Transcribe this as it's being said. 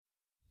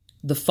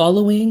The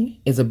following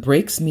is a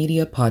Breaks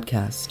Media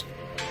podcast.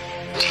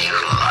 Do you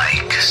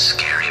like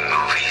scary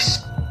movies?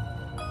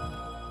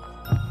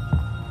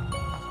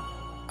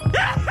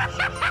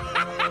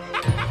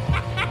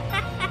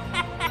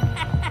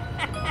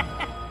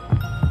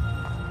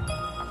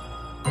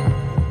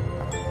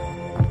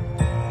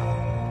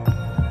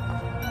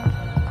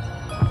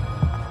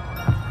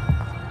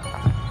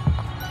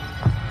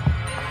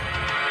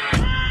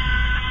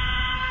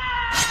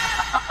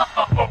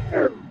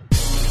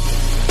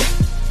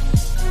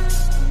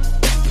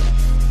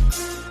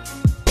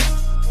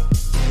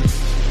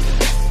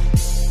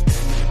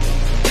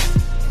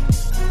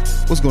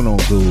 What's going on,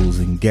 ghouls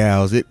and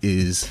gals? It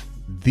is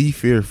the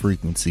Fear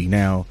Frequency.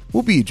 Now,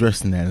 we'll be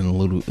addressing that in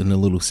a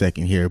little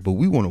second here, but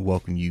we want to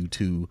welcome you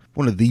to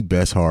one of the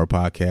best horror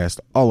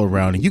podcasts all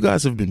around. And you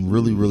guys have been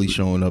really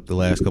showing up the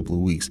last couple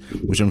of weeks,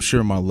 which I'm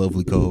sure my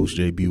lovely co-host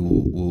JB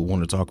will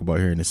want to talk about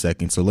here in a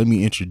second. So let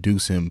me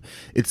introduce him.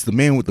 It's the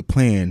man with the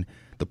plan,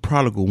 the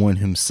prodigal one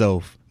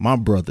himself, my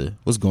brother.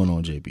 What's going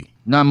on, JB?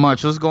 Not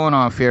much. What's going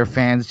on, Fear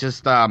fans?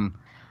 Just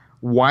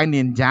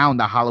winding down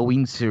the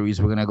Halloween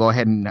series. We're going to go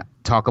ahead and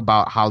talk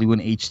about Halloween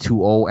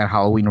H20 and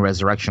Halloween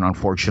Resurrection,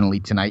 unfortunately,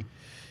 tonight.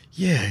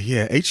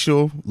 Yeah.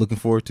 H20, looking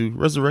forward to.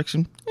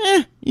 Resurrection,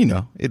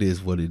 it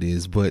is what it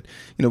is. But,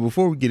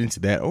 before we get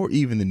into that or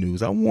even the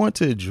news, I want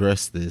to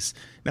address this.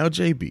 Now,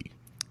 JB,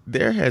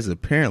 there has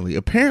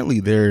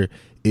apparently there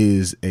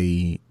is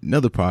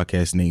another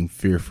podcast named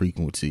Fear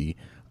Frequency.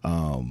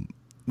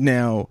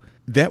 Now,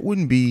 that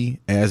wouldn't be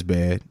as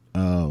bad.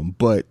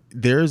 But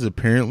there's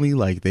apparently,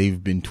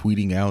 they've been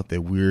tweeting out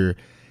that we're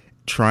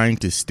trying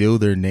to steal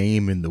their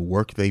name and the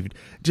work they've...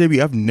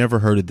 JB, I've never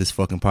heard of this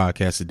fucking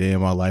podcast a day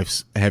in my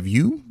life. Have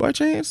you, by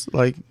chance?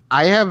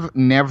 I have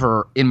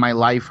never in my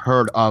life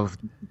heard of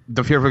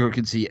the Fear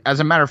Frequency. As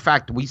a matter of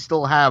fact, we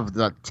still have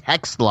the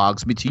text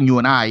logs between you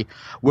and I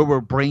where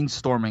we're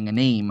brainstorming a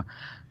name.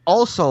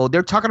 Also,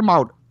 they're talking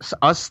about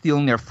us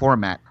stealing their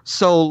format.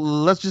 So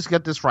let's just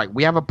get this right.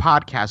 We have a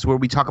podcast where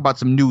we talk about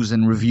some news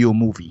and review a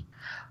movie.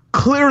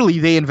 Clearly,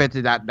 they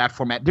invented that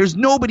format. There's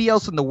nobody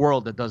else in the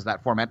world that does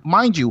that format.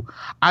 Mind you,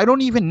 I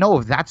don't even know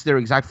if that's their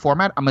exact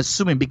format. I'm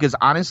assuming because,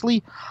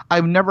 honestly,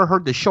 I've never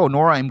heard the show,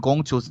 nor I'm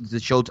going to listen to the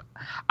show.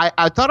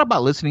 I thought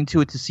about listening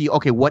to it to see,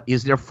 okay, what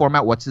is their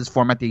format? What's this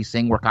format they're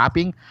saying we're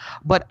copying?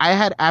 But I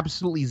had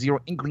absolutely zero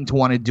inkling to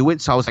want to do it,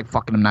 so I was like,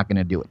 fucking, I'm not going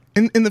to do it.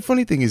 And the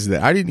funny thing is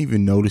that I didn't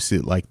even notice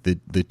it,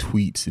 the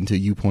tweets, until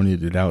you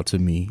pointed it out to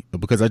me,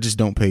 because I just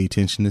don't pay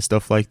attention to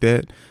stuff like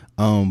that.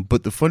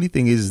 But the funny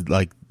thing is,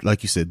 like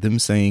you said, them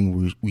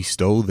saying we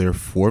stole their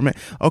format.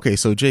 Okay,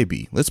 so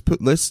JB,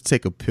 let's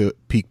take a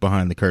peek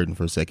behind the curtain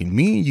for a second.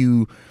 Me and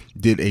you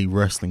did a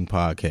wrestling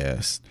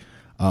podcast,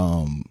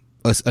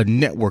 a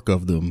network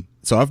of them.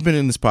 So I've been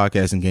in this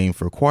podcasting game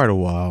for quite a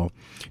while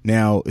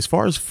now. As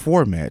far as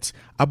formats,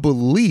 I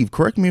believe,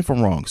 correct me if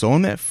I'm wrong, so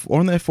on that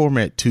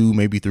format 2,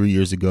 maybe 3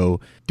 years ago,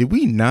 did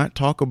we not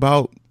talk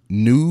about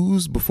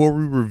news before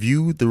we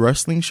reviewed the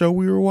wrestling show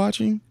we were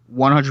watching?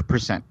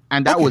 100%.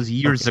 And that was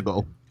years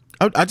ago.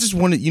 I just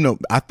wanted,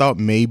 I thought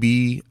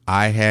maybe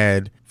I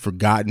had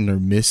forgotten or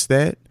missed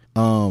that.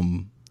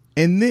 And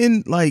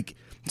then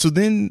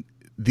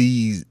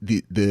the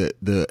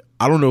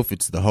I don't know if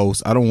it's the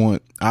host.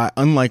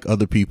 Unlike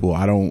other people,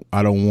 I don't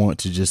want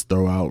to just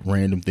throw out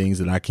random things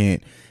that I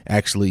can't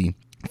actually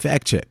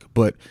fact check.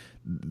 But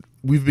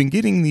we've been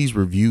getting these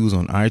reviews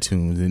on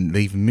iTunes, and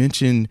they've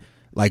mentioned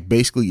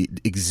basically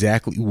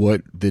exactly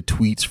what the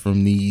tweets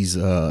from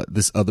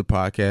this other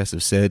podcast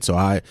have said.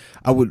 So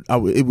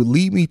it would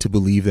lead me to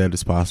believe that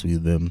it's possibly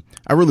them.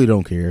 I really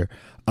don't care.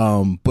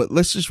 But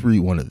let's just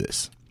read one of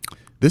this.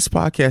 This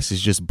podcast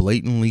is just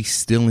blatantly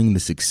stealing the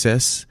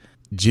success.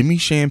 Jimmy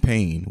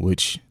Champagne,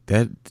 which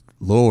I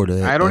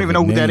don't even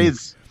know who that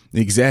is.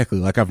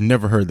 Exactly. I've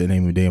never heard that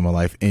name a day in my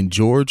life. And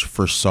George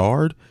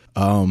Forsard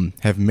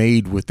have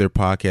made with their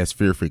podcast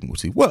Fear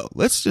Frequency. Well,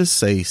 let's just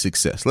say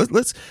success.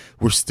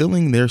 We're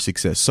stealing their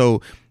success.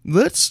 So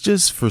let's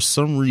just, for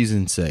some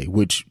reason, say,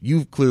 which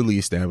you've clearly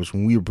established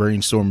when we were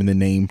brainstorming the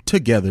name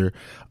together.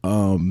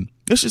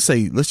 Let's just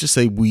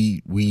say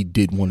we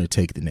did want to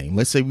take the name.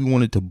 Let's say we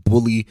wanted to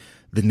bully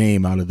the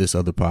name out of this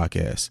other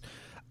podcast.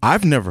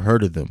 I've never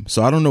heard of them,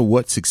 so I don't know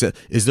what success.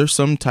 Is there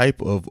some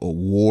type of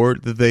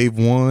award that they've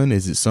won?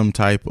 Is it some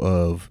type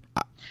of,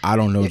 I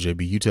don't know,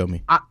 JB, you tell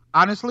me.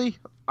 Honestly,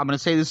 I'm going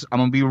to say this. I'm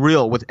going to be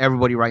real with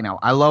everybody right now.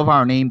 I love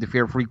our name, the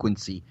Fear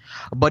Frequency.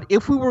 But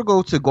if we were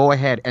going to go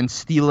ahead and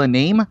steal a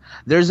name,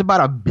 there's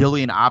about 1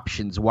 billion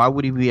options. Why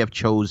would we have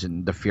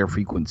chosen the Fear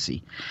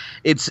Frequency?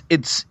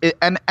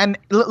 And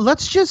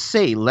let's just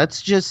say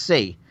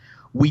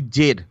we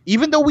did.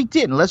 Even though we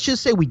didn't, let's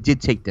just say we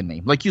did take the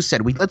name. Like you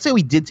said, let's say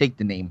we did take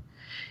the name.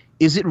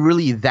 Is it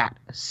really that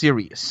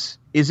serious?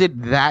 I'm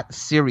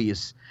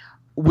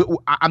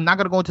not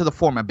going to go into the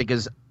format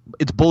because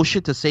it's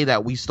bullshit to say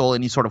that we stole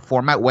any sort of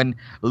format when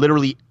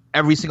literally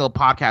every single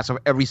podcast of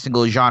every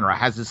single genre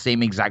has the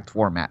same exact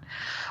format.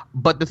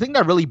 But the thing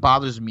that really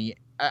bothers me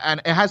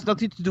and it has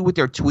nothing to do with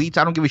their tweets.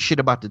 I don't give a shit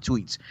about the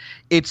tweets.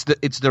 It's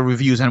the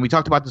reviews, and we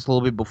talked about this a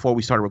little bit before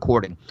we started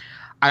recording.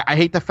 I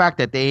hate the fact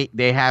that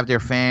they have their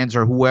fans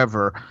or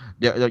whoever,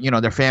 their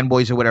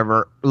fanboys or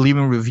whatever,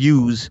 leaving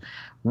reviews,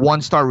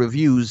 1-star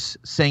reviews,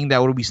 saying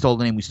that we stole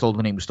the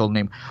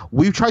name.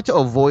 We've tried to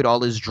avoid all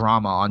this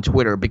drama on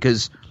Twitter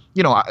because,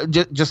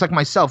 just like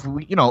myself,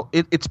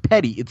 it's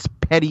petty. It's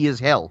petty as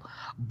hell.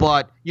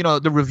 But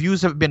the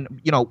reviews have been,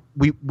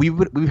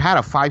 we've had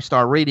a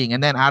 5-star rating,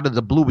 and then out of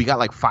the blue we got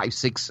like 5,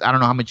 6, I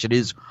don't know how much it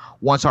is,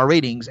 1-star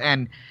ratings,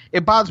 and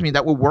it bothers me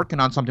that we're working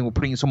on something, we're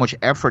putting so much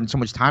effort and so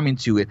much time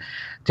into it,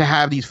 to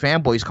have these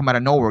fanboys come out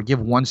of nowhere, give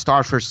 1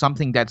 star for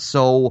something that's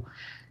so,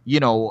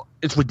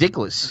 it's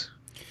ridiculous.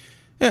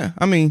 Yeah,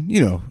 I mean,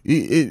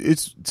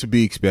 it's to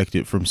be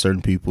expected from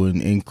certain people,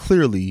 and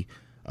clearly,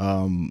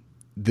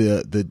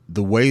 the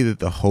way that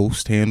the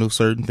host handles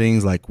certain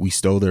things, like we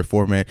stole their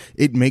format,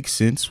 it makes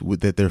sense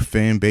that their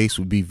fan base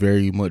would be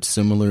very much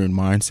similar in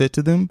mindset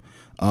to them.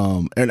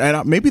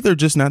 And maybe they're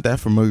just not that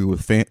familiar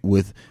with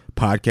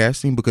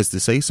podcasting, because to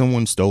say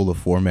someone stole a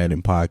format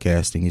in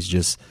podcasting is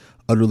just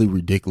utterly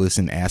ridiculous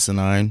and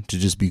asinine, to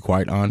just be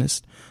quite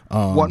honest.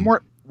 One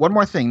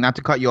more thing, not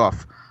to cut you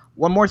off.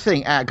 One more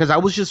thing, because I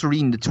was just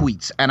reading the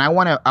tweets, and I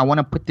want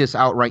to put this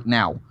out right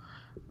now.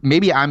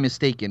 Maybe I'm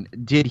mistaken.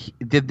 Did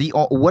the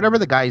whatever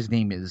the guy's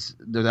name is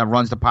that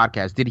runs the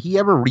podcast, did he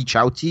ever reach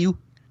out to you?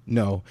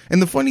 No.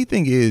 And the funny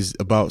thing is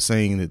about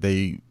saying that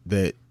they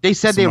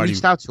said they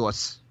reached out to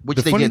us, which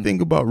they didn't. The funny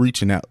thing about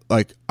reaching out,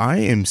 like, I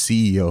am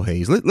CEO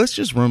Hayes. Let's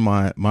just run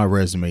my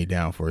resume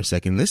down for a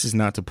second. This is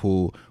not to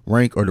pull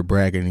rank or to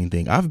brag or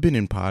anything. I've been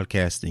in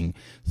podcasting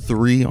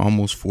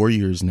almost 4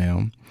 years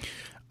now.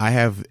 I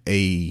have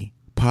a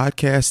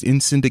podcast in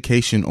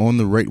syndication on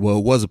the radio. Well,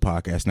 it was a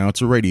podcast. Now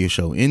it's a radio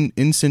show in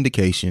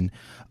syndication.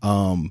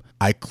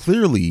 I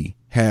clearly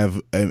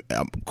have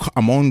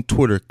I'm on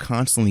Twitter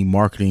constantly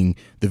marketing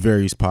the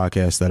various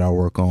podcasts that I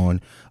work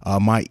on.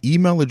 My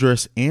email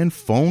address and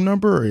phone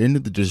number are in the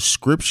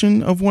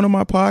description of one of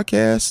my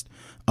podcasts.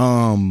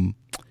 I'm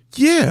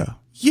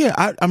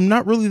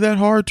not really that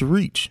hard to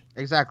reach.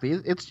 Exactly.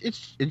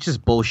 It's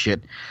just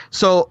bullshit.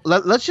 So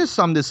let's just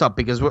sum this up,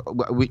 because I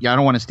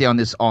don't want to stay on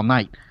this all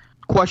night.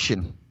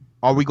 Question: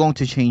 are we going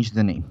to change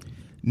the name?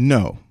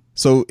 No.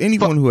 So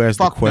anyone who has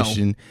the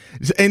question,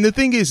 no. And the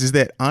thing is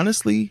that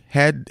honestly,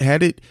 had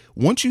it,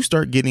 once you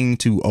start getting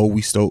to,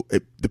 we stole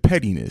the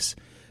pettiness,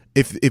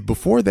 if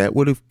before that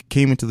would have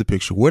came into the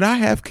picture, would I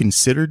have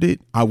considered it?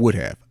 I would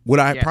have. Would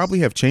I probably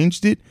have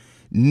changed it?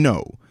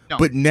 No.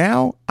 But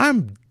now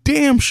I'm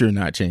damn sure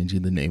not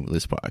changing the name of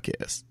this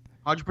podcast.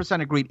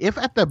 100% agreed. If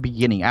at the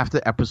beginning,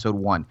 after episode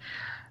 1,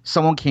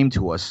 someone came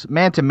to us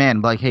man to man,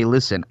 like, hey,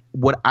 listen,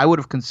 what I would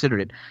have considered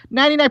it,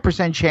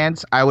 99%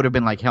 chance I would have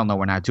been like, hell no,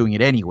 we're not doing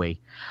it anyway.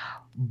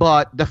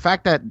 But the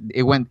fact that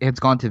it's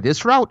gone to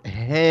this route,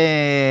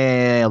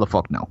 hell the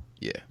fuck no.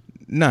 Yeah,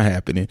 not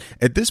happening.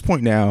 At this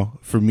point now,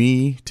 for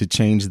me to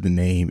change the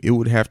name, it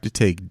would have to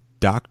take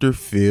Dr.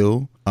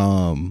 Phil,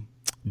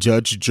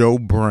 Judge Joe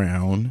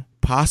Brown,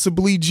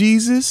 possibly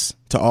Jesus,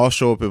 to all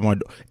show up at my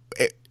door.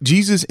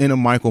 Jesus in a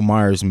Michael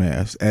Myers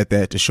mask at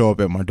that, to show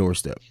up at my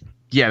doorstep.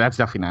 Yeah, that's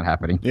definitely not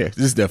happening. Yeah, this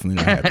is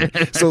definitely not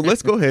happening. So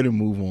let's go ahead and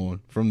move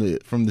on from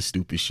the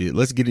stupid shit.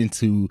 Let's get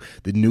into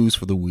the news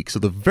for the week. So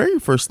the very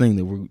first thing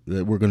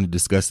that we're going to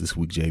discuss this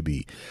week,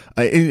 JB,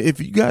 and if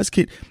you guys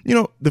can,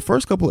 the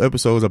first couple of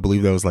episodes, I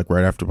believe that was like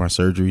right after my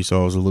surgery,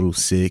 so I was a little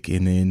sick,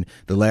 and then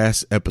the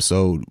last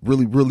episode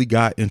really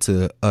got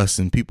into us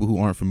and people who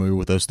aren't familiar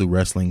with us through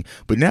wrestling.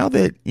 But now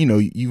that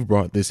you've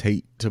brought this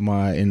hate to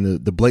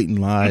and the blatant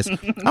lies,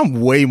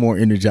 I'm way more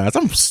energized.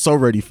 I'm so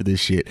ready for this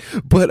shit.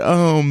 But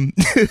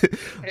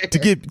to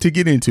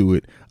get into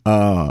it,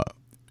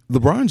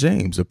 LeBron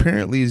James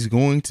apparently is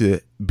going to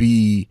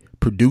be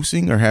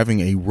producing or having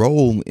a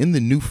role in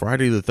the new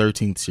Friday the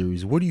 13th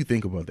series. What do you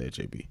think about that,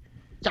 JB?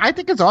 I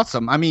think it's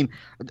awesome. I mean,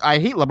 I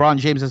hate LeBron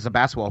James as a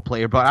basketball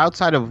player, but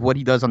outside of what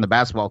he does on the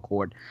basketball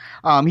court,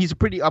 he's a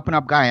pretty up and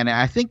up guy. And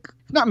I think,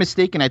 if not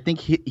mistaken, I think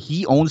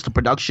he owns the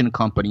production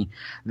company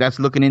that's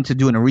looking into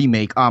doing a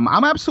remake. I'm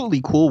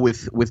absolutely cool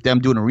with them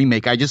doing a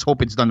remake. I just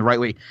hope it's done the right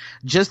way.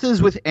 Just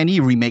as with any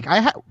remake,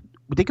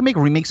 they can make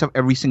remakes of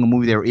every single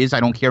movie there is.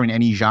 I don't care in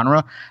any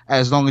genre.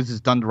 As long as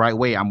it's done the right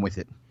way, I'm with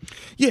it.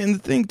 Yeah, and the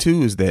thing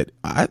too is that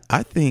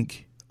I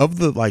think of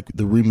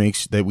the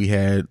remakes that we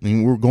had, I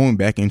mean, we're going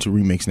back into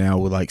remakes now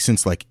with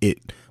since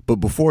It. But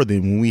before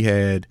then, when we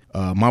had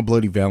My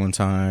Bloody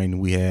Valentine,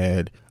 we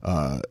had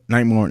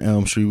Nightmare on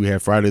Elm Street, we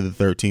had Friday the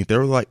 13th.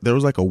 There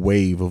was a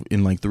wave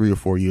in 3 or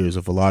 4 years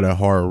of a lot of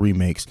horror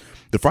remakes.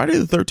 The Friday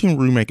the 13th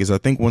remake is, I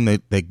think, one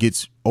that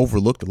gets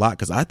overlooked a lot,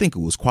 because I think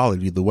it was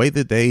quality. The way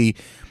that they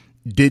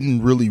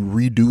didn't really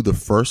redo the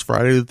first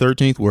Friday the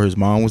 13th, where his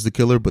mom was the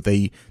killer, but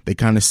they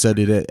kind of set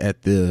it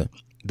at the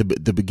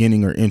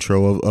beginning or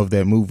intro of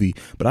that movie.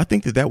 But I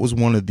think that was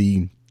one of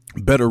the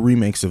better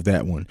remakes of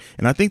that one.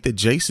 And I think that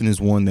Jason is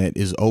one that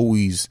is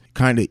always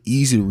kind of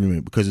easy to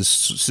remake because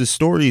his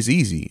story is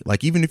easy.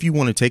 Like, even if you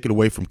want to take it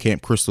away from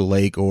Camp Crystal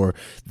Lake or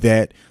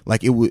that,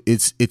 like,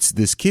 it's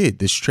this kid,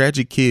 this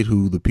tragic kid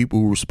who the people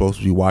who were supposed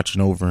to be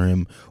watching over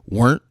him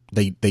weren't.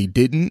 They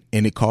didn't,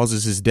 and it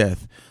causes his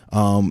death.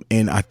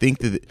 And I think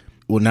that,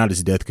 well, not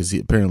his death, because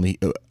apparently,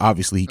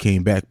 obviously, he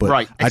came back. But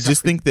right, exactly. I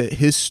just think that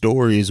his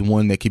story is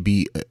one that could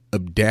be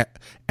adapted.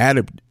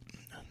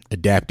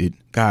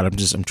 God,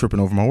 I'm tripping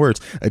over my words.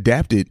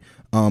 Adapted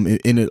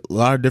in a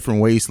lot of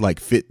different ways to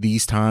like fit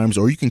these times,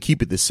 or you can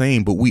keep it the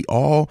same. But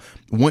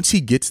once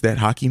he gets that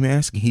hockey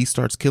mask and he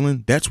starts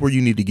killing, that's where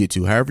you need to get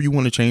to. However you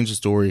want to change the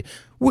story,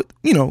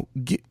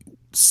 get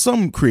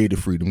some creative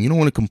freedom. You don't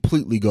want to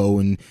completely go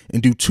and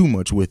do too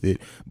much with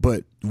it.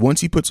 But once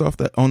he puts off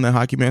on that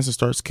hockey mask and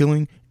starts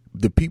killing,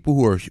 the people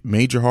who are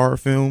major horror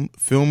film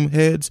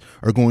heads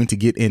are going to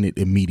get in it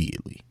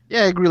immediately.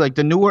 Yeah, I agree. Like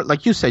the newer,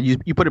 like you said,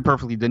 you put it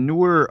perfectly. The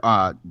newer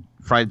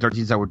Friday the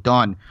 13th that were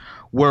done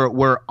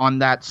were on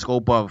that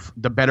scope of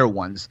the better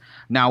ones.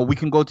 Now we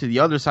can go to the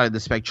other side of the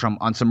spectrum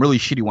on some really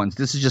shitty ones.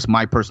 This is just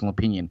my personal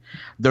opinion.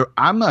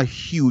 I'm a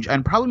huge,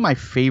 and probably my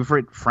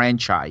favorite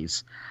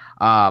franchise,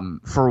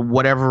 for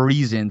whatever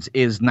reasons,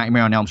 is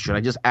Nightmare on Elm Street.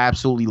 I just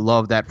absolutely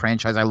love that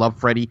franchise. I love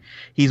Freddy.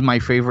 He's my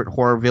favorite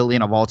horror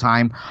villain of all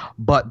time.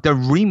 But the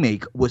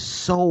remake was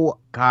so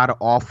god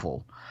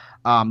awful.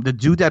 The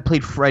dude that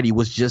played Freddy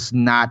was just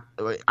not.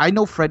 I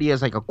know Freddy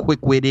as like a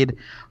quick-witted,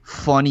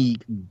 funny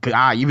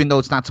guy, even though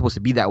it's not supposed to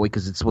be that way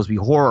because it's supposed to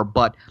be horror.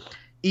 But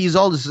he's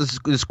all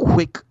this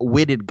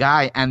quick-witted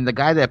guy, and the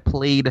guy that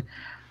played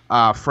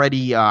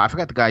Freddy, I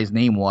forgot the guy's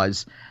name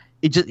was.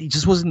 It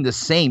just wasn't the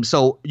same.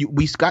 So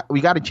we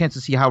got a chance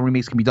to see how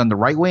remakes can be done the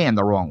right way and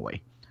the wrong way.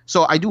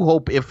 So I do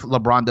hope if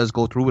LeBron does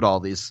go through with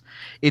all this,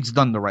 it's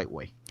done the right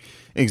way.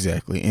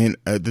 Exactly. And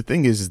the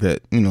thing is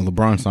that,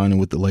 LeBron signing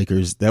with the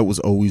Lakers, that was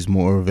always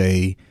more of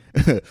a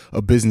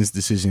business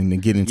decision to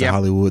get into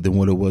Hollywood than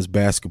what it was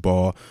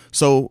basketball.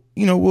 So,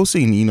 we'll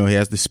see. He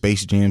has the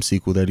Space Jam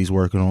sequel that he's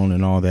working on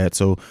and all that.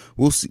 So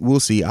we'll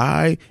see.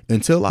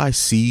 Until I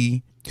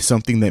see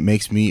something that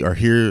makes me, or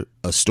hear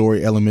a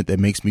story element that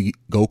makes me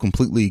go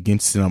completely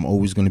against it, I'm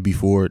always going to be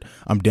for it.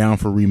 I'm down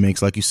for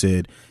remakes. Like you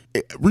said,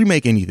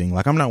 remake anything.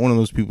 Like, I'm not one of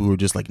those people who are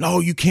just like,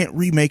 no, you can't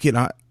remake it.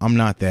 I'm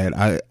not that.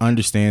 I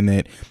understand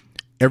that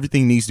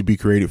everything needs to be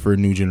created for a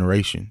new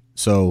generation.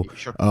 So,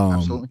 sure.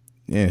 Absolutely.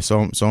 Yeah,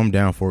 so I'm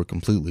down for it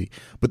completely.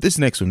 But this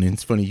next one, and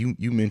it's funny,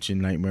 you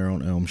mentioned Nightmare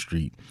on Elm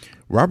Street.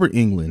 Robert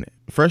Englund,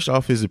 fresh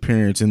off his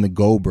appearance in the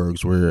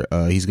Goldbergs, where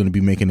he's going to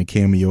be making a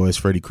cameo as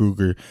Freddy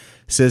Krueger,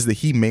 says that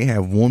he may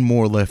have one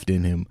more left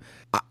in him.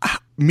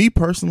 Me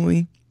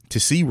personally, to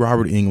see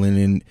Robert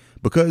Englund, and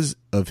because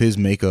of his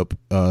makeup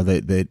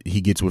that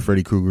he gets with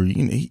Freddy Krueger,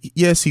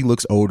 yes, he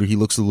looks older, he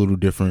looks a little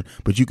different,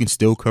 but you can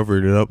still cover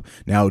it up.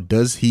 Now,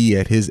 does he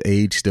at his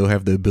age still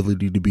have the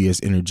ability to be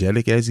as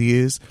energetic as he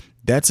is?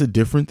 That's a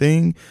different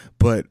thing,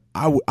 but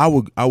I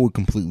would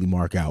completely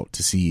mark out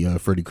to see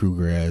Freddy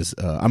Krueger as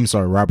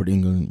Robert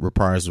Englund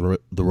reprise the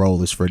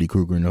role as Freddy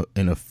Krueger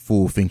in a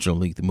full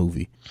feature-length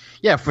movie.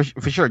 Yeah, for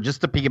sure.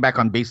 Just to piggyback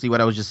on basically what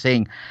I was just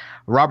saying,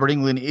 Robert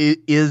Englund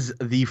is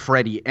the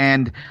Freddy,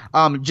 and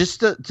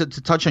just to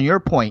touch on your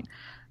point.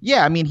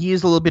 Yeah, I mean, he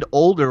is a little bit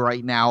older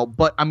right now,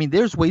 but I mean,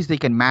 there's ways they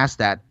can mask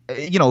that.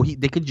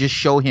 They could just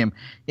show him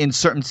in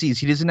certain scenes.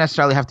 He doesn't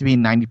necessarily have to be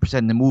in 90%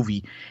 in the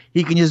movie.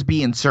 He can just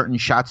be in certain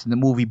shots in the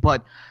movie.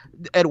 But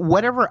at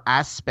whatever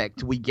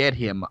aspect we get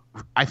him,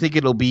 I think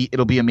it'll be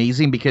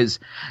amazing, because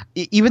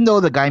even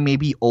though the guy may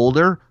be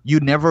older, you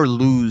never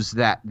lose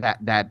that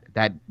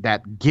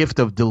gift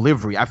of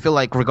delivery. I feel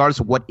like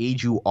regardless of what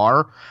age you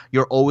are,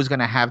 you're always going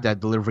to have that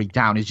delivery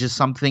down. It's just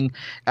something.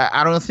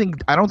 I don't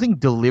think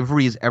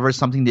delivery is ever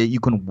something that you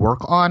can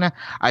work on.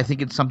 I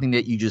think it's something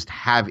that you just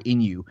have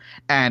in you,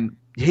 and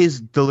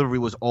his delivery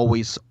was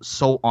always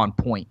so on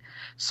point.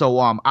 So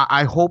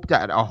I hope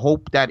that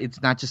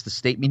it's not just a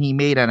statement he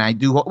made, and I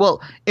do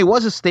well, it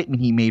was a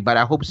statement he made, but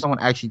I hope someone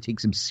actually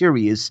takes him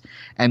serious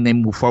and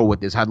then move forward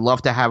with this. I'd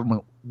love to have him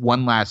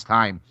one last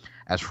time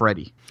as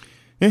Freddy.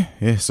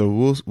 Yeah.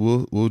 So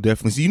we'll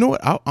definitely see. You know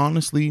what? I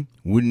honestly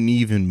wouldn't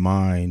even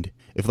mind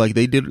if, like,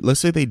 let's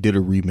say they did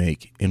a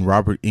remake and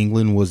Robert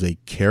Englund was a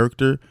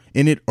character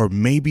in it, or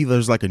maybe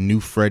there's like a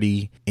new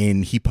Freddy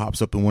and he pops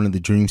up in one of the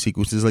dream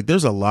sequences. Like,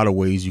 there's a lot of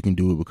ways you can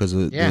do it because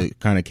of the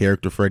kind of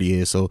character Freddy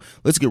is. So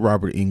let's get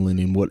Robert Englund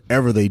in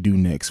whatever they do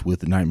next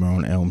with Nightmare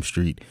on Elm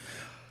Street.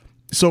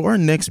 So our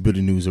next bit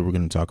of news that we're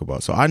going to talk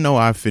about. So I know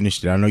I've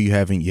finished it. I know you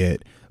haven't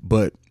yet,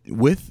 but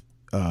with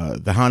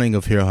The Haunting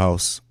of Hill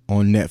House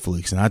on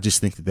Netflix, and I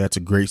just think that that's a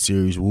great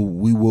series.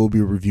 We will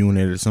be reviewing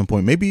it at some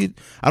point. Maybe,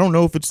 I don't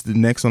know if it's the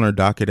next on our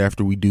docket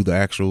after we do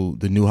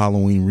the new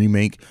Halloween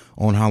remake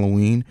on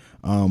Halloween.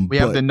 We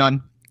have The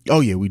Nun. Oh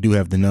yeah, we do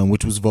have The Nun,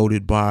 which was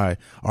voted by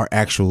our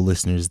actual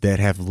listeners that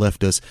have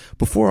left us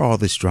before all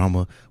this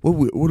drama.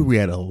 What are we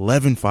at?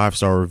 11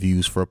 5-star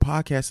reviews for a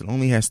podcast that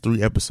only has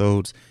 3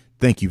 episodes.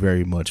 Thank you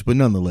very much. But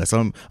nonetheless,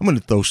 I'm going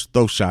to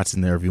throw shots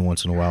in there every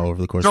once in a while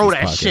over the course of this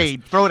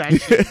podcast. Throw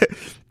that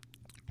shade.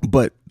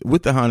 But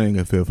with the Haunting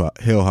of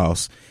Hill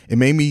House, it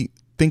made me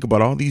think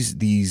about all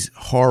these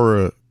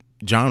horror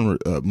genre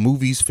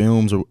movies,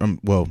 films, or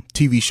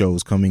TV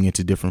shows coming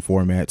into different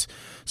formats.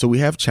 So we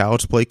have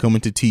Child's Play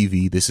coming to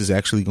TV. This is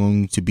actually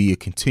going to be a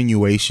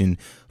continuation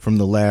from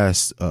the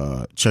last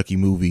Chucky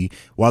movie,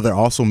 while they're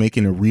also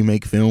making a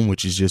remake film,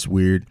 which is just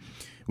weird.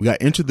 We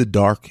got Into the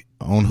Dark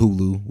on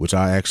Hulu, which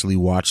I actually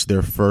watched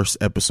their first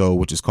episode,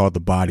 which is called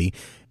The Body,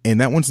 and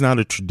that one's not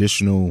a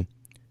traditional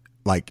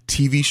like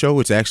TV show.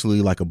 It's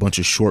actually like a bunch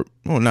of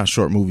not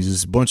short movies.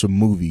 It's a bunch of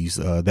movies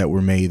that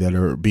were made that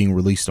are being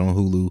released on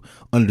Hulu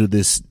under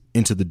this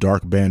Into the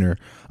Dark banner.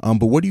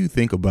 But what do you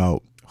think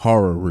about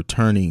horror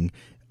returning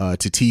to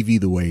TV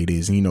the way it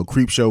is? And,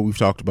 Creepshow we've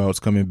talked about, it's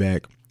coming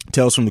back.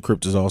 Tales from the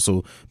Crypt has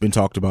also been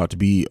talked about to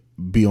be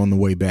on the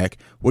way back.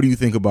 What do you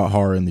think about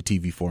horror in the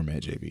TV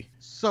format, JB?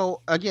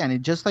 So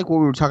again, just like what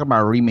we were talking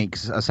about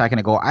remakes a second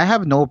ago, I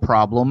have no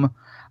problem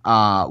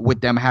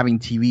with them having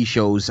TV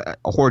shows,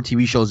 horror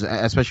TV shows,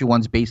 especially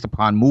ones based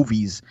upon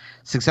movies,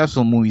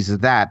 successful movies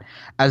of that,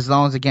 as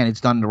long as, again,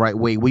 it's done the right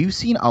way. We've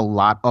seen a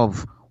lot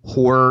of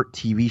horror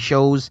TV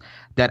shows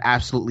that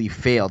absolutely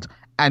failed.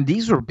 And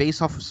these were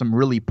based off of some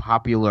really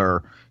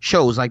popular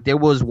shows. Like there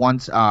was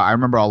once, I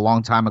remember a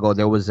long time ago,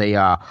 there was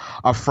a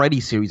Freddy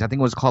series. I think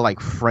it was called like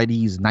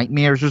Freddy's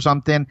Nightmares or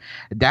something.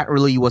 That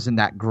really wasn't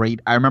that great.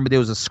 I remember there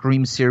was a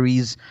Scream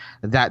series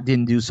that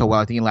didn't do so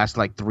well. I think it lasted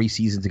like 3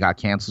 seasons. It got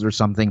canceled or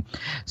something.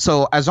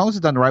 So as long as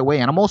it's done the right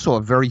way, and I'm also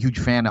a very huge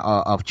fan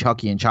of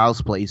Chucky and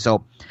Child's Play.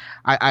 So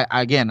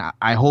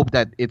I hope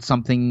that it's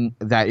something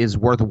that is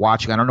worth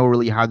watching. I don't know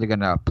really how they're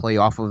going to play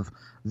off of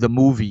the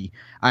movie,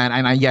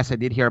 and yes, I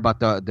did hear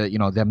about the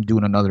them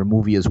doing another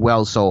movie as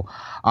well. So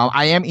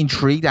I am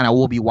intrigued, and I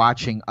will be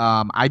watching.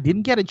 I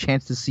didn't get a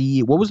chance to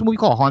see, what was the movie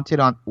called?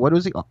 What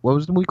was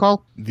the movie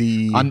called?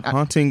 The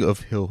Haunting of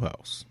Hill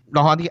House.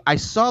 The Haunting. I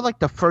saw like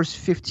the first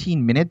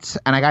 15 minutes,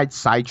 and I got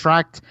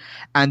sidetracked,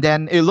 and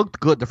then it looked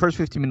good. The first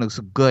 15 minutes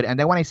looked good, and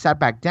then when I sat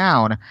back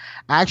down,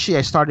 actually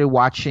I started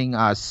watching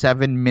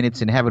 7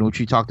 Minutes in Heaven, which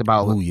we talked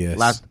about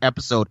last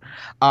episode.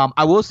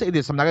 I will say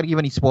this: I'm not going to give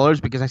any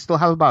spoilers because I still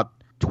have about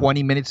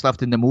 20 minutes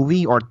left in the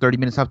movie, or 30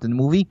 minutes left in the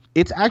movie.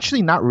 It's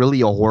actually not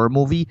really a horror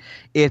movie.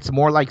 It's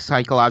more like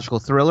psychological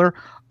thriller.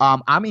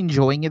 I'm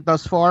enjoying it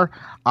thus far,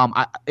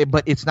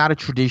 but it's not a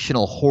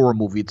traditional horror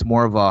movie. It's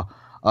more of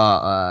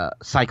a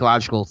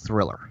psychological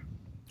thriller.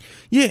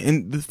 Yeah,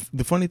 and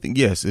the funny thing,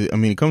 yes,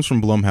 it comes from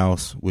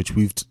Blumhouse, which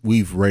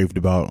we've raved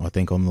about, I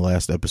think, on the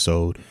last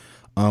episode.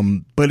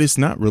 But it's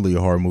not really a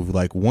horror movie.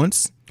 Like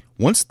once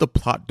the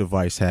plot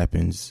device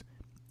happens,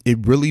 it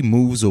really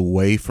moves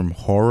away from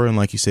horror and,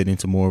 like you said,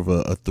 into more of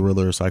a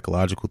thriller,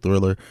 psychological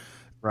thriller.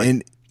 Right.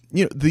 And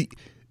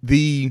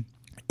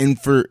and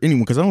for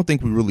anyone, because I don't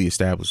think we really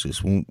established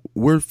this, when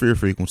we're Fear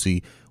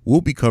Frequency,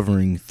 we'll be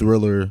covering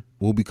thriller,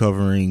 we'll be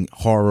covering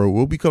horror,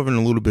 we'll be covering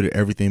a little bit of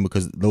everything,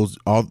 because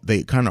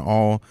they kind of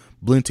all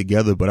blend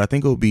together. But I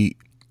think it'll be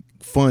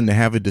fun to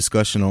have a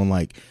discussion on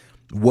like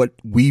what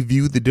we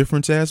view the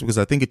difference as, because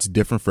I think it's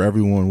different for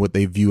everyone what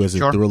they view as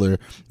a thriller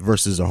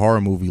versus a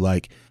horror movie.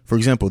 Like, for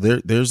example,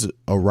 there's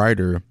a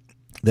writer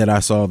that I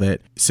saw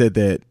that said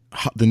that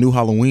the new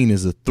Halloween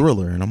is a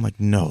thriller, and I'm like,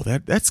 no,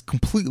 that's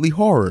completely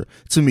horror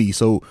to me.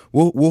 So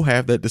we'll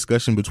have that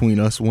discussion between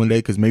us one day,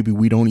 because maybe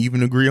we don't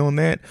even agree on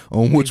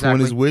which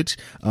one is which.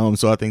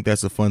 So I think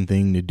that's a fun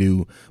thing to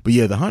do. But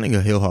yeah, The Haunting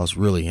of Hill House,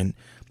 really, and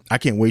I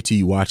can't wait till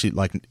you watch it.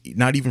 Like,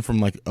 not even from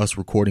like us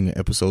recording an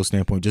episode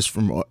standpoint, just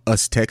from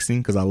us texting,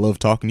 because I love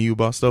talking to you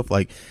about stuff.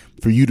 Like,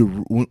 for you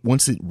to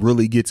once it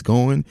really gets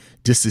going,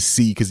 just to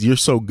see, because you're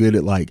so good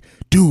at like,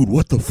 dude,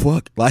 what the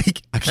fuck?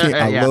 Like, I can't.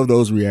 I love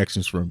those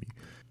reactions from you.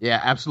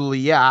 Yeah, absolutely.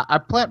 Yeah, I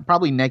plan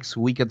probably next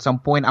week at some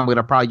point. I'm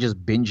gonna probably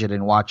just binge it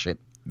and watch it.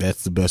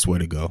 That's the best way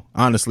to go.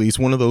 Honestly, it's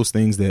one of those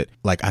things that,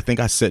 like, I think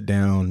I sat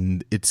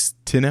down, it's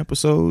 10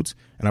 episodes,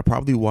 and I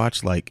probably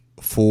watched like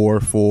four,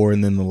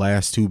 and then the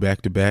last 2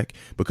 back to back,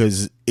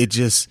 because it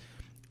just,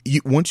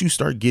 once you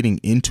start getting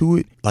into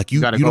it, like you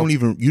don't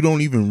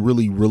even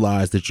really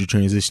realize that you're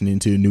transitioning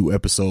into a new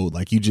episode.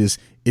 Like, it just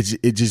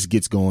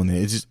gets going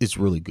there. It's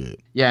really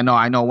good. Yeah, no,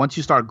 I know. Once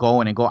you start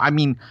going and go, I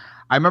mean,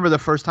 I remember the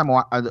first time,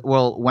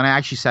 when I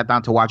actually sat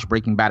down to watch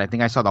Breaking Bad, I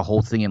think I saw the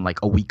whole thing in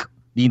like a week,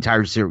 the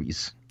entire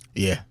series.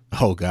 Yeah.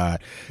 Oh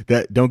God,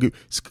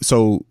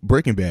 so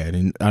Breaking Bad,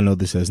 and I know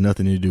this has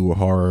nothing to do with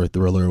horror,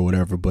 thriller, or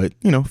whatever, but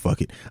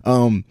fuck it.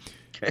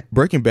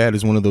 Breaking Bad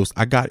is one of those.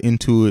 I got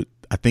into it,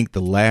 I think,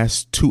 the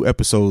last 2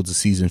 episodes of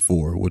season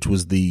 4, which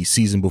was the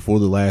season before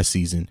the last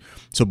season.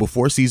 So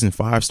before season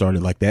 5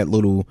 started, like that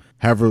little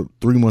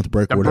 3-month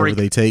break or whatever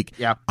they take,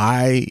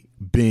 I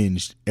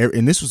binged,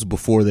 and this was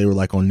before they were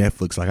like on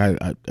Netflix. Like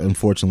I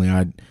unfortunately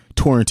I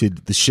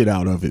torrented the shit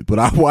out of it, but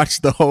I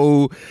watched the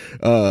whole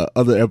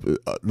the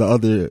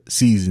other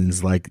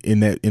seasons like in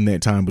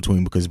that time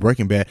between, because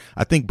Breaking Bad,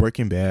 I think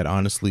Breaking Bad,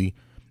 honestly,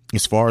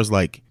 as far as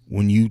like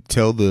when you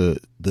tell the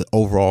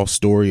overall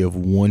story of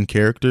one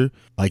character,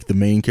 like the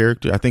main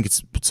character, I think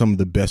it's some of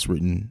the best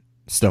written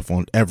stuff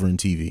ever in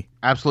TV.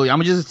 Absolutely. I'm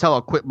gonna just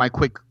tell my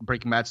quick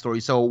Breaking Bad story.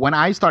 So when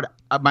I started,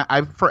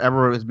 I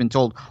forever has been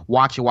told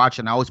watch it,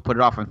 and I always put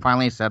it off. And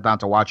finally, I sat down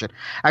to watch it.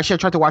 Actually, I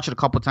tried to watch it a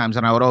couple times,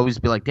 and I would always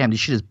be like, "Damn, this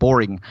shit is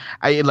boring."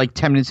 I like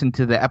 10 minutes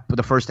into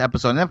the first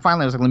episode, and then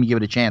finally, I was like, "Let me give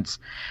it a chance."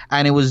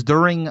 And it was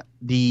during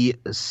the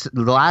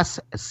last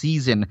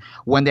season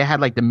when they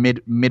had like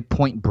the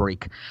midpoint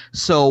break.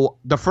 So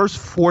the first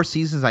 4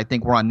 seasons, I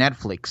think, were on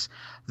Netflix.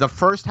 The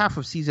first half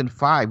of season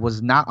 5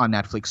 was not on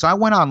Netflix. So I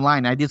went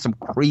online. I did some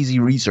crazy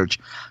research.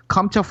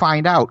 Come to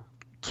find out,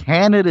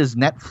 Canada's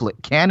Netflix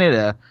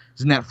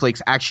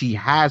actually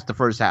has the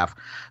first half.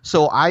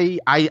 So I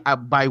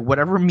by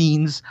whatever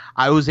means,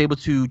 I was able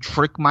to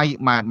trick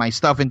my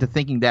stuff into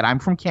thinking that I'm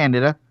from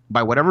Canada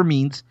by whatever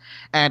means,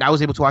 and I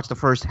was able to watch the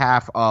first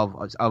half of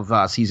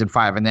season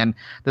 5, and then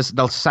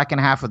the second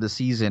half of the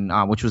season,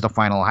 which was the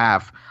final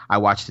half, I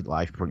watched it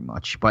live pretty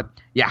much. But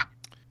yeah.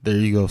 There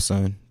you go,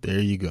 son. There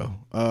you go.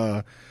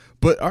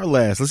 But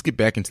let's get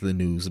back into the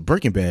news.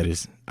 Breaking Bad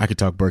I could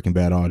talk Breaking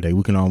Bad all day.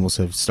 We can almost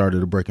have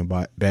started a Breaking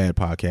Bad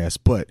podcast,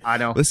 but I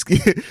know. Let's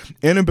get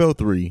Annabelle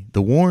 3.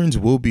 The Warrens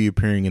will be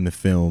appearing in the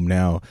film.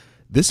 Now,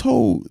 this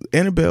whole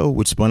Annabelle,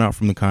 which spun out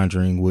from The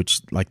Conjuring,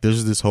 which like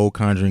there's this whole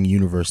Conjuring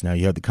universe now.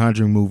 You have the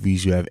Conjuring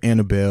movies, you have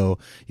Annabelle,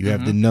 you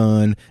have The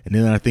Nun, and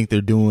then I think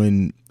they're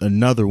doing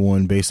another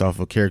one based off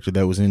a character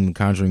that was in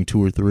Conjuring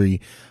 2 or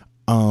 3.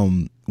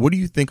 What do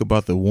you think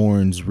about the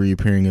Warrens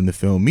reappearing in the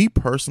film? Me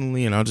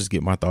personally, and I'll just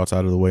get my thoughts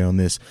out of the way on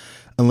this.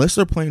 Unless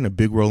they're playing a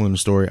big role in the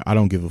story, I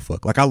don't give a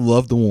fuck. Like, I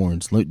love the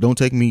Warrens. Don't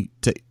take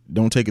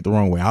it the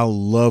wrong way. I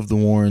love the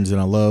Warrens, and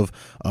I love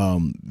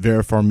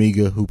Vera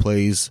Farmiga, who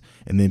plays,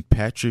 and then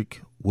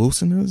Patrick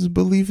Wilson, I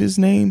believe his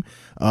name,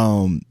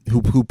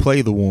 who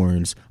play the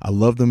Warrens. I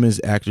love them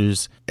as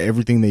actors,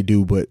 everything they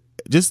do, but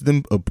just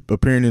them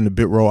appearing in a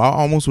bit role, I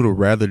almost would have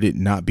rather it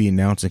not be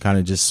announced and kind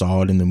of just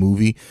saw it in the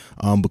movie,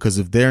 because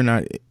if they're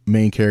not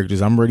main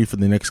characters, I'm ready for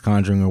the next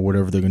Conjuring or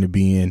whatever they're going to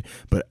be in,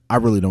 but I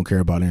really don't care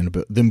about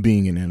them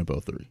being in Annabelle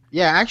 3.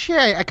 Yeah,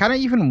 actually, I kind of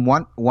even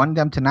want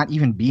them to not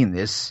even be in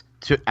this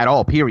at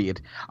all, period.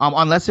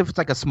 Unless if it's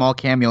like a small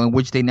cameo in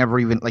which they never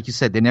even, like you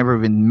said, they never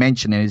even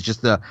mention it. It's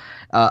just a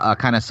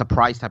kind of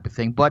surprise type of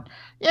thing. But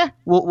yeah,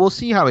 we'll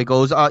see how it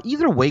goes.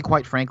 Either way,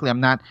 quite frankly, I'm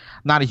not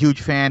a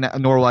huge fan,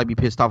 nor will I be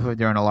pissed off if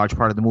they're in a large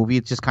part of the movie.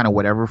 It's just kind of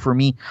whatever for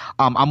me.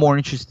 I'm more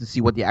interested to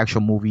see what the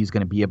actual movie is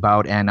going to be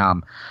about. And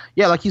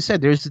yeah, like you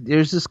said, there's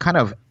this kind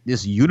of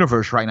this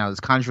universe right now, this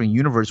Conjuring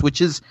universe,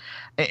 which is,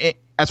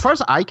 as far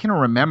as I can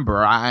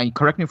remember,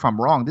 correct me if I'm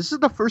wrong, this is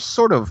the first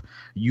sort of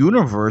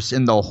universe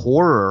in the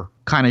horror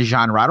kind of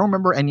genre. I don't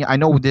remember any. I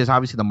know there's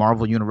obviously the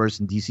Marvel universe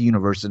and DC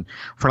universe and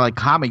for like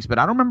comics, but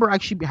I don't remember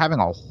actually having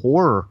a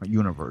horror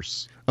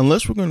universe.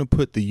 Unless we're going to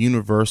put the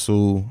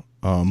Universal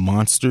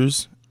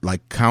monsters,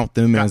 like count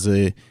them as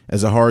a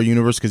horror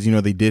universe, because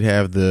they did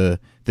have the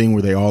thing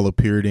where they all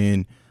appeared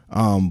in.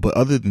 But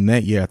other than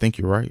that, yeah, I think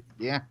you're right.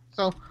 Yeah.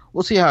 So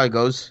we'll see how it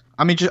goes.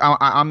 I mean,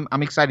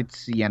 I'm excited to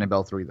see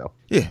Annabelle 3 though.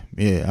 Yeah,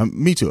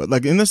 me too.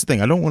 Like, and that's the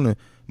thing. I don't want to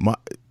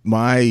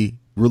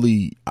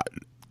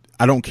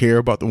I don't care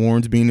about the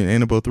Warrens being in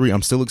Annabelle 3.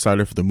 I'm still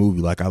excited for the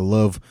movie. Like, I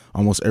love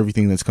almost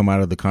everything that's come out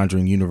of the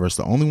Conjuring universe.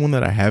 The only one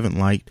that I haven't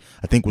liked,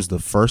 I think, was the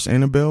first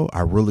Annabelle.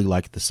 I really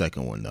liked the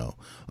second one though.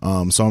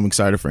 So I'm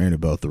excited for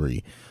Annabelle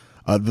 3.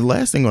 The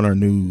last thing on our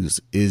news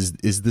is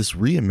this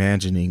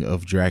reimagining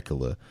of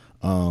Dracula.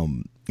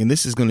 And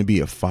this is going to be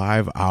a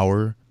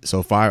 5-hour,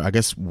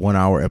 1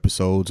 hour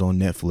episodes on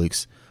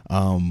Netflix.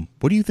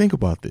 What do you think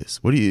about this?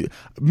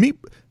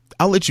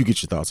 I'll let you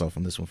get your thoughts off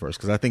on this one first,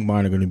 because I think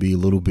mine are going to be a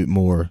little bit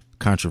more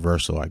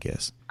controversial, I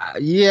guess.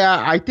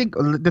 Yeah, I think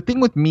the thing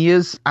with me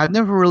is I've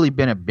never really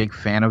been a big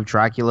fan of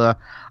Dracula.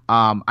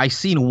 I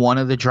seen one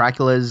of the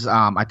Draculas.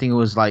 I think it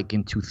was like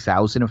in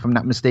 2000, if I'm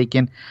not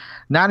mistaken.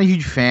 Not a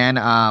huge fan.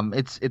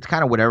 It's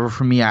kind of whatever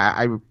for me.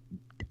 I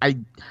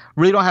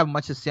really don't have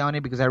much to say on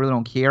it because I really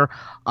don't care.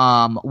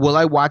 Will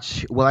I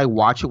watch it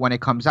when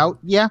it comes out?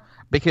 Yeah,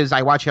 because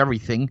I watch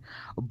everything.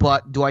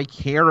 But do I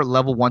care?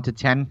 Level 1 to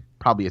 10,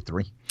 probably a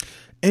 3.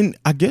 And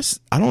I guess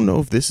I don't know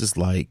if this is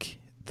like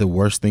the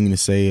worst thing to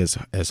say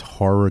as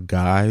horror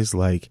guys.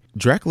 Like,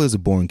 Dracula is a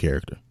boring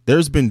character. There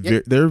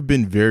have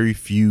been very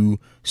few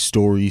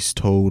stories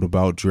told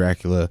about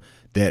Dracula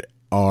that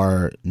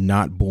are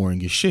not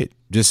boring as shit,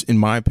 just in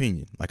my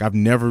opinion. Like, I've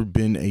never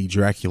been a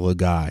Dracula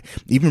guy.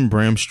 Even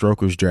Bram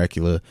Stoker's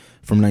Dracula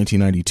from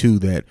 1992,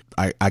 that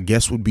I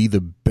guess would be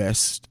the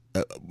best,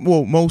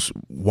 most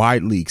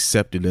widely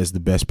accepted as the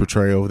best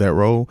portrayal of that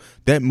role.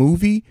 That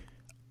movie,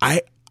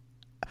 I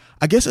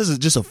guess as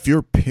just a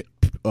pure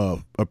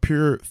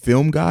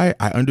film guy,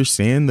 I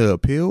understand the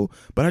appeal,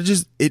 but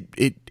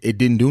it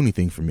didn't do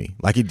anything for me.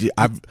 Like,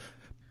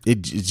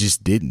 it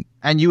just didn't.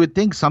 And you would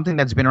think something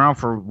that's been around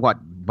for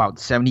about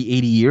 70,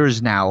 80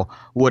 years now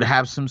would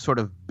have some sort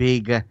of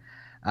big, a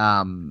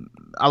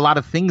lot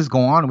of things go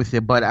on with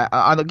it. But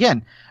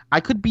again,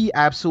 we could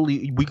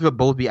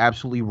both be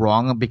absolutely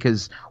wrong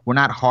because we're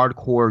not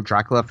hardcore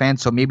Dracula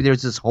fans. So maybe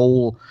there's this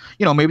whole,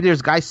 maybe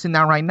there's guys sitting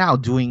down right now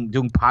doing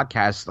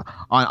podcasts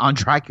on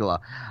Dracula.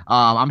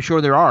 I'm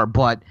sure there are,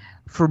 but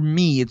for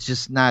me, it's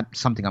just not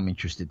something I'm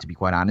interested, to be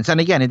quite honest. And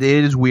again, it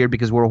is weird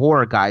because we're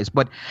horror guys,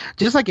 but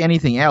just like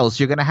anything else,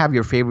 you're gonna have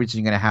your favorites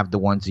and you're gonna have the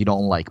ones you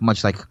don't like,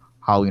 much like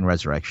Halloween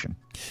Resurrection.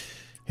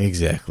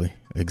 Exactly.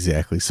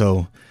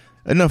 So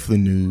enough of the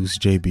news,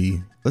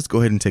 JB. Let's go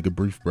ahead and take a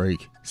brief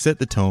break, set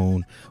the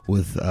tone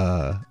with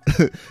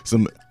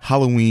some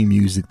Halloween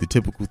music, the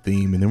typical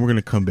theme, and then we're going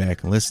to come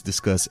back and let's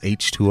discuss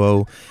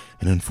H20,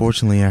 and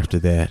unfortunately after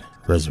that,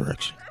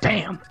 Resurrection.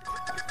 Damn.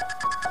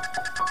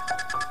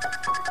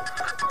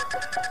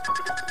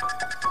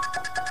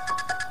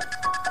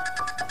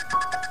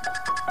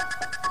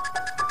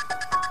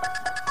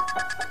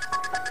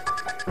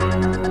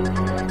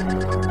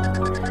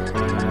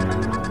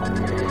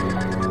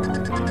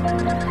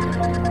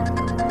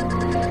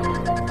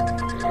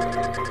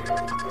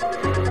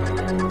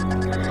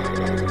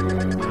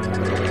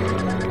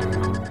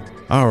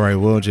 All right,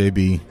 well,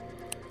 JB,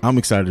 I'm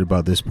excited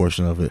about this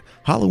portion of it.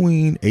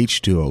 Halloween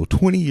H20,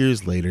 20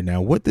 years later.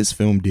 Now, what this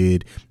film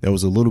did that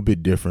was a little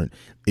bit different,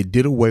 it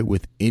did away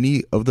with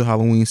any of the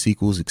Halloween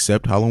sequels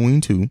except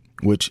Halloween 2,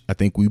 which I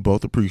think we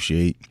both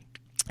appreciate.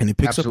 And it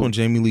picks up on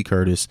Jamie Lee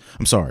Curtis.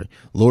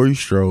 Laurie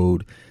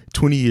Strode,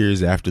 20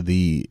 years after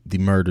the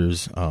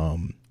murders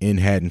in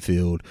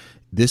Haddonfield.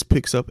 This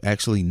picks up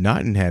actually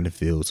not in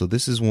Haddonfield. So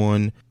this is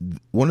one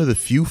of the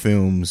few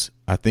films,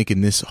 I think,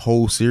 in this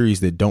whole series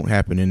that don't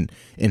happen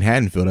in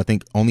Haddonfield. I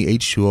think only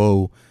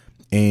H20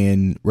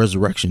 and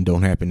Resurrection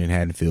don't happen in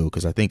Haddonfield,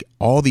 because I think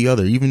all the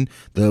other, even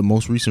the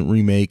most recent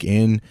remake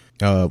and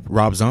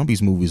Rob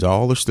Zombie's movies,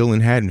 all are still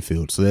in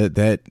Haddonfield. So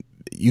that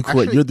you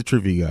actually, you're the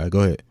trivia guy. Go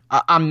ahead.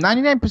 I'm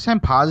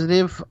 99%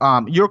 positive.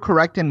 You're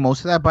correct in most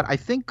of that, but I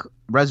think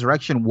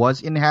Resurrection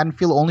was in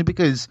Haddonfield only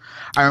because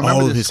I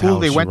remember the school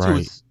they went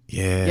to.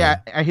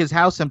 Yeah, at his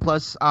house, and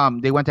plus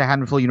they went to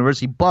Haddonfield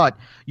University. But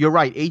you're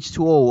right,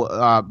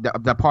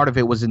 H20, that part of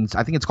it was in,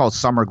 I think it's called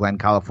Summer Glen,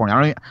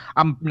 California.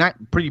 I'm not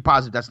pretty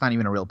positive that's not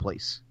even a real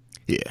place.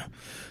 Yeah.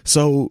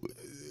 So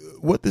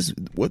what this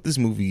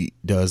movie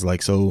does,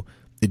 so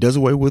it does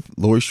away with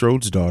Laurie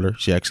Strode's daughter.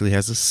 She actually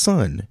has a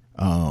son,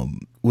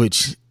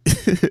 which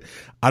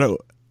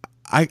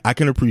I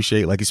can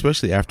appreciate,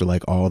 especially after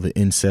all the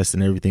incest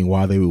and everything,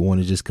 why they would want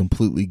to just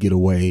completely get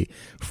away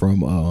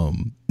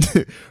from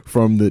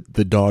from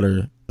the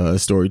daughter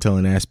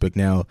storytelling aspect.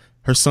 Now,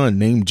 her son,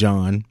 named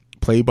John,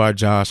 played by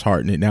Josh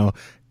Hartnett. Now,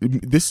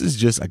 this is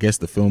just, I guess,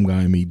 the film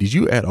guy in me. Did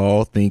you at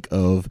all think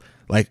of,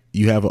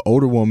 you have an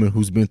older woman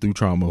who's been through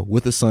trauma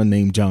with a son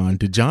named John?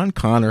 Did John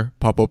Connor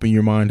pop up in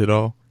your mind at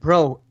all?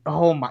 Bro,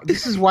 oh my!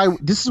 This is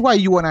why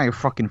you and I are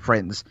fucking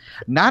friends.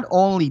 Not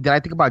only did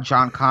I think about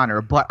John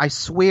Connor, but I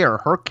swear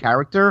her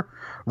character.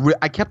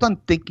 I kept on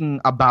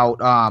thinking about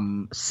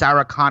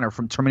Sarah Connor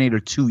from Terminator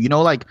 2.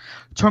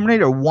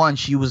 Terminator 1,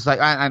 she was and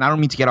I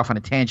don't mean to get off on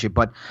a tangent,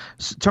 but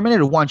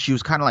Terminator 1, she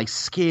was kind of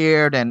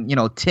scared and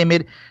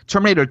timid.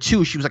 Terminator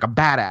 2, she was like a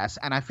badass,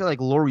 and I feel like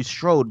Laurie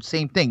Strode,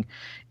 same thing.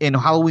 In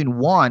Halloween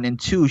 1 and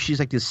 2, she's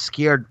like this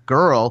scared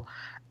girl.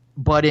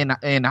 But in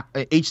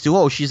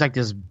H20, she's like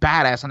this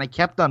badass, and I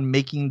kept on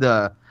making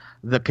the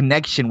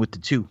connection with the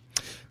two.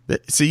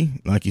 See,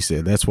 like you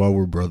said, that's why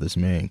we're brothers,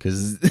 man.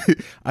 Because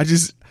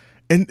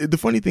and the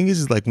funny thing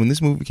is when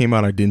this movie came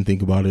out, I didn't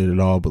think about it at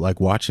all. But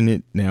watching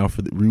it now,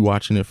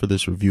 rewatching it for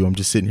this review, I'm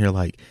just sitting here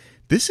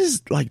this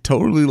is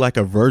totally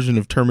a version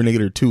of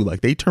Terminator 2.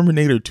 They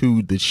Terminator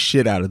 2 the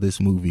shit out of this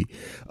movie.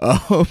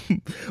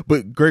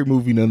 But great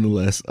movie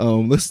nonetheless.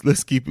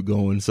 Let's keep it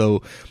going.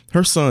 So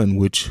her son,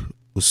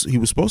 he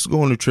was supposed to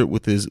go on a trip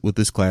with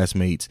his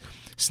classmates,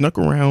 snuck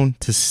around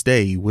to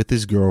stay with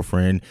his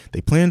girlfriend.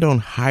 They planned on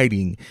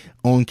hiding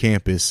on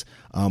campus.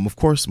 Of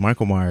course,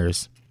 Michael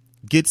Myers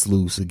gets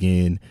loose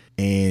again,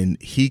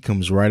 and he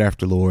comes right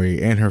after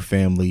Laurie and her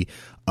family.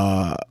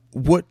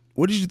 What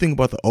did you think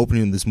about the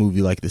opening of this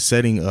movie? The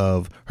setting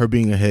of her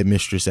being a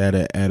headmistress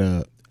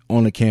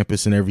on a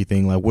campus and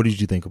everything. What did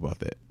you think about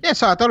that? Yeah,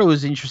 so I thought it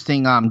was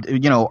interesting.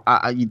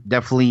 I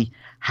definitely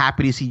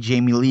happy to see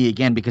Jamie Lee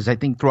again, because I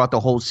think throughout the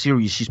whole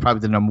series, she's probably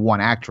the number one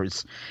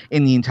actress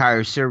in the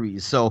entire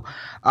series. So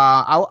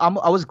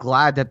I was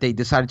glad that they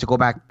decided to go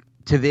back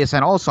to this,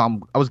 and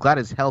also I was glad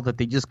as hell that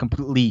they just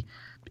completely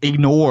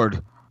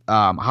ignored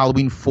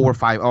Halloween 4,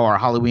 5, or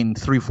Halloween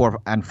 3,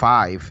 4, and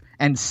 5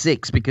 and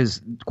 6,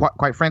 because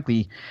quite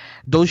frankly,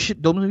 those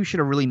movies should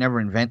have really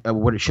never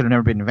should have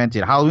never been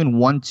invented. Halloween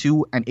 1,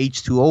 2, and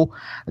H20,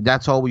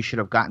 that's all we should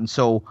have gotten.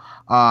 So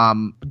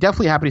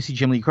definitely happy to see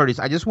Jamie Lee Curtis.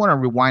 I just want to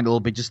rewind a little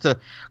bit just to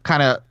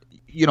kind of,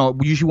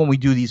 usually when we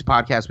do these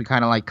podcasts, we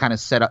kind of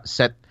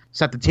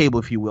set the table,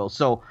 if you will.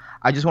 So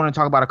I just want to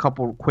talk about a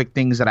couple quick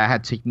things that I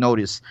had to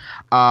notice.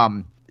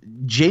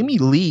 Jamie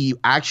Lee,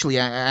 actually,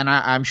 and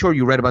I'm sure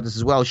you read about this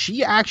as well,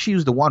 she actually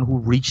was the one who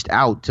reached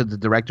out to the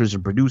directors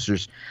and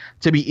producers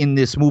to be in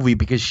this movie,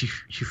 because she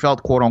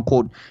felt, quote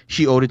unquote,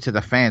 she owed it to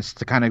the fans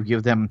to kind of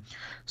give them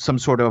some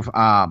sort of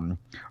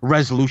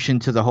resolution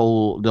to the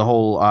whole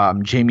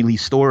Jamie Lee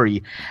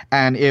story.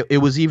 And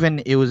it was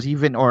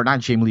even, or not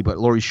Jamie Lee, but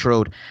Laurie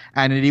Strode,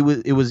 and it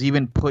was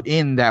even put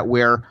in that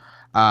where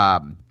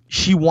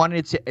she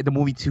wanted the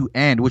movie to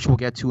end, which we'll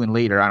get to in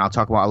later, and I'll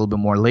talk about a little bit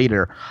more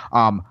later.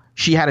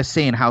 She had a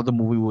say in how the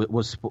movie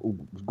was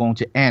going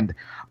to end.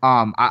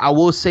 I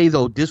will say,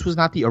 though, this was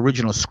not the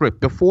original script.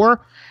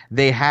 Before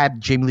they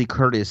had Jamie Lee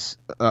Curtis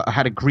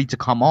had agreed to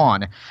come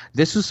on,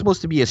 this was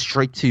supposed to be a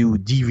straight-to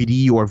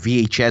DVD or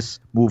VHS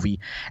movie.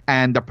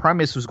 And the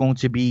premise was going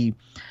to be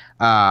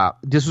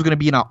this was going to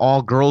be in an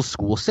all-girls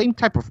school, same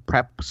type of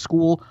prep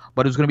school,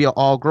 but it was going to be an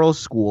all-girls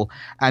school.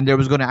 And there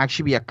was going to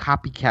actually be a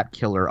copycat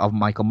killer of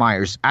Michael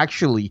Myers.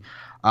 Actually,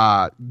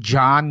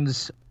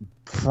 John's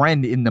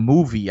friend in the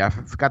movie, I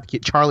forgot the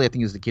kid, Charlie I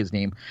think is the kid's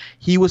name,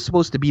 he was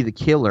supposed to be the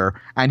killer,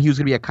 and he was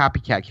going to be a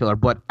copycat killer,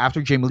 but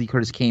after Jamie Lee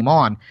Curtis came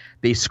on,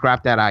 they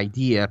scrapped that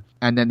idea,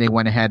 and then they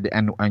went ahead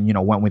and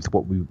went with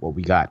what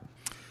we got.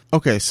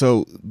 Okay,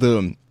 so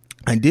the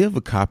idea of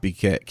a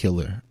copycat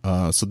killer,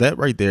 so that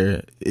right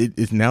there,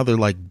 it's now they're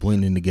like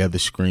blending together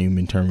Scream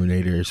and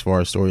Terminator as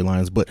far as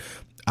storylines, but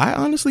I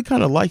honestly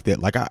kind of like that.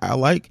 Like I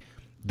like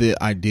the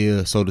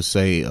idea, so to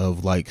say,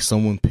 of like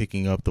someone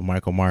picking up the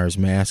Michael Myers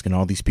mask and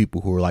all these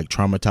people who are like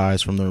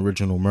traumatized from the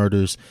original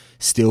murders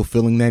still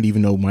feeling that,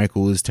 even though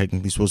Michael is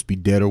technically supposed to be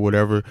dead or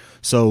whatever.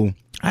 So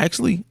I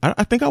think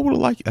I would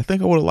have liked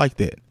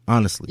that,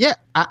 honestly. Yeah,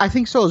 I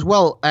think so as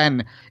well.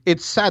 And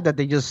it's sad that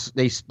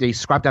they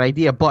scrapped that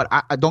idea, but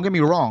don't get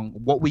me wrong,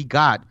 what we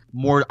got,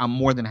 I'm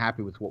more than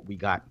happy with what we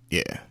got.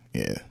 Yeah,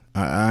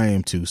 I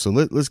am too. So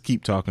let's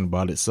keep talking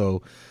about it.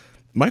 So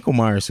Michael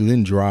Myers, who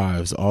then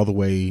drives all the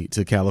way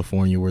to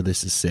California where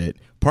this is set,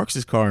 parks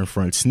his car in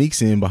front,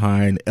 sneaks in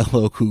behind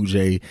LL Cool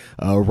J.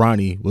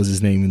 Ronnie was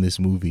his name in this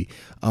movie.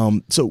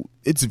 So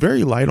it's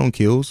very light on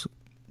kills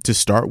to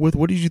start with.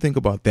 What did you think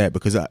about that?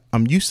 Because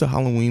I'm used to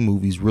Halloween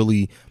movies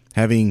really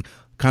having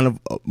kind of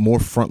more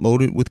front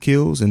loaded with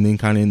kills, and then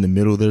kind of in the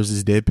middle there's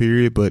this dead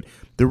period, but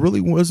there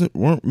really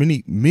weren't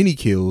many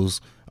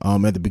kills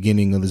at the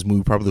beginning of this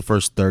movie, probably the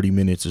first 30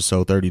 minutes or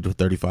so, 30 to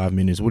 35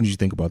 minutes. What did you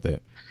think about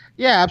that?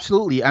 Yeah,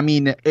 absolutely. I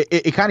mean,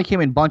 it kind of came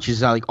in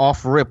bunches. Like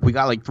off rip, we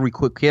got like 3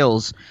 quick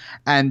kills,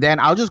 and then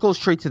I'll just go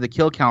straight to the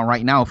kill count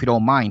right now, if you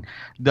don't mind.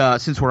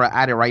 Since we're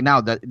at it right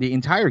now, the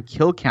entire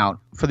kill count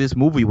for this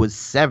movie was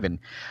 7,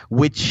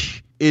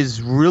 which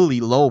is really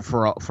low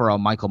for a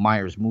Michael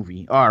Myers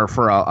movie, or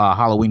for a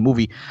Halloween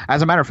movie.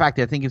 As a matter of fact,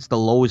 I think it's the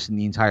lowest in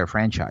the entire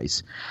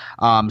franchise.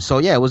 So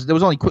yeah, there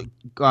was only quick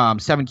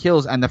 7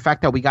 kills, and the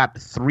fact that we got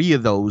 3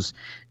 of those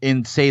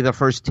in, say, the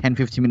first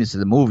 10-15 minutes of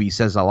the movie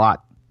says a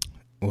lot.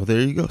 Well,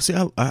 there you go. See,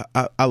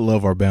 I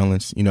love our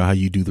balance. You know how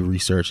you do the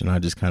research and I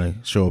just kind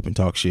of show up and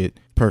talk shit.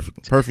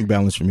 Perfect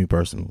balance for me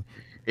personally.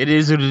 It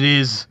is what it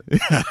is.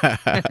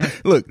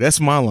 Look,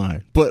 that's my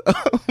line. But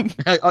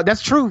oh,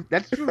 that's true.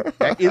 That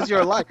is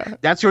your line.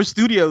 That's your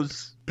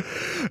studios.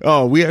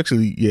 Oh, we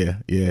actually, yeah.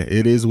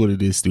 It is what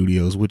it is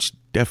studios, which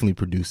definitely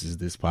produces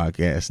this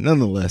podcast.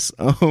 Nonetheless,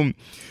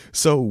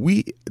 so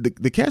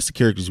the cast of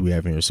characters we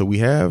have here. So we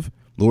have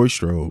Laurie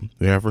Strode,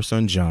 we have her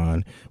son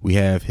John, we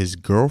have his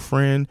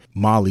girlfriend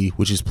Molly,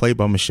 which is played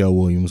by Michelle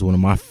Williams, one of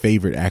my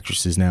favorite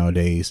actresses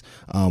nowadays.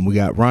 We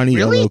got Ronnie,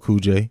 really? LL Cool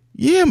J.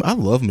 Yeah, I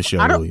love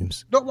Michelle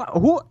Williams.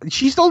 Who?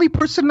 She's the only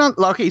person.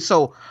 Okay,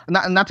 so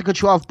not to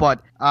cut you off,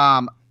 but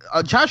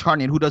Josh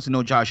Hartnett. Who doesn't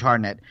know Josh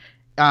Hartnett?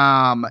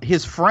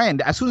 His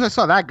friend. As soon as I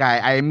saw that guy,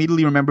 I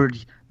immediately remembered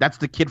that's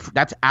the kid.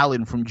 That's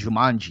Alan from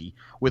Jumanji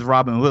with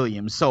Robin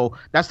Williams. So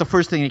that's the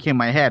first thing that came in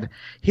my head.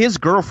 His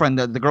girlfriend,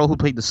 the girl who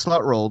played the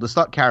slut role, the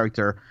slut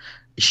character,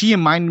 she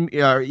reminded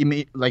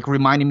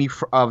me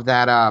of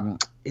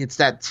that. It's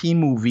that teen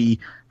movie.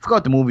 I forgot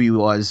what the movie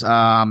was.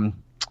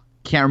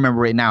 Can't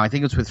remember it now. I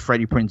think it's with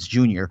Freddie Prinze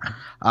Jr.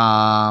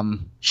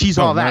 She's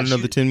all that. Not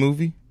another teen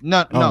movie?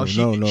 No.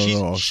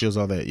 She was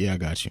all that. Yeah, I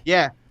got you.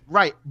 Yeah,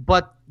 right.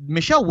 But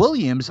Michelle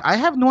Williams, I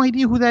have no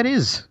idea who that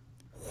is.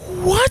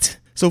 What?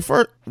 So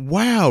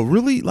wow,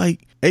 really?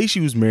 Like,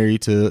 she was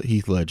married to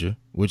Heath Ledger,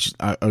 which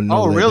I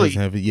know really?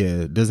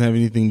 doesn't have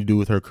anything to do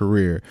with her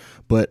career.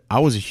 But I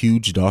was a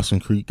huge Dawson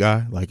Creek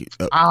guy. Like,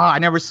 I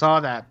never saw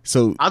that.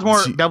 So I was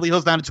more Beverly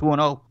Hills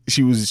 90210.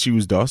 She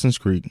was Dawson's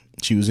Creek.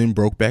 She was in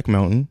Brokeback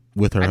Mountain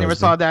with her. I never husband.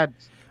 saw that.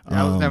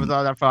 I never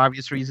saw that for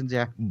obvious reasons.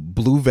 Yeah.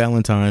 Blue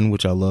Valentine,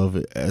 which I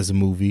love as a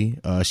movie.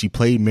 She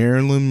played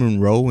Marilyn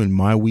Monroe in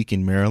My Week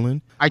in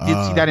Maryland. I did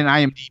see that in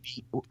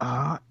IMDb.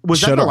 Was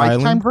Shutter that the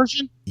Lifetime Island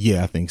version?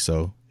 Yeah, I think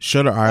so.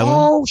 Shutter Island.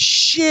 Oh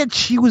shit!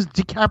 She was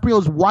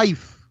DiCaprio's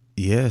wife.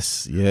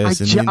 Yes.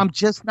 I'm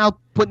just now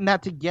putting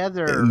that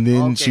together. And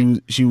then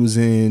she was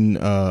in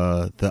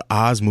the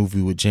Oz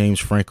movie with James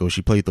Franco.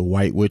 She played the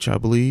White Witch, I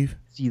believe.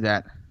 See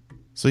that?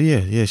 So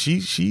yeah,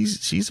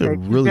 she's a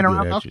really good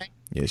actress. Okay.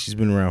 Yeah, she's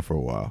been around for a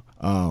while.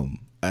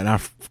 And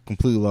I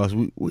completely lost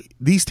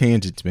these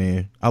tangents,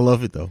 man. I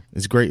love it though.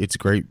 It's great. It's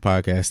great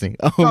podcasting.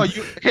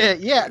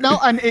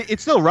 And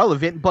it's still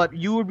relevant. But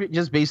you were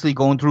just basically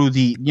going through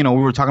we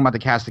were talking about the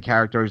cast of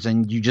characters,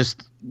 and you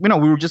just, we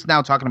were just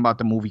now talking about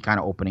the movie kind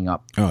of opening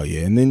up. Oh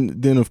yeah,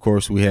 and then of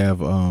course we have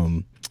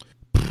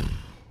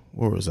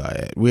where was I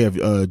at? We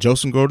have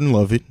Joseph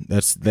Gordon-Levitt.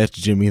 That's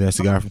Jimmy. That's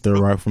the guy from Third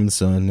Rock from the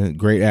Sun.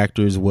 Great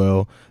actor as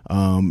well.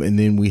 And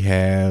then we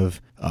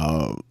have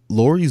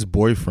Lori's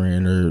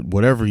boyfriend or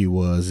whatever he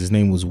was, his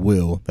name was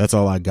Will. That's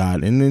all I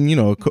got. And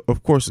then,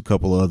 of course, a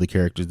couple of other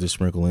characters to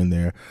sprinkle in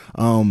there.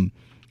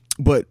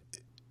 But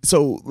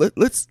so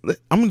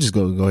I'm just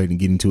going to go ahead and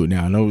get into it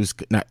now. I know it's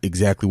not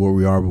exactly where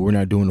we are, but we're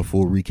not doing a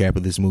full recap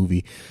of this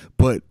movie.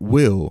 But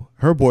Will,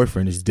 her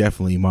boyfriend, is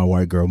definitely my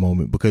white girl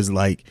moment because,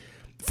 like,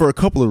 for a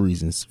couple of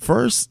reasons.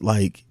 First,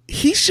 like,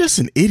 he's just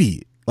an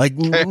idiot. Like,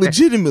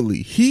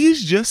 legitimately, he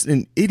is just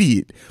an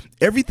idiot.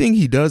 Everything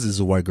he does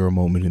is a white girl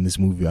moment in this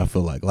movie, I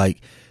feel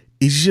like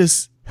it's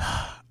just,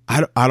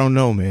 I don't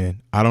know,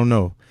 man. I don't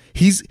know.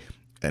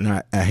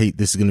 And I hate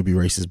this is going to be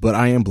racist, but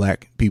I am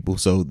black, people,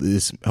 so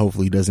this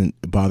hopefully doesn't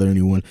bother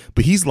anyone.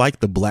 But he's like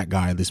the black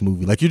guy of this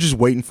movie. Like, you're just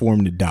waiting for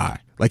him to die.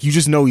 Like, you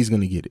just know he's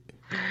going to get it.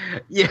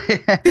 Yeah.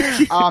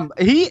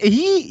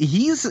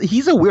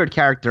 He's a weird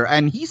character,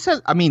 and he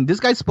says, I mean, this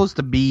guy's supposed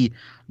to be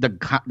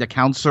the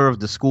counselor of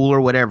the school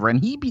or whatever,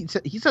 and he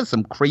says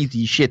some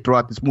crazy shit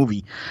throughout this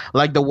movie.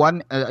 Like the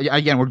one,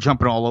 again, we're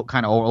jumping all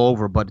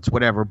over, but it's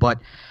whatever. But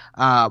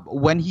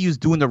when he was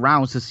doing the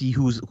rounds to see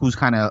who's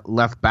kind of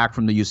left back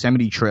from the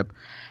Yosemite trip,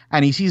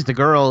 and he sees the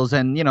girls,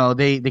 and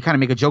they kind of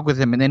make a joke with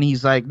him, and then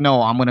he's like,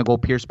 "No, I'm gonna go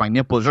pierce my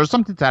nipples" or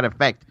something to that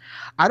effect.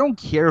 I don't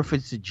care if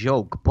it's a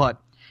joke, but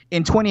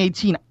in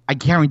 2018, I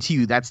guarantee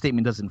you that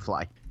statement doesn't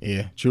fly.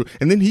 Yeah, true.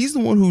 And then he's the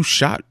one who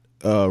shot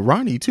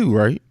Ronnie too,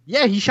 right?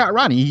 Yeah, he shot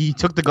Ronnie. He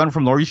took the gun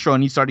from Laurie Strode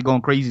and he started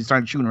going crazy. He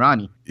started shooting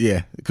Ronnie.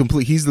 Yeah,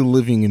 complete. He's the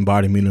living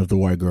embodiment of the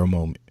white girl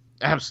moment.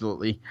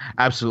 Absolutely.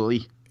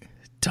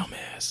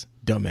 Dumbass.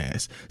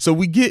 So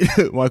we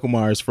get Michael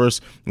Myers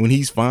first when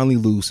he's finally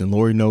loose and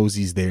Laurie knows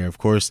he's there. Of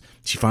course,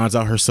 she finds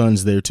out her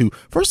son's there too.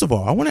 First of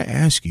all, I want to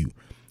ask you,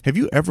 have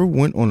you ever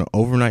went on an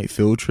overnight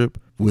field trip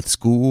with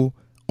school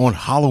on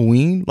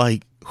Halloween?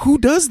 Like, who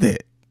does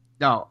that?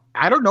 No,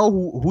 I don't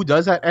know who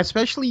does that,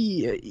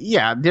 especially,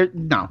 I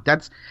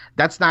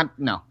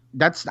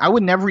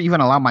would never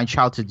even allow my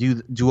child to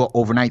do an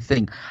overnight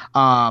thing.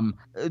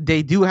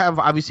 They do have,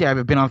 obviously,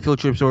 I've been on field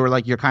trips where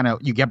like you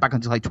get back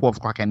until like 12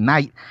 o'clock at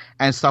night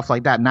and stuff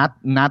like that.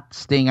 Not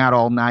staying out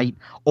all night,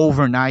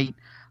 overnight.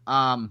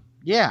 I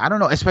don't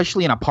know,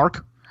 especially in a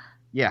park.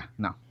 Yeah,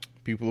 no.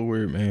 People are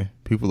weird, man.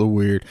 People are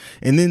weird.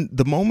 And then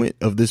the moment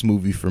of this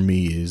movie for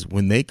me is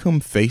when they come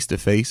face to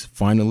face,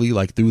 finally,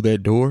 like through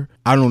that door.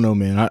 I don't know,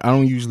 man. I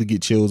don't usually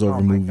get chills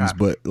over movies,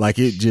 but like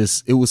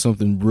it was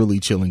something really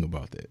chilling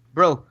about that.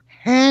 Bro,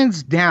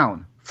 hands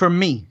down, for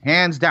me,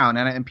 and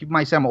people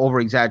might say I'm over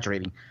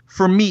exaggerating.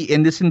 For me,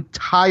 in this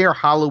entire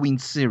Halloween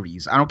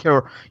series, I don't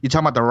care, you're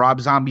talking about the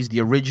Rob Zombies, the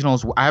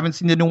originals. I haven't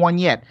seen the new one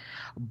yet,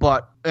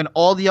 but in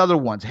all the other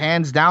ones,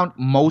 hands down,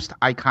 most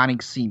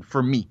iconic scene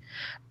for me.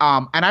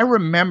 And I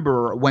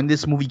remember when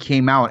this movie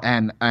came out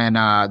and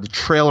the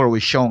trailer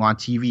was showing on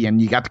TV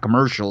and you got the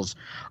commercials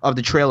of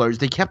the trailers,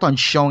 they kept on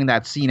showing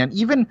that scene. And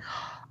even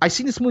I've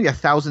seen this movie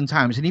 1,000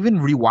 times, and even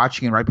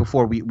rewatching it right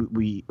before we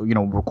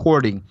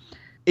recording,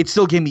 it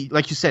still gave me,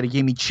 like you said, it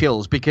gave me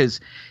chills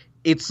because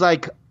it's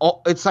like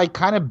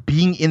kind of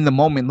being in the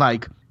moment.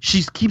 Like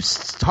she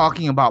keeps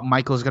talking about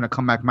Michael's gonna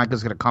come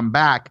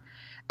back,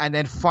 and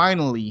then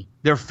finally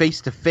they're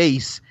face to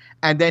face,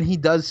 and then he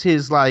does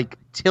his like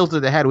tilt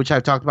of the head, which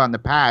I've talked about in the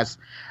past.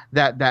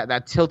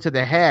 That tilt of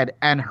the head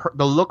and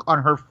the look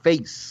on her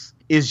face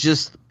is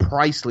just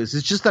priceless.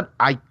 It's just an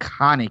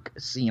iconic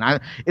scene.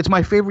 It's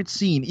my favorite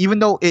scene, even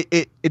though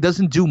it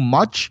doesn't do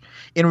much.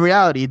 In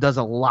reality, it does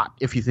a lot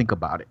if you think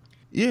about it.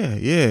 Yeah.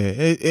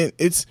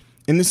 It's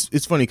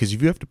funny because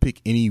if you have to pick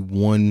any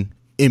one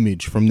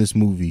image from this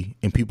movie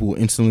and people will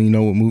instantly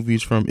know what movie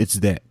it's from, it's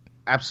that.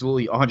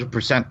 Absolutely,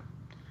 100%.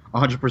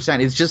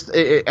 100%. It's just,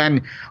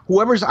 and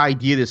whoever's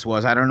idea this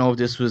was, I don't know if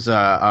this was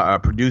a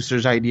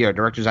producer's idea, a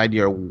director's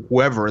idea, or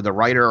whoever, the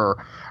writer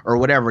or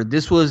whatever.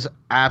 This was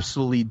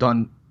absolutely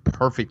done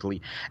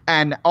perfectly.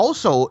 And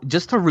also,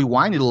 just to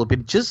rewind it a little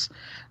bit, just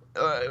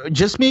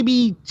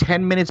maybe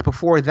 10 minutes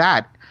before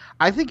that,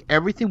 I think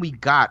everything we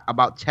got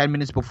about 10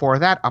 minutes before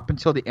that up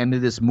until the end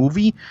of this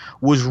movie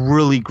was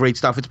really great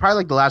stuff. It's probably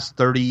like the last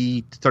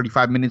 30 to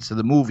 35 minutes of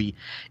the movie.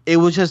 It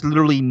was just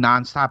literally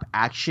nonstop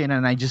action,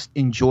 and I just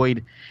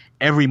enjoyed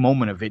every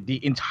moment of it,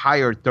 the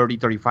entire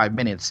 35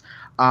 minutes.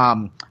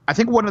 I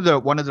think one of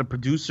the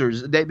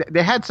producers, they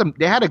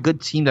had a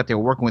good team that they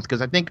were working with,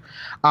 because I think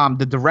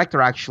the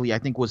director actually, I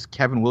think, was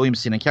Kevin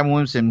Williamson, and Kevin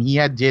Williamson,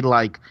 he did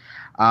like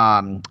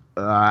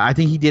I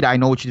think he did I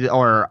Know What You Did,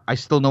 or I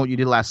Still Know What You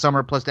Did Last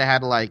Summer. Plus they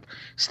had like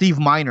Steve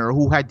Miner,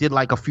 who did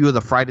like a few of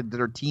the Friday the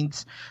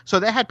 13th.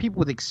 So they had people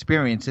with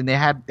experience, and they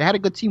had a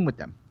good team with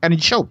them, and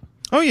it showed.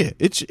 Oh yeah,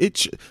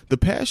 it's the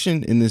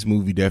passion in this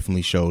movie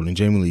definitely showed, and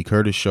Jamie Lee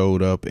Curtis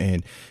showed up,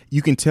 and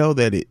you can tell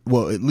that at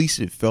least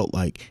it felt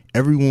like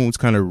everyone was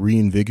kind of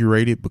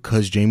reinvigorated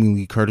because Jamie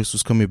Lee Curtis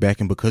was coming back,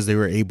 and because they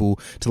were able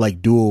to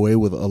like do away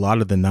with a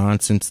lot of the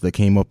nonsense that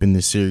came up in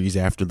this series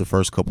after the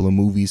first couple of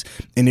movies.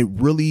 And it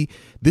really,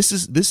 this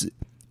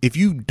if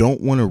you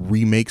don't want to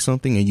remake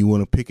something and you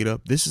want to pick it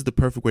up, this is the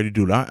perfect way to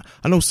do it.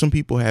 I know some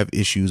people have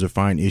issues or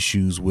find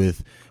issues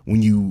with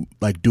when you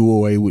like do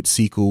away with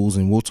sequels,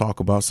 and we'll talk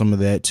about some of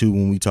that too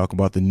when we talk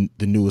about the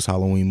newest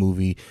Halloween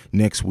movie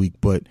next week.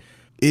 But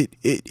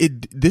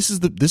this is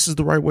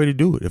the right way to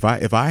do it. If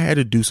I had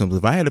to do something,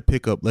 if I had to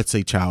pick up, let's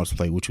say Child's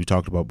Play, which we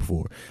talked about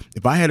before,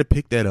 if I had to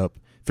pick that up,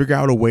 figure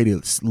out a way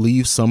to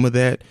leave some of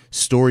that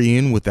story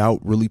in without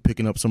really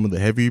picking up some of the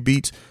heavier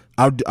beats,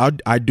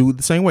 I'd do it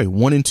the same way.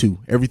 1 and 2,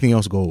 everything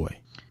else go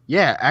away.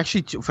 Yeah,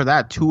 actually, for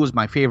that, 2 was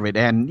my favorite,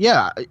 and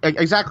yeah,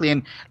 exactly.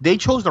 And they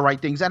chose the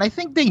right things, and I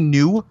think they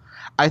knew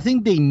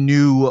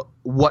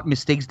what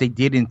mistakes they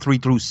did in 3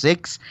 through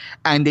 6,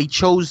 and they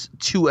chose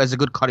 2 as a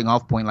good cutting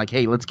off point. Like,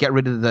 hey, let's get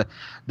rid of the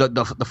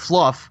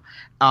fluff,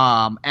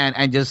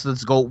 and just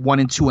let's go 1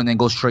 and 2, and then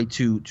go straight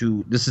to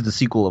this is the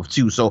sequel of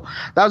 2. So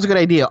that was a good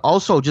idea.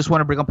 Also, just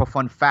want to bring up a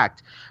fun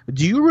fact.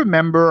 Do you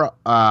remember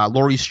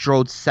Laurie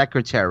Strode's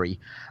secretary?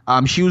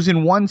 She was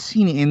in one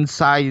scene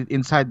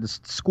inside the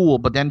school,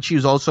 but then she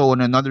was also in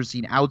another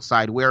scene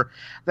outside where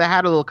they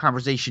had a little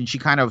conversation. She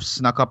kind of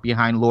snuck up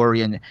behind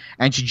Laurie and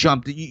she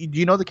jumped. Do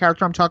you know the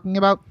character I'm talking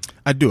about?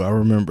 I do. I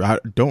remember. I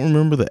don't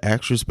remember the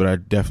actress, but I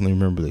definitely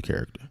remember the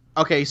character.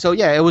 Okay, so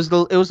yeah, it was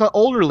the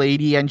older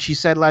lady, and she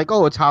said like,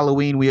 "Oh, it's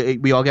Halloween.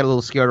 We all get a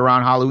little scared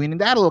around Halloween,"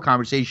 and they had a little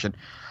conversation.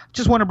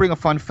 Just want to bring a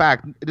fun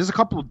fact. There's a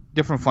couple of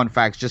different fun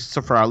facts just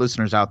so for our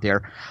listeners out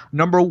there.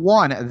 Number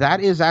 1,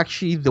 that is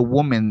actually the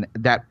woman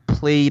that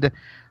played.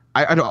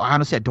 I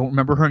don't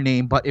remember her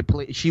name, but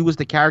she was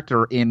the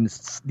character in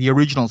the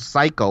original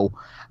Psycho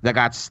that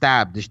got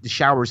stabbed. The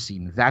shower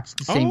scene. That's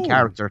the same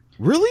character.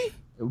 Really?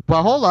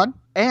 But hold on,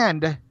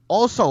 and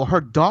also her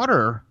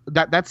daughter.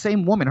 That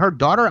same woman. Her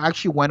daughter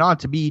actually went on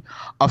to be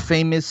a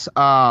famous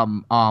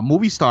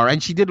movie star,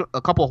 and she did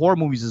a couple of horror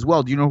movies as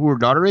well. Do you know who her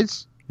daughter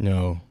is?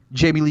 No.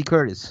 Jamie Lee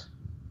Curtis.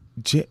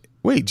 Jamie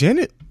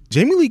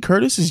Lee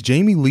Curtis is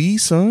Jamie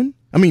Lee's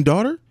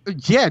daughter?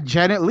 Yeah,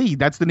 Janet Leigh.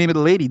 That's the name of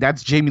the lady.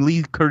 That's Jamie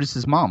Lee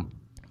Curtis's mom.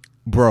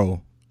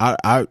 Bro,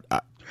 I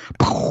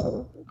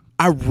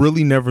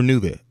really never knew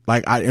that.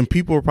 And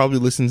people are probably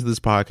listening to this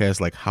podcast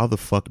like, how the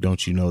fuck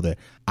don't you know that?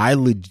 I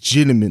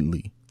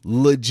legitimately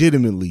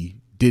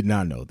did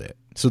not know that.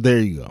 So there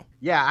you go.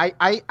 Yeah,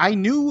 I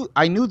knew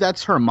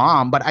that's her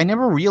mom, but I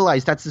never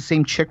realized that's the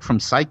same chick from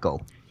Psycho.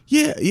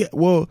 Yeah.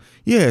 Well,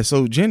 yeah.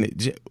 So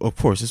Janet, of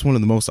course, it's one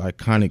of the most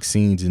iconic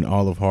scenes in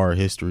all of horror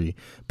history.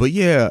 But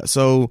yeah,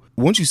 so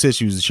once you said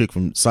she was a chick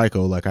from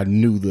Psycho, like I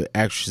knew the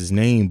actress's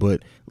name,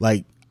 but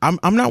like I'm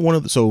not one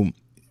of the, so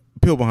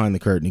peel behind the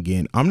curtain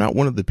again. I'm not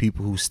one of the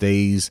people who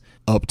stays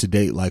up to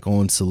date like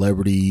on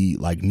celebrity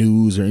like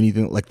news or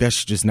anything. Like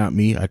that's just not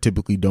me. I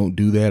typically don't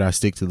do that. I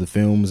stick to the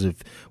films.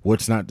 If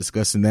what's not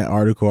discussed in that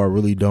article, I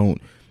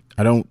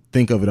don't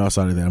think of it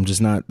outside of that. I'm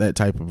just not that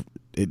type of.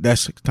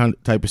 That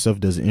type of stuff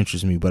doesn't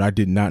interest me, but I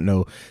did not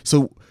know.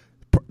 So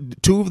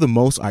 2 of the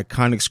most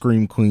iconic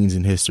scream queens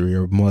in history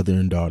are mother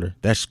and daughter.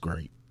 That's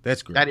great. That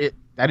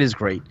is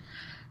great.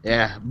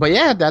 Yeah, but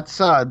yeah, that's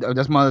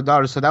mother and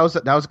daughter. So that was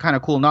a kind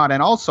of cool nod.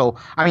 And also,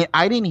 I mean,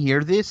 I didn't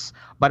hear this,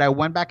 but I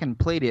went back and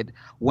played it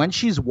when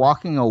she's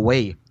walking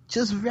away.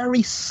 Just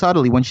very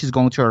subtly, when she's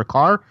going to her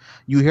car,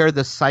 you hear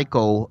the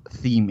Psycho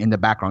theme in the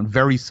background,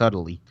 very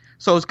subtly.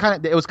 So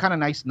it was kind of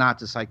nice nod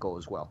to Psycho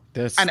as well.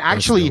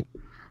 Actually,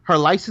 her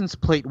license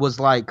plate was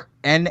like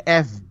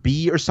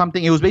NFB or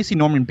something. It was basically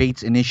Norman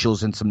Bates'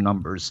 initials and some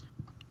numbers.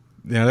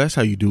 Yeah, that's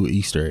how you do an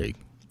Easter egg.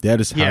 That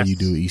is how you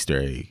do an Easter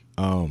egg.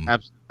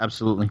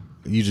 Absolutely.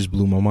 You just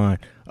blew my mind.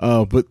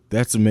 But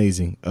that's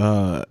amazing.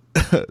 So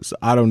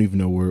I don't even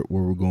know where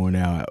we're going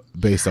now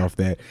based off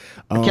that.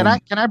 Can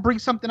I bring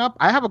something up?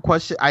 I have a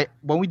question.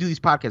 When we do these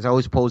podcasts, I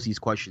always pose these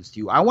questions to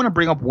you. I want to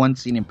bring up one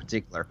scene in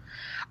particular.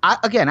 I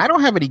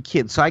don't have any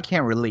kids, so I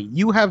can't relate.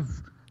 You have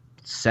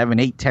 7,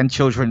 8, 10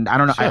 children. I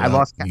don't know. I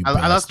lost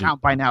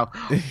count by now.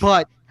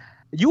 But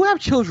you have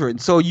children,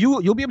 so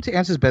you'll be able to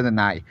answer this better than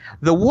I.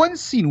 The one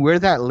scene where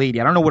that lady,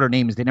 I don't know what her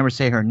name is. They never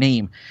say her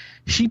name.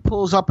 She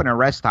pulls up in a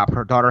rest stop.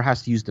 Her daughter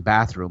has to use the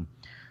bathroom.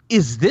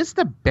 Is this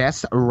the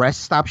best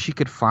rest stop she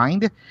could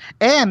find?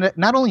 And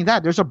not only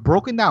that, there's a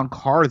broken down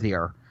car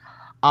there.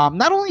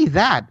 Not only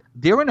that,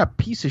 they're in a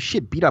piece of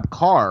shit beat up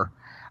car.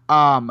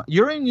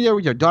 You're in there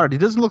with your daughter. It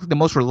doesn't look like the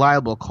most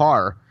reliable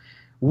car.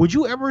 Would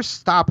you ever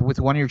stop with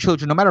one of your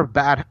children, no matter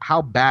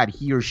how bad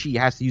he or she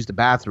has to use the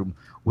bathroom?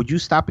 Would you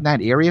stop in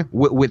that area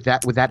with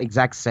that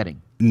exact setting?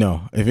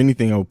 No. If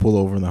anything, I would pull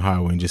over on the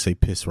highway and just say,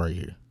 piss right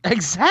here.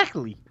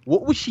 Exactly.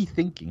 What was she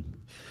thinking?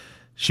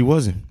 She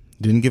wasn't.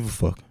 Didn't give a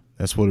fuck.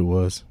 That's what it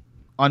was.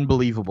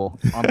 Unbelievable.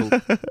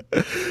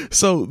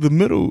 So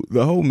the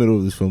whole middle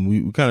of this film,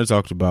 we kind of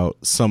talked about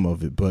some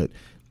of it, but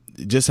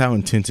just how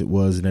intense it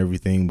was and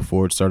everything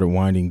before it started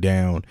winding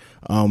down.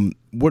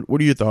 What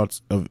are your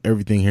thoughts of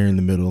everything here in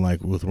the middle,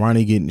 like with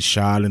Ronnie getting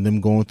shot and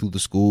them going through the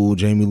school,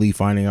 Jamie Lee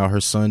finding out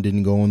her son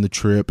didn't go on the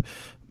trip,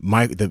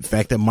 Mike, the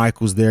fact that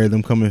Mike was there,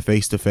 them coming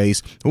face to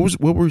face.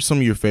 What were some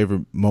of your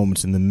favorite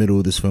moments in the middle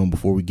of this film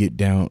before we get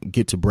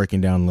to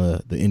breaking down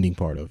the ending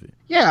part of it?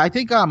 Yeah, I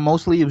think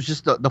mostly it was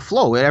just the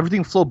flow.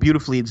 Everything flowed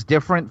beautifully. It's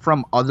different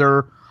from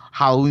other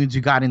Halloweens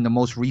you got in the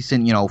most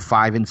recent,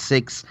 5 and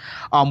 6,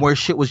 where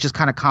shit was just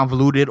kind of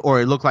convoluted,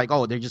 or it looked like,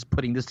 oh, they're just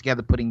putting this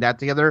together, putting that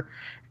together.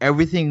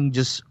 Everything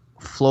just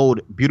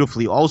flowed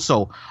beautifully.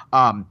 Also,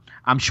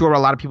 I'm sure a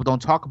lot of people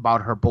don't talk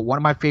about her, but one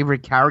of my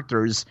favorite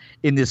characters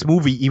in this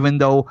movie, even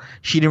though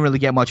she didn't really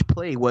get much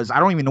play, I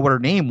don't even know what her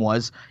name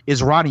was,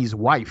 is Ronnie's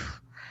wife.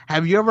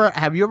 Have you ever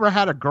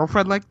had a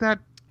girlfriend like that?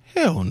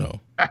 Hell no.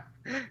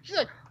 She's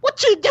like,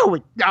 what you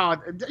doing? No,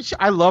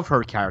 I love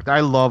her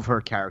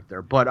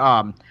character.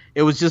 But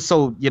it was just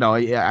so,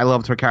 I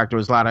loved her character. There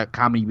was a lot of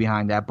comedy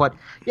behind that. But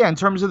yeah, in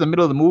terms of the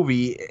middle of the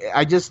movie,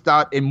 I just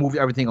thought it moved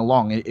everything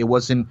along. It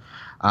wasn't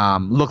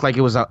looked like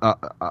it was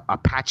a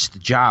patched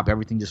job.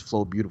 Everything just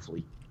flowed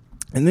beautifully.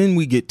 And then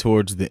we get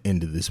towards the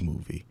end of this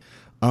movie.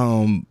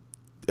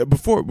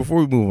 Before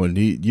we move on,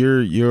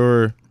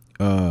 your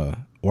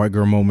white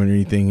girl moment or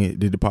anything,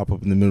 did it pop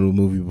up in the middle of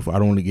the movie? Before, I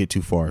don't want to get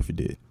too far if it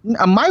did.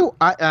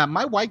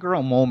 My white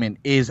girl moment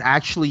is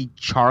actually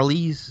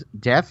Charlie's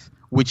death,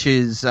 which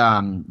is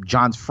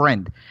John's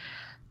friend.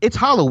 It's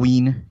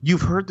Halloween.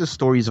 You've heard the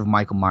stories of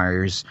Michael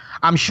Myers.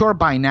 I'm sure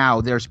by now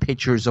there's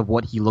pictures of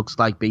what he looks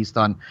like based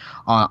on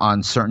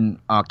certain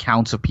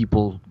accounts of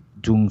people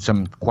doing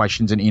some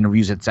questions and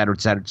interviews, et cetera,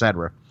 et cetera, et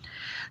cetera.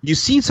 You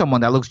see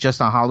someone that looks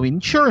just on Halloween.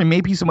 Sure, it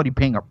may be somebody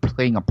playing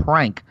a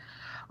prank,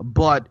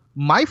 but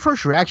my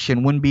first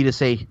reaction wouldn't be to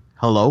say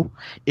hello.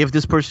 If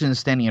this person is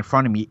standing in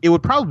front of me, it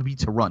would probably be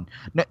to run.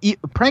 Now,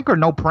 prank or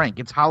no prank,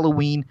 it's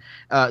Halloween.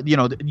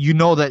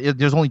 That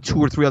there's only 2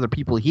 or 3 other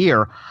people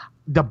here.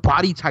 The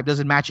body type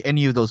doesn't match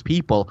any of those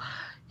people.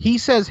 He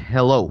says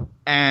hello,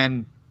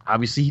 and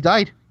obviously he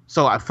died.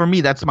 So for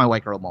me, that's my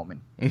white girl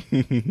moment.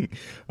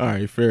 All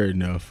right, fair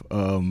enough.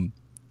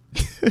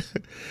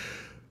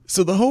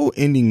 So the whole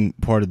ending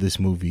part of this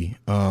movie,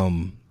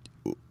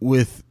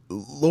 with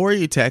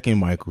Laurie attacking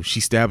Michael, she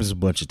stabs a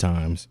bunch of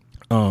times.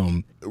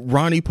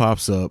 Ronnie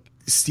pops up.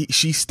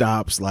 She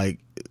stops. Like,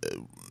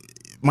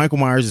 Michael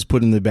Myers is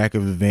put in the back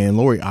of the van.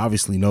 Laurie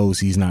obviously knows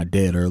he's not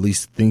dead, or at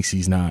least thinks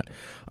he's not.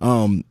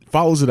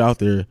 Follows it out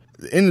there.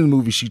 At the end of the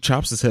movie, she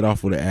chops his head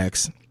off with an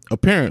axe.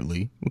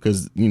 Apparently,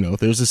 because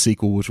there's a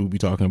sequel, which we'll be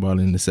talking about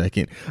in a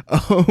second.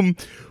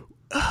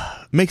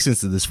 Makes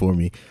sense of this for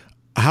me.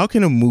 How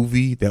can a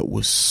movie that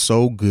was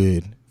so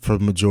good for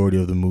the majority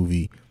of the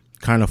movie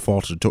kind of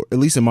falter, at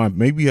least in my,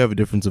 maybe you have a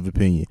difference of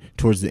opinion,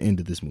 towards the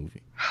end of this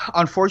movie?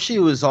 Unfortunately,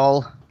 it was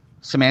all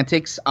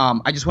semantics.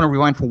 I just want to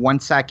rewind for 1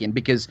 second,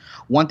 because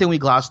one thing we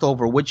glossed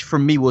over, which for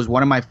me was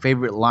one of my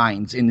favorite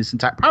lines in this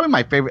probably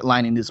my favorite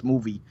line in this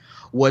movie,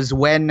 was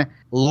when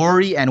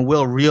Laurie and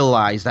Will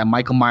realize that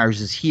Michael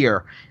Myers is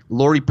here.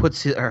 Laurie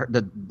puts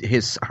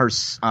her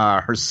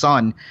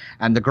son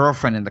and the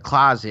girlfriend in the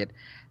closet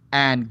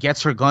and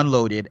gets her gun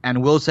loaded,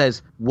 and Will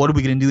says, "What are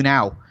we gonna do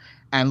now?"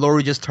 And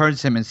Laurie just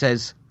turns to him and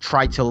says,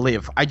 "Try to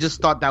live." I just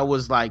thought that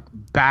was like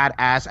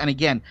badass. And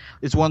again,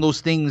 it's one of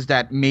those things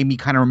that made me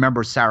kind of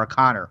remember Sarah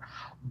Connor.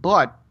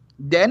 But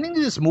the ending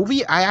of this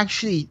movie, I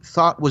actually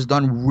thought was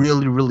done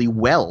really, really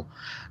well,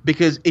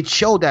 because it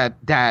showed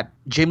that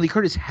Jamie Lee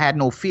Curtis had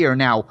no fear.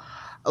 Now,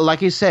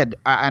 like I said,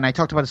 and I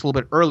talked about this a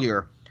little bit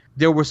earlier,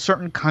 there were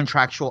certain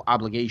contractual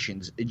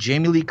obligations.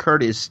 Jamie Lee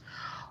Curtis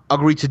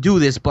agreed to do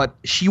this, but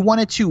she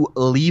wanted to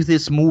leave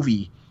this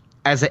movie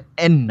as an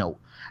end note.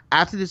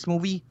 After this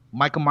movie,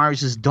 Michael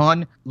Myers is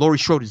done, Laurie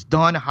Strode is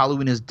done,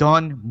 Halloween is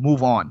done,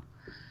 move on.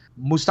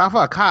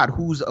 Mustafa Akkad,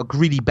 who's a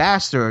greedy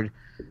bastard,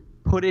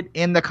 put it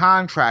in the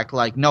contract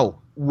like, no,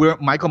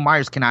 Michael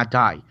Myers cannot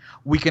die.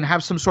 We can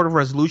have some sort of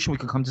resolution, we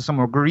can come to some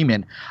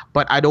agreement,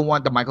 but I don't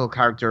want the Michael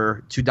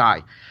character to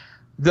die.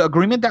 The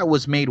agreement that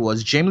was made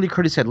was Jamie Lee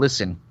Curtis said,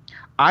 listen,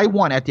 I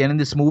want at the end of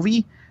this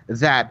movie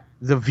that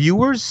the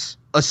viewers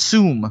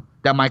assume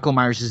that Michael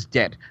Myers is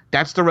dead.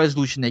 That's the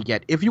resolution they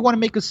get. If you want to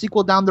make a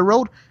sequel down the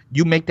road,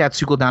 you make that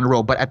sequel down the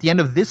road. But at the end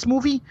of this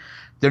movie,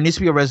 there needs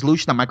to be a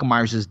resolution that Michael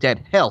Myers is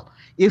dead. Hell,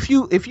 if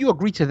you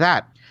agree to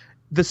that,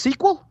 the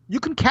sequel, you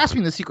can cast me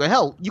in the sequel.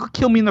 Hell, you could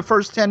kill me in the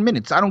first 10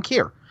 minutes. I don't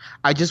care.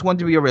 I just want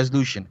to be a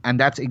resolution. And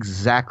that's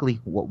exactly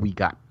what we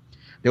got.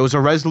 There was a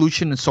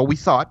resolution, and so we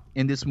thought,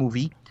 in this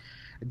movie.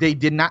 They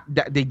did not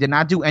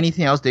do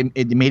anything else. They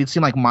made it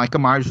seem like Michael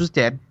Myers was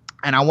dead.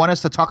 And I want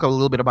us to talk a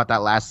little bit about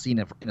that last scene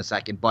in a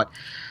second. But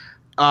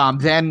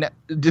then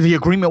the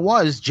agreement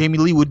was Jamie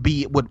Lee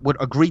would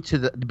agree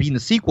to be in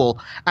the sequel,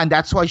 and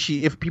that's why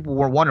if people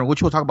were wondering,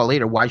 which we'll talk about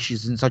later, why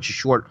she's in such a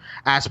short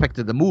aspect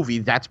of the movie,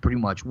 that's pretty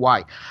much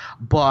why.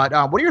 But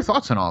what are your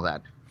thoughts on all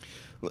that?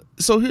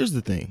 So here's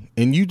the thing,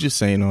 and you just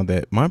saying all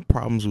that, my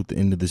problems with the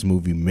end of this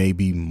movie may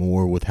be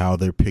more with how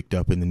they're picked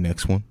up in the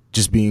next one.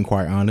 Just being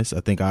quite honest,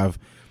 I think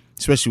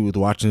especially with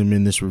watching them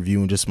in this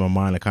review and just in my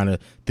mind, I kind of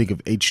think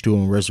of H2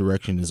 and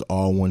Resurrection as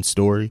all one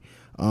story.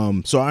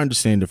 So I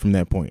understand it from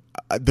that point.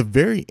 The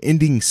very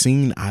ending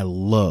scene I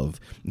love.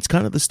 It's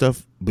kind of the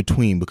stuff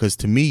between, because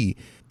to me,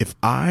 if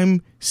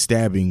I'm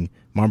stabbing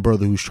my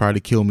brother who's tried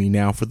to kill me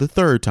now for the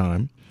third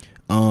time,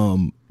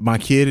 my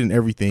kid and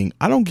everything,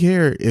 I don't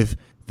care if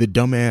the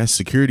dumbass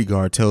security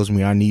guard tells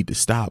me I need to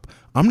stop.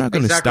 I'm not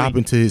going to stop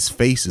until his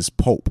face is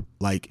pulp.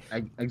 Like,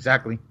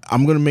 exactly.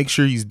 I'm going to make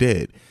sure he's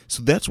dead.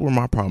 So that's where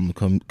my problem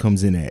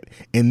comes in at.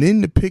 And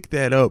then to pick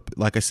that up,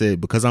 like I said,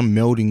 because I'm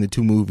melding the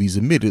two movies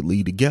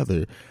admittedly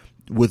together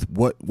with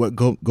what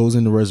goes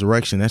into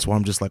Resurrection, that's why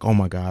I'm just like, oh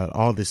my God,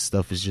 all this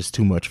stuff is just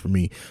too much for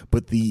me.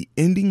 But the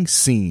ending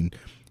scene,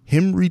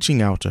 him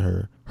reaching out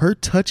to her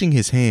touching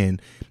his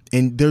hand,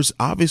 and there's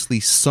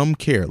obviously some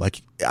care.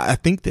 Like, I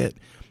think that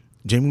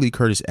Jamie Lee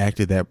Curtis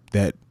acted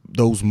that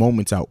those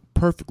moments out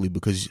perfectly,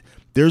 because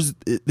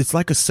it's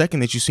like a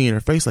second that you see in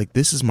her face, like,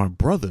 this is my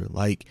brother.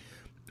 Like,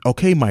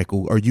 okay,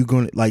 Michael, are you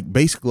going to, like,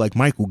 basically like,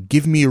 Michael,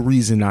 give me a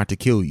reason not to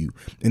kill you.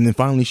 And then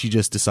finally she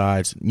just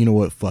decides, you know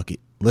what, fuck it.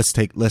 Let's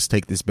take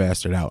this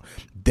bastard out.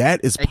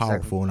 That is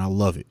powerful, and I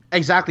love it.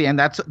 Exactly, and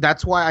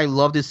that's why I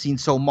love this scene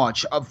so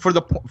much. From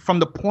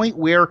the point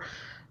where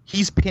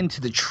he's pinned to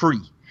the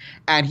tree,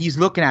 and he's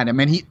looking at him,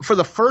 and for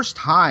the first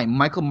time,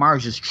 Michael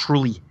Myers is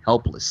truly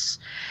helpless,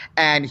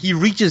 and he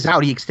reaches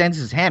out, he extends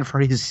his hand for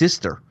his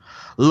sister,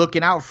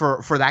 looking out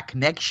for that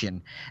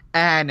connection,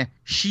 and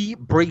she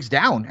breaks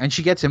down and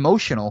she gets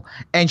emotional,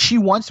 and she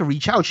wants to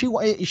reach out.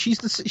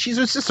 She's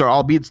her sister,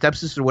 albeit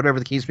stepsister, whatever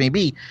the case may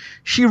be.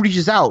 She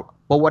reaches out,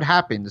 but what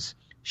happens?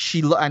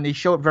 And they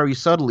show it very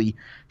subtly.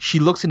 She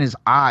looks in his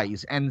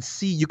eyes, and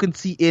you can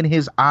see in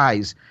his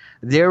eyes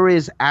there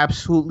is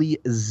absolutely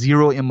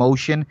zero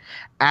emotion,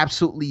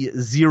 absolutely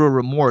zero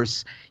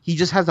remorse. He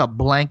just has a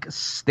blank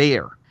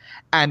stare,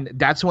 and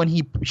that's when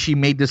she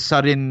made this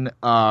sudden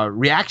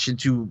reaction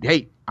to,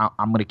 hey,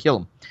 I'm gonna kill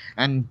him,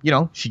 and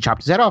she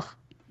chopped his head off.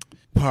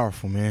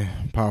 Powerful,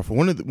 man, powerful.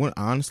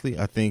 Honestly,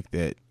 I think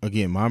that,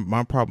 again,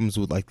 my problems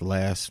with, like, the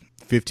last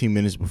 15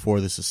 minutes before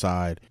this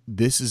aside,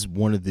 this is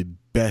one of the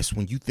best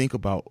when you think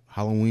about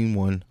Halloween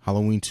 1,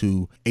 Halloween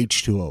 2,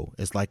 H20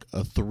 as like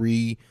a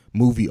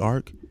 3-movie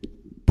arc.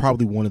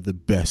 Probably one of the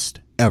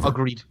best ever.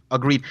 Agreed.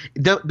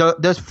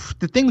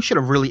 The thing should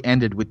have really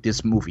ended with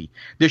this movie.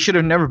 There should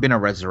have never been a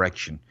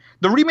resurrection.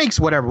 The remakes,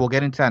 whatever, we'll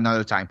get into that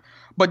another time.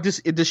 But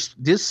this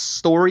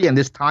story and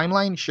this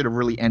timeline should have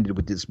really ended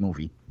with this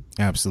movie.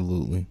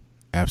 Absolutely.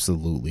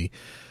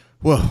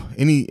 Well,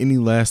 any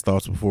last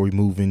thoughts before we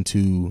move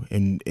into,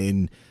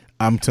 and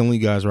I'm telling you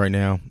guys right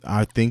now,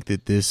 I think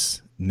that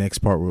this next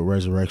part with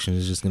Resurrection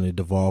is just going to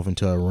devolve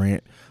into a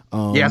rant.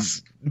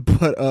 Yes,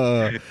 but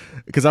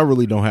because I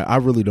really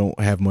don't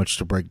have much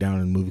to break down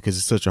in the movie, because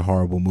it's such a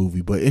horrible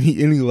movie. But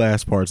any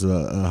last parts of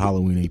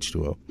Halloween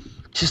H20?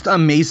 Just an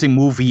amazing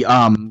movie.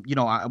 I'm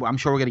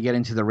sure we're going to get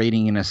into the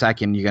rating in a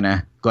second. You're going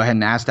to go ahead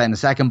and ask that in a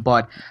second.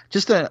 But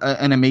just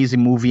an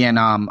amazing movie, and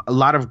a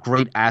lot of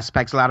great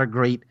aspects, a lot of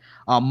great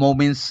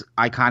moments,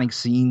 iconic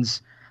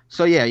scenes.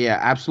 So yeah,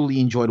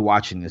 absolutely enjoyed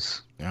watching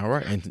this. All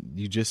right, and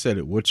you just said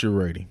it. What's your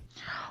rating?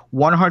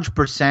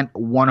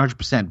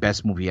 100%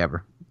 best movie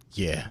ever.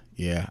 Yeah,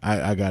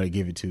 I gotta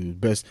give it to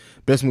best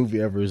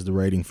movie ever is the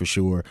rating for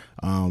sure.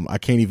 I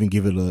can't even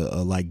give it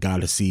a like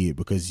gotta see it,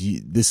 because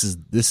this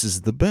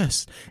is the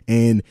best.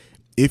 And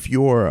if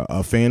you're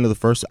a fan of the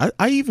first,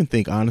 I even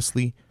think,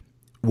 honestly,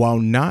 while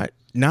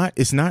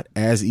it's not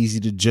as easy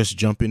to just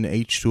jump into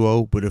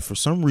H20, but if for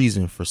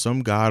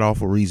some god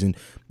awful reason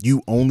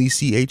you only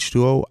see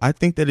H20, I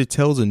think that it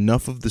tells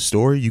enough of the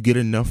story, you get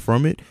enough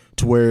from it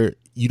to where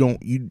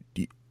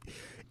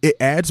it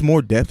adds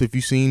more depth if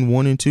you've seen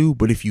 1 and 2,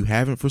 but if you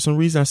haven't for some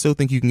reason, I still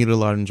think you can get a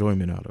lot of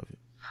enjoyment out of it.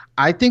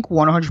 I think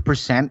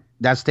 100%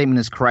 that statement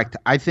is correct.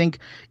 I think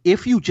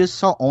if you just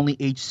saw only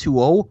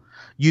H20,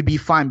 you'd be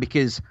fine,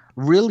 because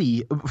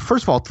really,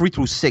 first of all, 3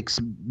 through 6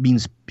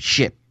 means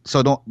shit.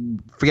 So don't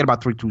forget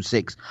about 3 through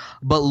 6.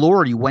 But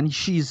Laurie, when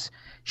she's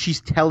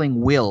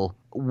telling Will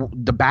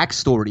the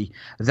backstory,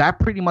 that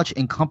pretty much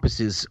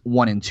encompasses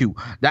 1 and 2.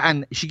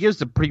 And she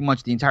gives pretty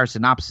much the entire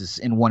synopsis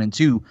in 1 and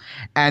 2,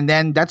 and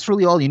then that's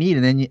really all you need.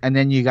 And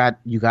then you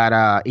got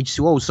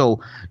H20, so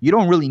you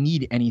don't really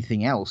need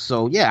anything else.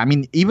 So yeah, I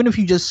mean, even if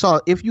you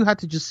had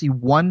to just see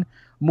one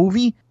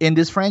movie in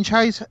this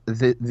franchise,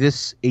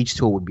 this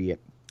H20 would be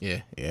it.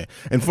 Yeah.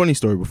 And funny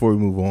story before we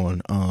move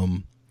on.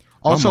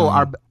 Also,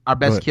 our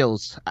best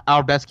kills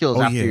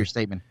after your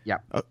statement. Yeah.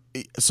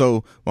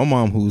 So my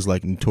mom, who's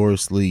like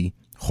notoriously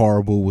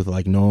horrible with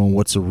like knowing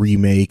what's a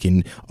remake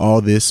and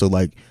all this, so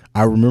like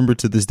I remember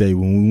to this day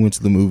when we went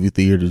to the movie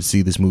theater to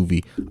see this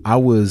movie, I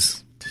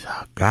was,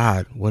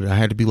 I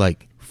had to be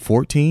like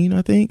 14,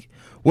 I think.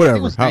 Whatever. I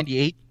think it was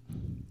 98.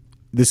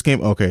 This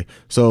came, okay,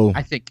 so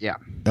I think, yeah,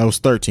 I was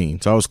 13,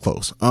 so I was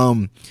close.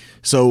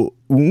 So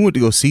when we went to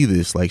go see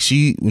this, like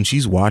when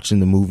she's watching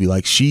the movie,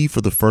 like she,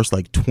 for the first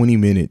like 20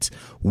 minutes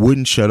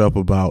wouldn't shut up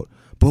about,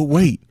 but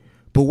wait,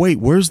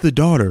 where's the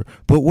daughter?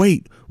 But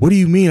wait, what do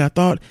you mean? I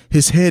thought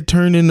his head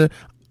turned into,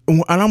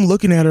 and I'm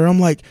looking at her, I'm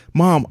like,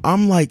 Mom,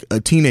 I'm like a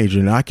teenager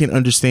and I can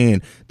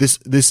understand this,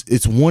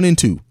 it's 1 and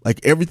 2, like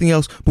everything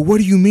else. But what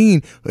do you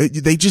mean?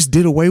 They just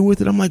did away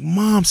with it. I'm like,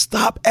 Mom,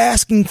 stop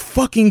asking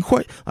fucking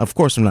questions. Of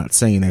course, I'm not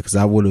saying that because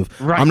I would have,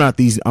 I'm not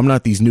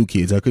these new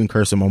kids. I couldn't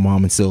curse at my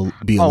mom and still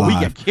be alive. Oh, we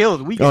get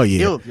killed.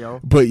 Killed, yo.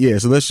 But yeah,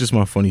 so that's just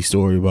my funny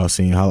story about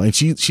seeing how, and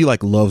she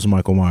like loves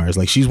Michael Myers.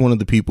 Like she's one of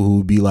the people who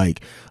would be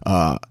like,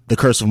 The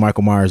Curse of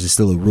Michael Myers is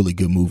still a really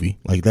good movie.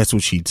 Like that's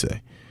what she'd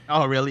say.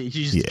 Oh, really?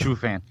 She's a true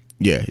fan.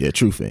 Yeah,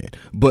 true fan.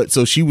 But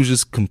so she was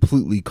just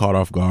completely caught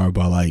off guard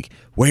by like,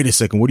 wait a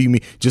second, what do you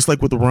mean? Just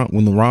like with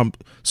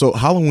so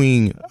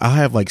Halloween, I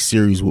have like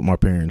series with my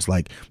parents,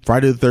 like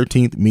Friday the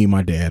 13th, me and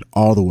my dad,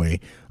 all the way.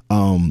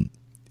 Halloween,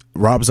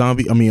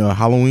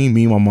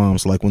 me and my mom.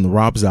 So like when the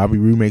Rob Zombie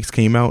remakes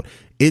came out,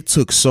 it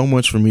took so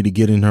much for me to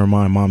get in her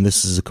mind, Mom,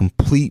 this is a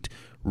complete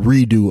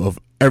redo of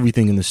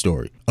everything in the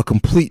story. A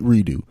complete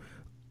redo.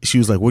 She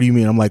was like, what do you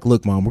mean? I'm like,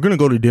 look, Mom, we're going to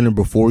go to dinner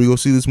before we go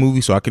see this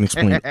movie so I can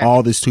explain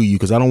all this to you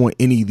because I don't want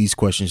any of these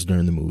questions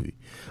during the movie.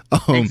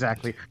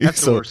 Exactly. That's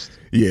the worst.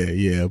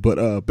 Yeah.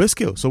 But best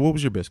kill. So what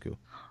was your best kill?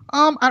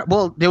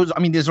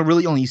 There's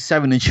really only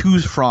 7 to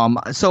choose from.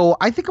 So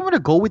I think I'm going to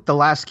go with the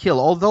last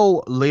kill.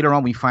 Although later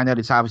on we find out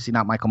it's obviously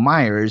not Michael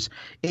Myers.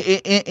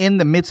 In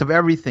the midst of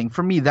everything,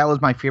 for me, that was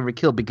my favorite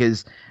kill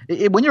because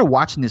when you're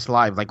watching this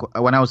live, like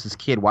when I was this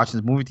kid watching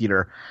this movie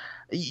theater,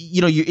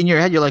 you in your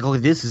head, you're like, oh,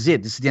 this is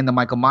it. This is the end of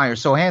Michael Myers.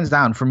 So hands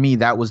down, for me,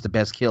 that was the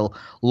best kill.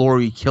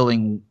 Laurie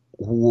killing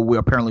who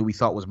we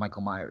thought was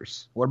Michael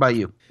Myers. What about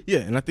you?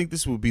 Yeah, and I think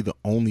this would be the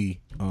only,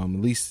 at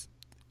least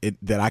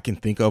that I can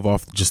think of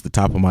off just the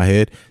top of my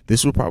head.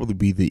 This would probably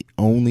be the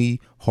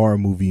only horror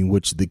movie in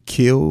which the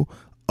kill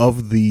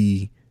of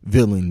the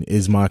villain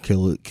is my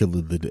kill of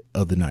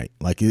the night.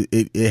 Like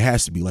it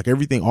has to be. Like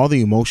everything, all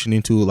the emotion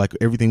into it, like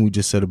everything we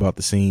just said about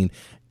the scene.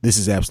 This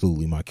is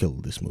absolutely my kill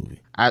of this movie.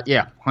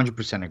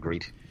 100%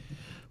 agreed.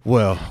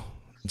 Well,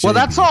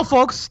 that's all,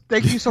 folks.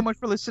 Thank you so much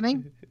for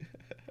listening.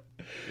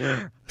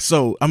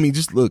 So, I mean,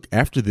 just look,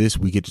 after this,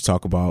 we get to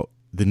talk about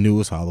the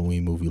newest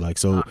Halloween movie. Like,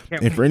 so,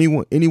 and for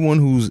anyone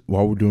who's,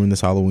 while we're doing this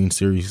Halloween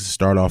series, to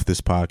start off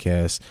this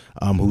podcast,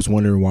 who's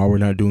wondering why we're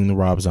not doing the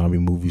Rob Zombie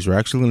movies, we're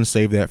actually going to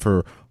save that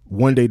for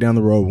one day down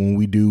the road when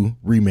we do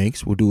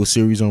remakes. We'll do a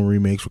series on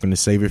remakes. We're going to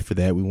save it for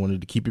that. We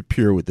wanted to keep it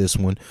pure with this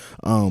one.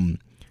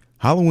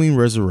 Halloween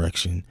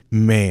Resurrection,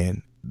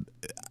 man,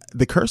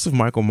 The Curse of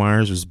Michael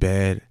Myers was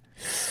bad.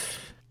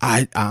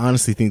 I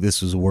honestly think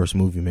this was the worst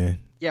movie, man.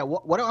 Yeah,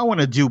 what I want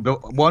to do,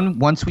 but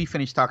once we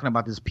finish talking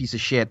about this piece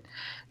of shit,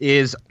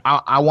 is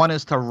I want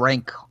us to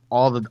rank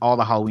all the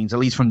Halloweens, at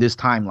least from this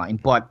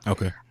timeline. But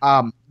okay,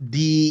 oh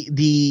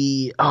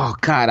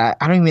god, I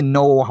don't even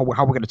know how we're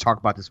going to talk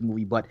about this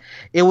movie, but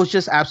it was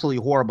just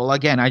absolutely horrible.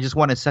 Again, I just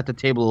want to set the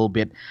table a little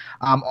bit.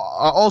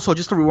 Also,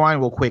 just to rewind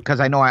real quick, because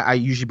I know I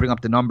usually bring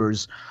up the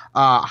numbers.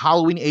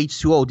 Halloween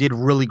H20 did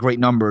really great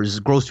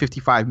numbers, grossed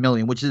 $55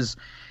 million, which is,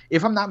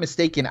 if I'm not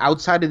mistaken,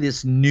 outside of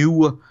this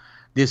new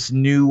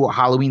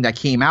Halloween that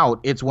came out,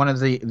 it's one of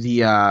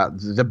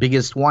the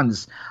biggest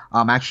ones.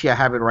 Actually, I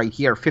have it right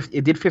here.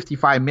 It did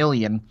 $55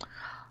 million.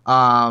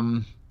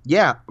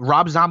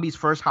 Rob Zombie's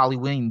first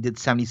Halloween did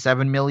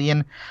 $77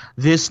 million.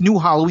 This new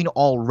Halloween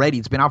already,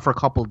 it's been out for a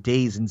couple of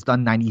days and it's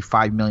done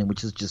 $95 million,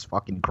 which is just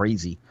fucking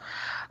crazy.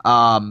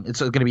 It's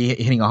going to be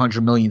hitting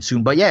 $100 million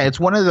soon. But yeah, it's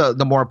one of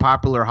the more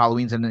popular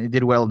Halloweens and it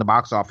did well in the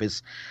box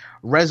office.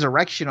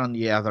 Resurrection, on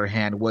the other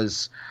hand,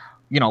 was,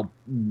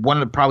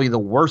 one of probably the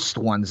worst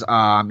ones.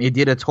 It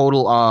did a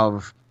total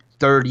of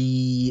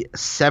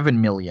 $37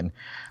 million,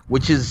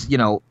 which is,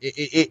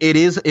 it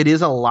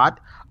is a lot.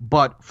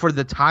 But for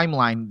the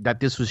timeline that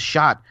this was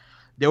shot,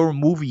 there were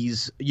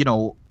movies,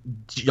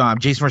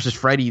 Jason vs.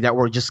 Freddy, that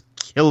were just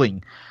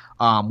killing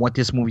what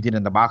this movie did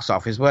in the box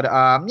office. But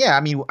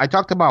I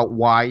talked about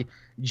why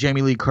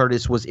Jamie Lee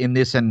Curtis was in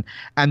this and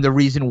the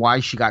reason why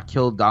she got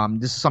killed.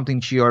 This is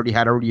something she already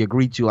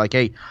agreed to. Like,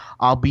 hey,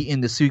 I'll be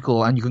in the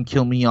sequel and you can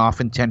kill me off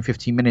in 10,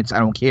 15 minutes. I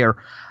don't care.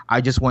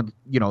 I just want,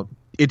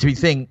 it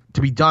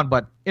to be done.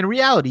 But in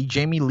reality,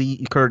 Jamie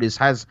Lee Curtis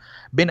has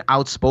been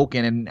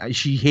outspoken and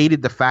she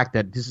hated the fact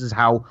that this is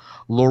how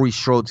Laurie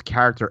Strode's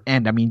character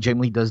ended. I mean,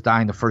 Jamie Lee does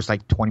die in the first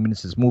 20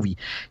 minutes of this movie.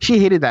 She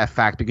hated that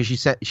fact because she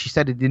said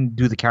it didn't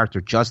do the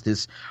character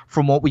justice.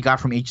 From what we got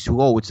from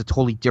H20, it's a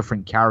totally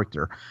different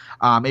character.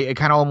 It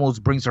kind of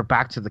almost brings her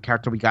back to the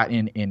character we got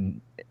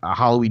in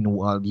Halloween,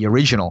 the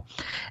original.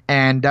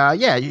 And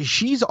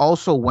she's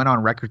also went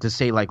on record to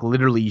say, like,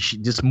 literally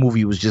this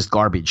movie was just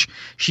garbage.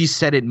 She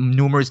said it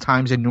numerous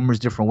times in numerous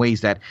different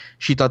ways that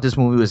she thought this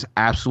movie was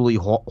absolutely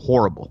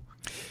horrible.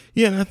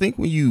 Yeah, and I think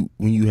when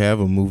you have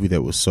a movie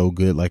that was so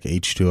good like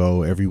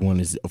H20, everyone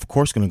is of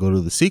course going to go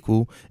to the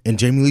sequel, and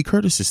Jamie Lee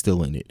Curtis is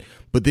still in it.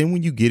 But then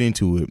when you get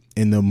into it,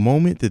 and the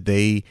moment that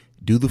they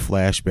do the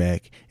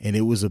flashback, and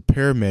it was a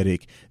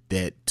paramedic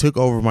that took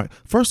over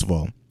first of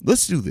all,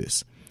 let's do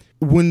this.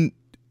 When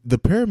the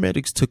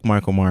paramedics took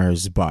Michael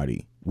Myers'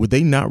 body, would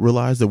they not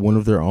realize that one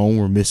of their own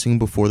were missing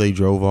before they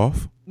drove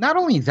off? Not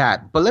only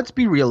that, but let's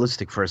be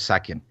realistic for a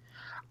second.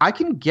 I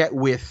can get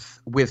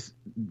with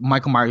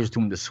Michael Myers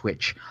doing the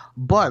switch,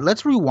 but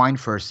let's rewind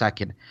for a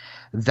second.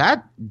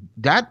 That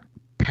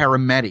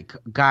paramedic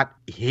got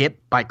hit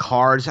by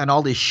cars and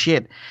all this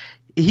shit.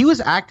 He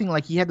was acting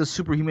like he had the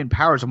superhuman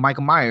powers of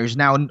Michael Myers.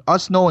 Now,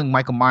 us knowing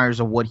Michael Myers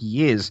and what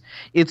he is,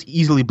 it's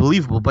easily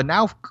believable. But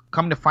now,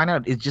 come to find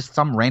out, it's just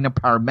some random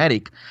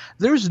paramedic.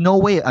 There's no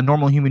way a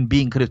normal human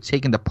being could have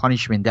taken the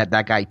punishment that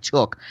guy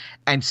took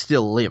and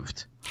still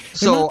lived.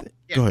 So,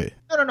 go ahead.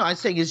 No. I'm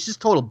saying it's just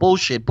total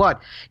bullshit.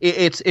 But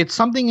it's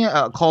something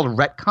called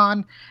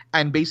retcon.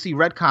 And basically,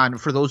 retcon,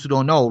 for those who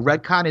don't know,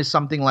 retcon is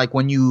something like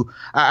when you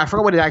I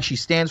forgot what it actually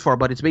stands for,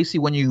 but it's basically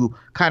when you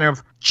kind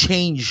of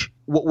change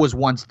what was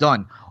once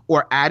done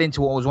or add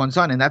into what was once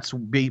done. And that's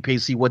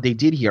basically what they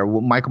did here.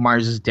 Well, Michael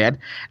Myers is dead.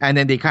 And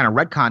then they kind of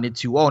retconned it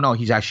to, oh, no,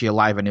 he's actually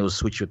alive. And it was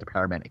switched with the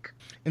paramedic.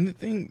 And the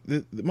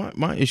thing,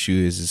 my issue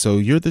is, so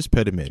you're this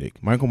paramedic.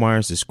 Michael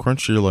Myers is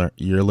crunch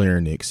your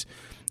larynx.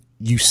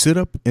 You sit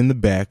up in the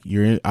back.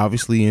 You're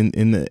obviously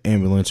in the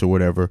ambulance or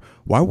whatever.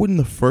 Why wouldn't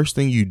the first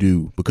thing you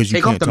do, because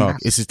you can't talk,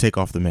 is to take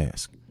off the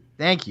mask?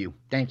 Thank you.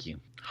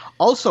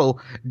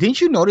 Also,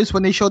 didn't you notice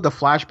when they showed the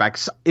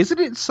flashbacks? Isn't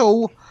it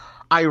so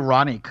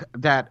ironic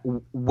that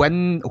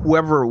when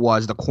whoever it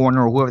was, the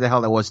coroner or whoever the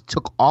hell that was,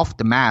 took off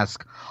the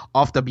mask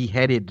off the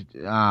beheaded,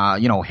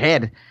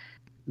 head,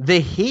 the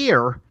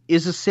hair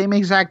is the same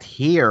exact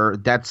hair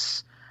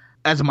that's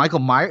as Michael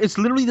Myers. It's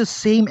literally the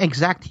same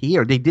exact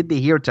hair. They did the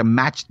hair to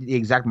match the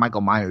exact Michael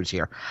Myers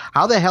hair.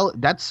 How the hell?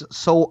 That's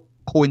so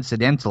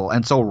coincidental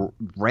and so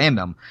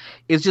random.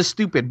 It's just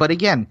stupid. But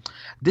again,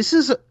 this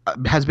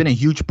has been a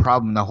huge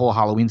problem in the whole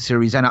Halloween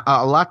series, and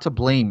a lot to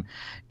blame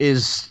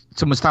is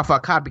to Mustafa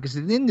Akkad, because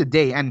at the end of the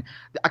day, and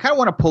I kind of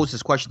want to pose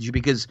this question to you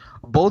because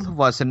both of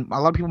us, and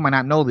a lot of people might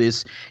not know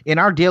this, in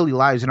our daily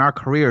lives, in our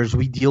careers,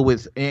 we deal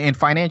with, in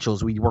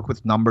financials, we work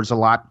with numbers a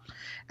lot,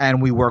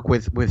 and we work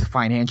with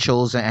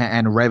financials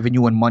and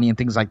revenue and money and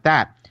things like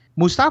that.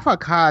 Mustafa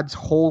Akkad's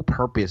whole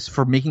purpose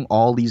for making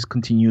all these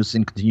continuous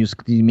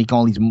making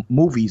all these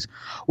movies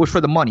was for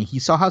the money. He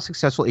saw how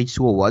successful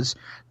H20 was.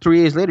 3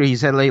 years later, he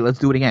said, "Hey, let's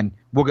do it again.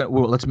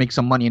 Let's make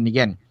some money." And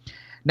again,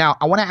 now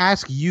I want to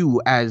ask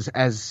you, as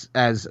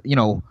you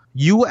know,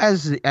 you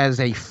as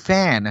a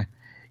fan,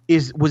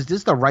 was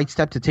this the right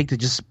step to take, to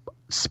just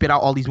spit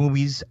out all these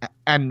movies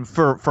and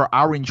for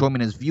our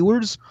enjoyment as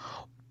viewers?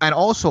 And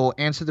also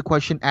answer the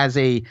question as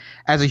a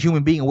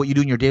human being and what you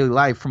do in your daily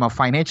life from a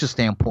financial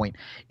standpoint.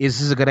 Is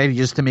this a good idea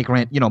just to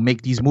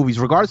make these movies,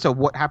 regardless of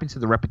what happens to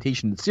the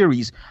reputation of the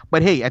series?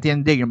 But hey, at the end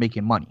of the day, you're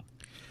making money.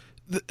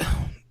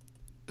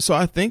 So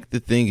I think the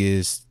thing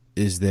is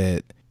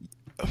that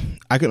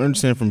I can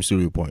understand from a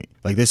studio point.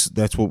 Like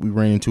that's what we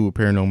ran into with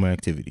Paranormal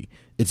Activity.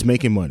 It's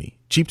making money.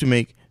 Cheap to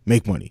make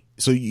money.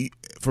 So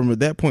from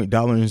that point,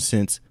 dollar and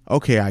cents,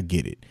 okay, I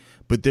get it.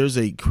 But there's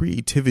a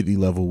creativity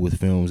level with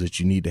films that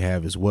you need to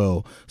have as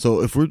well.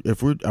 So if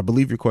we're, I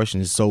believe your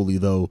question is solely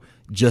though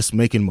just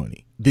making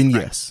money, then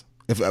yes.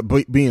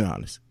 But being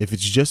honest, if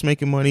it's just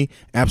making money,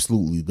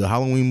 absolutely. The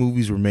Halloween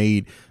movies were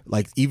made,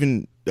 like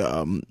even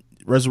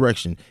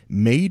Resurrection,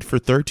 made for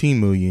 $13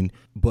 million,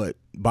 but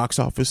box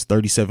office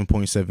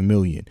 $37.7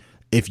 million.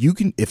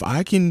 If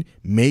I can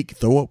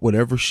throw up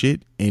whatever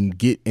shit and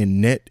get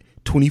and net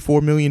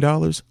 $24 million,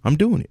 I'm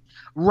doing it.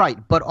 Right,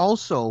 but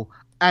also.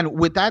 And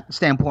with that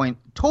standpoint,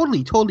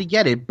 totally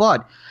get it.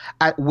 But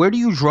where do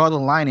you draw the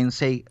line and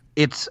say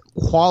it's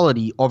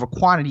quality over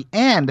quantity?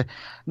 And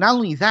not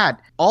only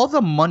that, all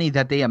the money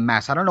that they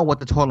amass, I don't know what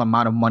the total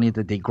amount of money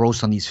that they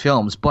gross on these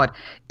films, but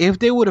if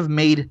they would have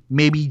made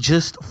maybe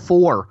just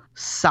four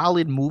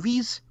solid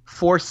movies,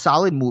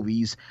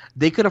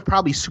 they could have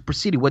probably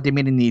superseded what they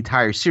made in the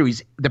entire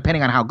series,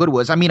 depending on how good it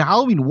was. I mean,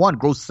 Halloween 1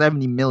 grossed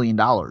 $70 million.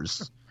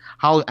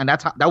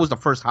 That was the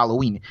first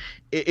Halloween.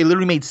 It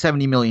literally made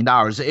 $70 million.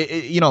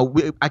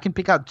 I can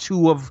pick out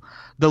two of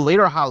the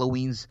later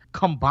Halloweens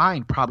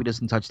combined, probably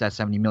doesn't touch that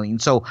 $70 million.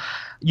 So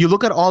you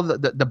look at all the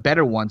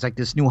better ones, like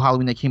this new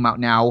Halloween that came out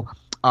now,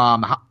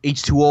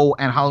 H20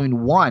 and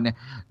Halloween 1.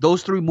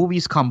 Those three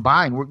movies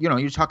combined,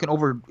 you're talking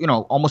over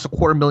almost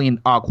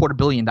 $250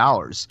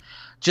 million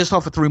just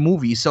off of three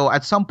movies. So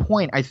at some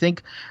point, I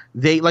think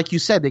they, like you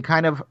said, they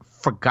kind of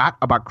forgot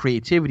about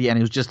creativity, and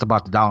it was just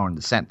about the dollar and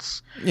the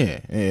cents.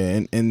 Yeah,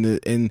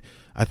 and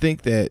I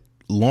think that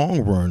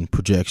long run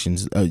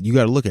projections, you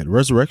got to look at it.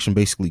 Resurrection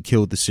basically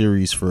killed the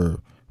series for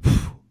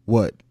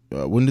what?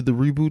 When did the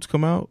reboots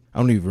come out? I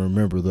don't even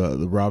remember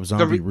the Rob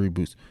Zombie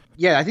reboots.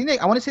 Yeah,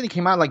 I want to say they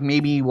came out like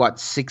maybe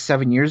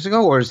 6-7 years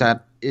ago, or is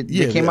that it?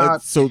 Yeah, they came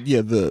out. So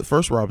yeah, the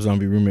first Rob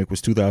Zombie remake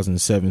was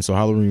 2007. So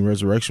Halloween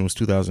Resurrection was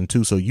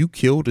 2002. So you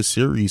killed a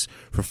series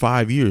for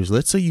 5 years.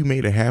 Let's say you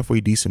made a halfway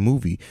decent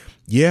movie.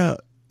 Yeah,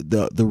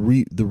 the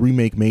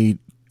remake made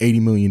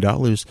 $80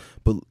 million,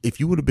 but if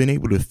you would have been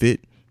able to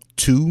fit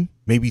 2,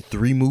 maybe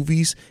 3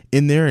 movies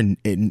in there, and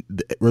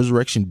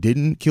Resurrection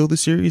didn't kill the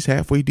series,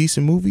 halfway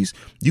decent movies,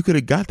 you could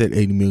have got that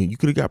 80 million. You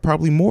could have got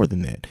probably more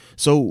than that.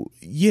 So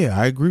yeah,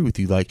 I agree with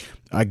you. Like,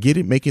 I get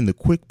it making the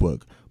quick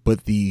buck,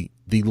 but the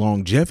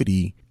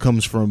longevity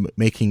comes from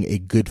making a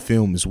good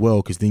film as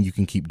well, because then you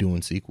can keep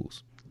doing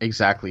sequels.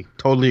 Exactly.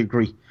 Totally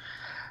agree.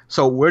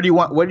 So where do you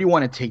want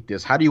to take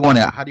this? How do you want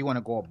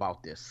to go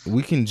about this?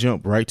 We can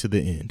jump right to the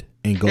end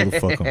and go the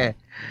fuck on.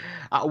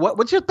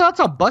 What's your thoughts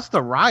on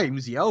Busta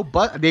Rhymes, yo?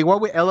 But they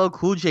went with LL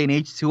Cool J and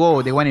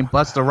H20. They went in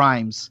Busta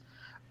Rhymes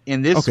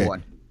in this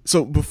one.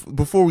 So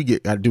before we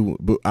get,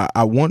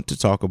 I want to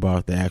talk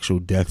about the actual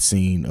death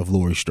scene of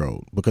Laurie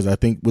Strode, because I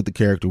think with the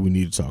character we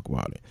need to talk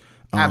about it.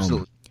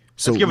 Absolutely.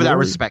 Let's give her that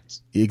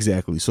respect.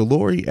 Exactly. So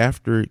Laurie,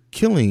 after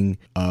killing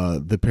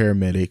the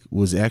paramedic,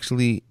 was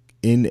actually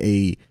in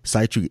a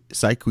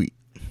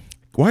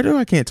why do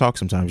I can't talk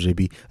sometimes,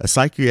 JB? A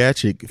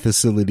psychiatric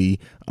facility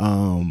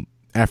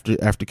after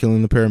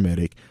killing the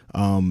paramedic.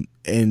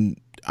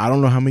 And I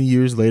don't know how many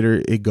years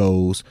later it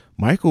goes.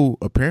 Michael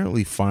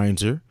apparently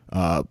finds her,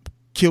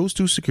 kills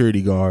 2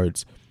 security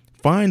guards,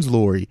 finds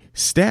Laurie,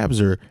 stabs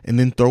her, and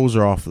then throws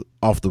her off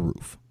the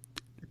roof.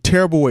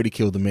 Terrible way to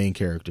kill the main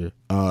character.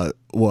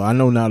 Well, I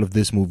know not of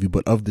this movie,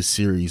 but of the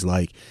series.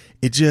 Like,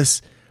 it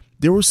just,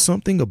 there was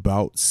something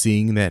about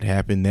seeing that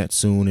happen that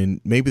soon, and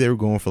maybe they were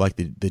going for like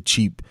the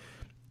cheap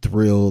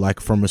thrill,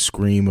 like from a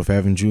Scream, of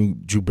having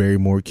Drew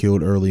Barrymore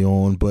killed early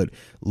on. But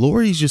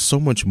Laurie's just so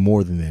much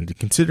more than that.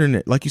 Considering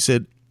that, like you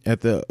said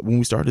when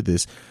we started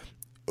this,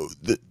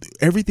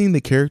 everything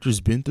the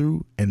character's been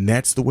through, and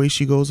that's the way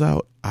she goes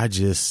out. I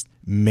just,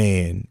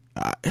 man,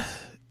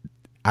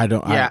 I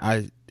don't. Yeah.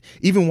 I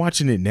even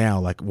watching it now,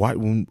 like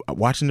when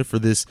watching it for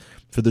this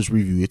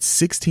review, it's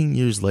 16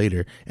 years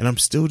later, and I'm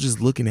still just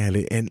looking at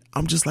it, and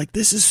I'm just like,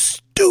 this is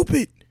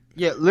stupid.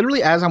 Yeah,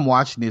 literally, as I'm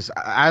watching it,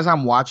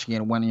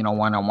 when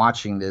I'm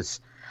watching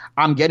this,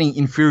 I'm getting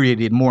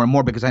infuriated more and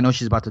more because I know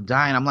she's about to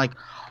die, and I'm like,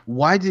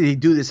 why did they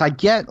do this? I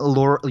get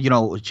Laura,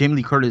 Jamie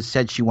Lee Curtis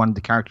said she wanted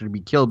the character to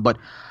be killed, but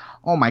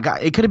oh my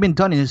God, it could have been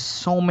done in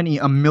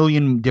a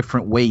million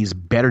different ways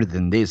better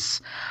than this.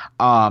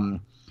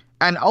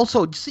 And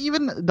also, just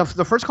even the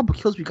first couple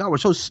kills we got were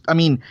so. I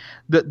mean,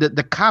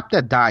 the cop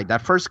that died,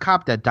 that first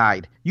cop that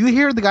died, you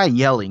hear the guy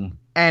yelling,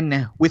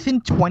 and within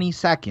 20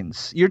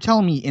 seconds, you're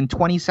telling me in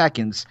 20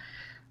 seconds,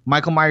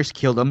 Michael Myers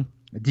killed him,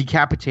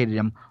 decapitated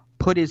him,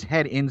 put his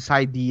head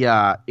inside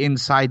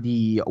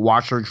the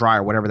washer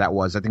dryer, whatever that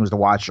was. I think it was the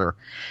washer,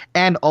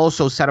 and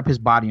also set up his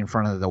body in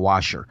front of the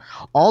washer.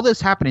 All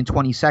this happened in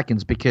 20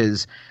 seconds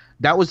because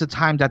that was the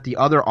time that the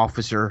other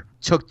officer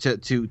took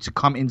to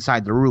come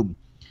inside the room.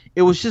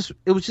 It was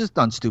just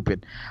done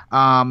stupid,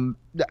 and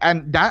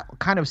that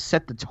kind of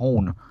set the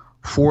tone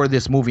for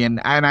this movie. And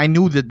I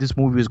knew that this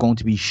movie was going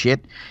to be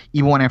shit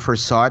even when I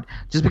first saw it,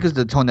 just because of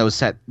the tone that was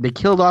set. They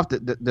killed off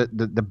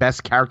the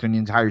best character in the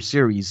entire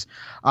series.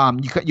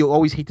 You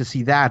always hate to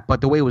see that, but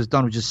the way it was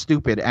done was just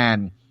stupid.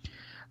 And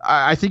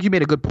I think you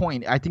made a good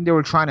point. I think they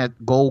were trying to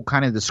go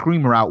kind of the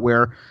Scream route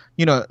where,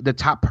 the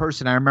top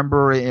person. I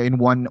remember in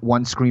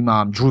one Scream,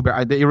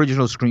 the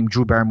original Scream,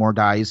 Drew Barrymore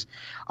dies.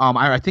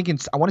 I think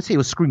I want to say it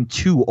was Scream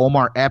 2,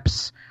 Omar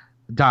Epps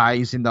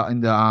dies in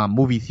the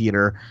movie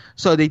theater.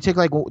 So they take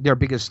like their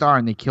biggest star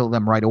and they kill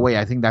them right away.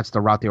 I think that's the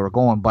route they were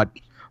going. But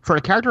for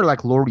a character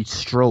like Laurie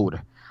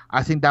Strode,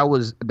 I think that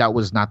was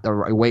not the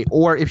right way.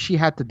 Or if she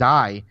had to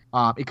die,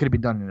 it could have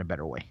been done in a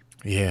better way.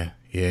 Yeah.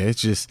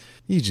 It's just,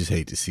 you just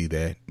hate to see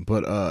that.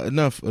 But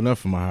enough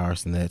of my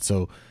horse than that.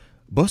 So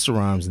Busta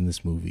Rhymes in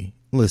this movie.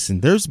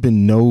 Listen, there's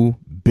been no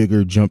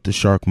bigger jump the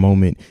shark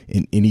moment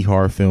in any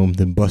horror film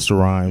than Busta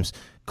Rhymes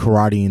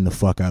karateing the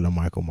fuck out of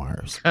Michael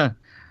Myers.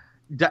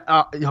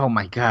 Oh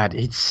my God,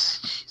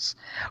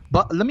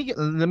 but let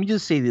me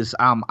just say this.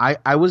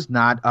 I was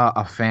not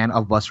a fan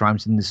of Busta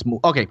Rhymes in this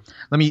movie. Okay,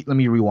 let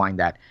me rewind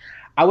that.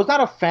 I was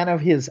not a fan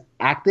of his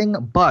acting,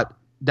 but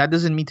that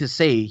doesn't mean to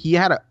say he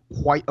had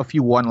quite a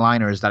few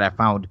one-liners that I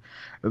found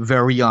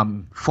very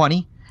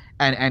funny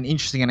and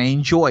interesting, and I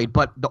enjoyed.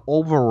 But the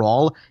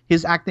overall,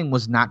 his acting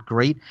was not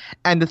great.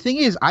 And the thing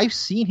is, I've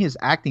seen his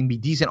acting be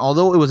decent,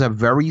 although it was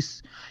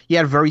he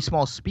had very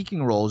small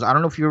speaking roles. I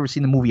don't know if you've ever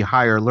seen the movie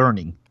Higher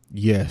Learning.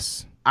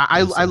 Yes.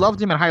 I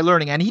loved him in High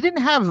Learning, and he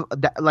didn't have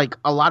like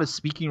a lot of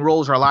speaking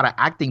roles or a lot of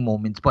acting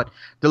moments, but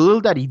the little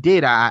that he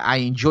did, I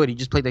enjoyed. He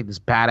just played like this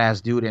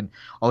badass dude and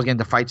always getting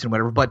into fights and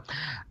whatever. But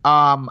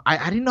I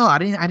didn't know. I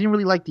didn't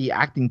really like the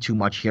acting too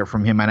much here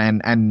from him,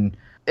 and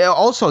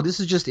also this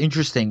is just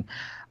interesting.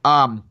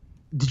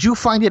 Did you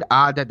find it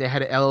odd that they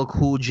had LL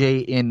Cool J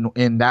in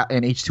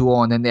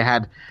H20, and then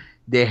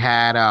they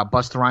had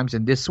Busta Rhymes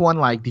in this one?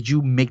 Like, did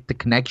you make the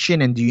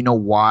connection, and do you know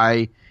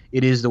why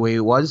it is the way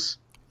it was?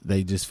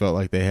 They just felt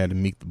like they had to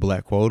meet the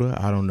black quota.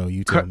 I don't know.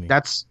 You tell me.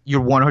 You're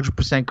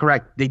 100%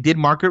 correct. They did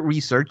market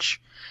research,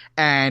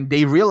 and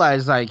they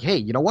realized, like, hey,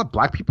 you know what?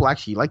 Black people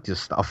actually like this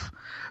stuff.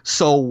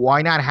 So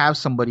why not have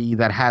somebody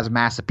that has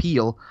mass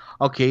appeal?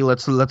 Okay,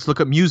 let's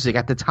look at music.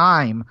 At the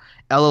time,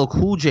 LL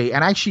Cool J,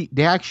 and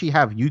they actually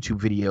have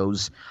YouTube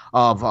videos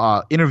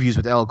of interviews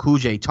with LL Cool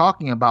J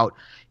talking about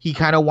he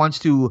kind of wants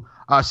to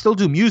still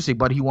do music,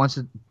 but he wants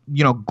to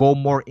go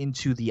more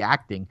into the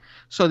acting.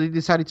 So they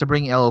decided to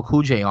bring LL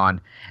Cool J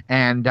on,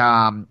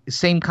 and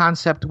same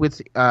concept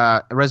with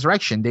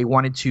Resurrection. They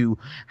wanted to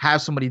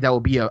have somebody that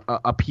would be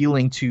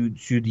appealing to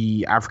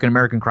the African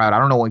American crowd. I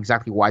don't know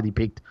exactly why they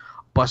picked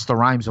Busta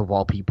Rhymes of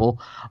all people,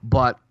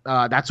 but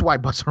that's why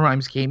Busta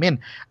Rhymes came in.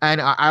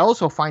 And I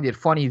also find it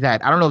funny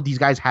that I don't know if these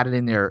guys had it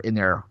in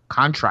their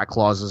contract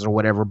clauses or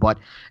whatever, but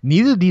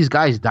neither of these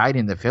guys died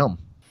in the film.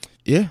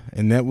 Yeah,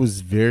 and that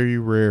was very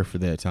rare for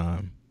that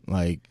time.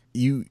 Like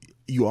you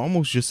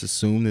almost just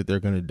assume that they're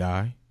gonna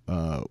die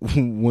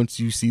once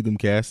you see them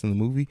cast in the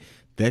movie.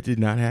 That did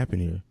not happen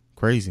here.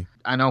 Crazy.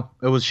 I know,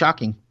 it was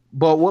shocking.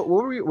 But what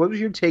was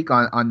your take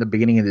on the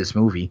beginning of this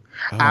movie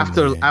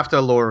after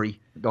Laurie,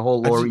 the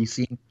whole Laurie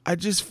scene? I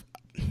just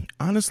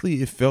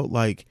honestly, it felt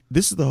like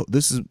this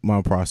is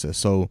my process.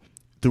 So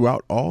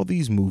throughout all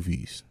these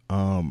movies,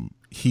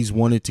 he's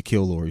wanted to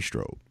kill Laurie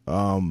Strode.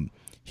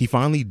 He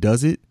finally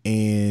does it,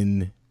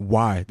 and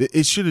why?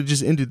 It should have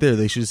just ended there.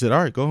 They should have said,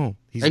 "All right, go home."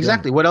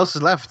 Exactly. What else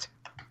is left?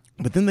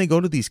 But then they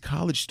go to these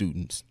college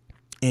students,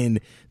 and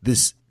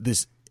this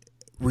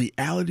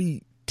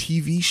reality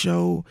TV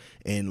show,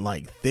 and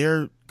like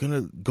they're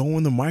gonna go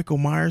in the Michael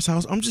Myers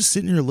house. I'm just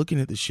sitting here looking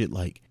at this shit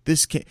like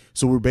this can't.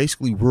 So we're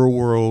basically real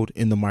world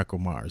in the Michael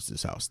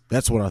Myers' house.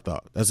 That's what I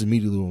thought. That's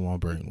immediately what my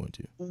brain went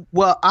to.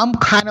 Well, I'm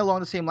kind of along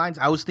the same lines.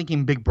 I was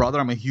thinking Big Brother.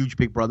 I'm a huge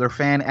Big Brother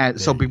fan, and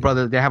so Big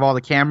Brother, they have all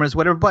the cameras,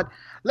 whatever. But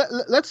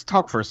let's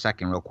talk for a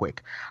second, real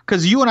quick,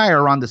 because you and I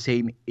are around the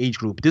same age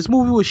group. This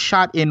movie was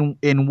shot in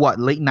what,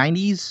 late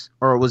 90s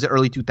or was it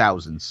early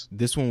 2000s?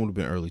 This one would have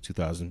been early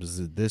 2000s.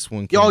 Because this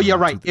one. Oh yeah,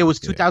 right. It was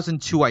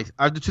 2002,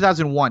 or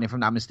 2001, if I'm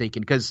not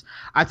mistaken. Because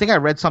I think I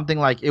read something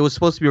like it was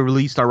supposed to be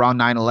released around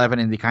 9/11,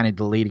 and they kind of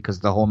delayed it because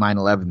of the whole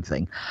 9/11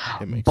 thing.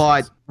 It makes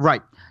sense.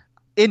 Right.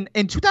 In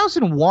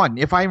 2001,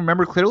 if I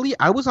remember clearly,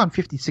 I was on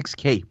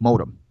 56K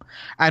modem.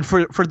 And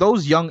for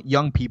those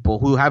young people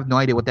who have no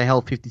idea what the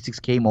hell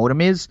 56K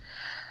modem is,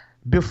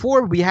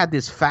 before we had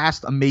this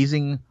fast,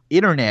 amazing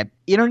internet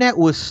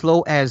was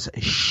slow as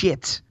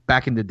shit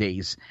back in the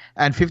days.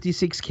 And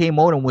 56K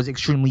modem was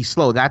extremely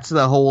slow. That's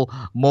the whole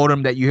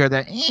modem that you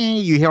hear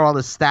you hear all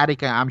the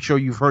static. I'm sure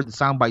you've heard the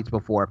sound bites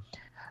before.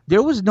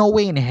 There was no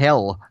way in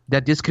hell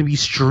that this could be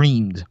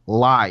streamed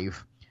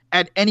live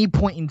at any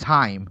point in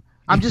time.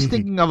 I'm just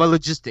thinking of a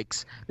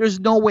logistics. There's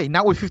no way,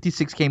 not with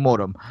 56K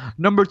modem.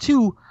 Number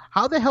two,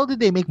 how the hell did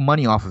they make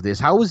money off of this?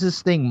 How was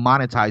this thing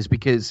monetized?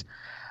 Because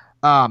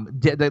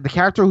the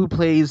character who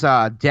plays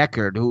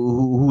Deckard,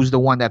 who's the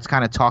one that's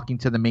kind of talking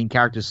to the main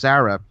character,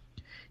 Sarah,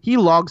 he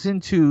logs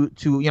into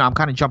I'm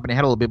kind of jumping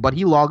ahead a little bit, but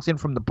he logs in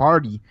from the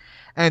party,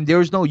 and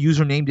there's no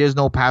username, there's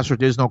no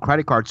password, there's no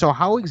credit card. So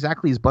how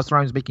exactly is Busta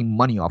Rhymes making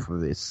money off of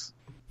this?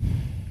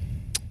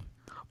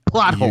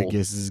 Plot hole. Your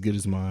guess is as good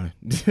as mine.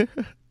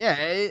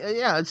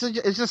 Yeah. It's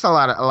just a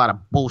lot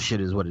of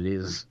bullshit, is what it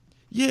is.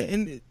 Yeah,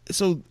 and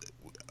so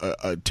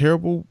a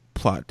terrible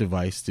plot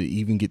device to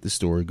even get the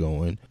story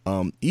going.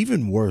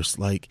 Even worse,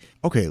 like,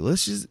 okay,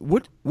 let's just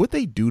what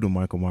they do to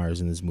Michael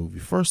Myers in this movie.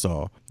 First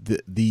off,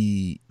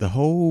 the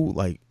whole,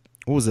 like,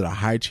 what was it, a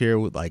high chair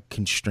with like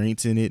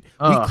constraints in it?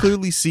 We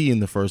clearly see in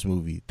the first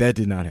movie that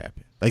did not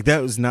happen. Like,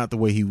 that was not the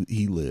way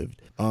he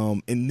lived.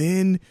 And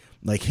then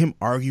like him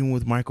arguing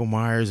with Michael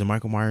Myers, and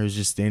Michael Myers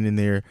just standing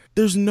there.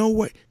 There's no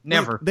way.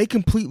 Never. Like, they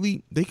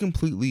completely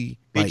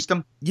Bitched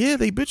him. Yeah,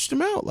 they bitched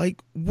him out.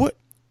 Like, what?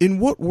 In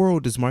what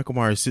world does Michael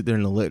Myers sit there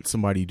and let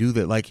somebody do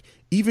that? Like,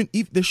 even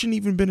there shouldn't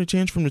even been a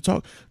chance for him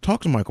to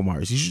talk to Michael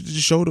Myers. He should have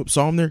just showed up,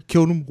 saw him there,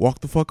 killed him,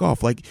 walked the fuck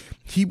off. Like,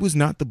 he was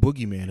not the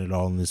boogeyman at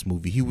all in this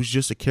movie. He was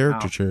just a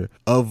caricature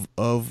of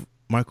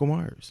Michael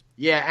Myers.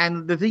 Yeah,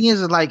 and the thing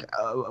is like,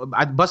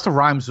 Busta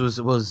Rhymes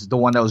was the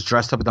one that was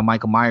dressed up with the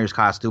Michael Myers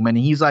costume, and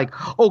he's like,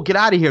 "Oh, get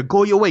out of here,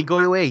 go your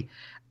way,"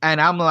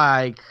 and I'm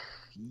like,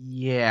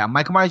 yeah,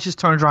 Michael Myers just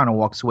turns around and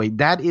walks away.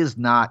 That is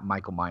not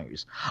Michael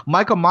Myers.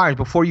 Michael Myers,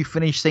 before you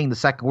finish saying the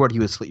second word, he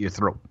would slit your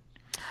throat.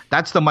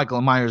 That's the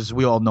Michael Myers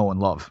we all know and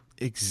love.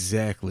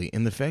 Exactly,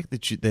 and the fact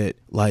that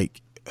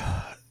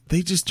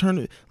they just turned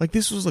it like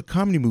this was a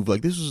comedy movie,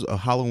 like this was a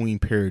Halloween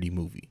parody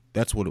movie.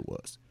 That's what it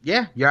was.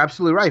 Yeah, you're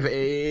absolutely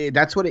right.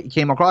 That's what it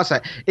came across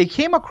as. It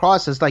came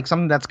across as like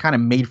something that's kind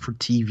of made for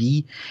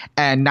TV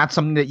and not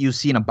something that you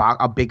see in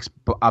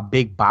a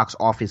big box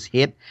office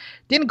hit.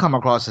 Didn't come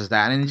across as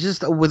that. And it's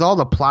just with all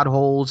the plot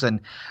holes and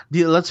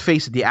let's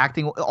face it, the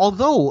acting,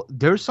 although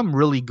there's some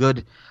really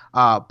good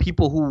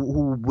people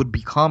who would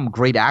become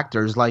great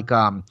actors. Like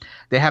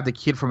they have the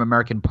kid from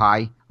American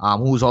Pie,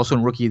 who was also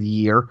in Rookie of the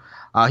Year.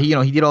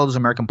 He did all those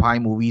American Pie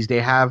movies.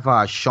 They have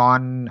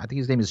Sean, I think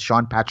his name is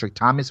Sean Patrick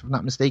Thomas, if I'm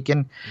not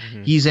mistaken.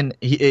 Mm-hmm.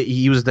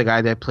 He was the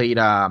guy that played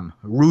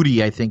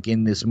Rudy, I think,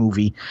 in this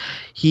movie.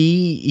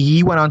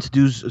 He went on to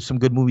do some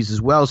good movies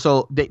as well.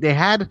 So they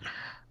had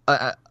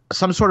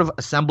some sort of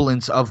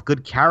semblance of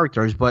good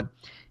characters, but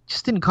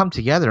just didn't come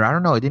together. I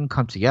don't know. It didn't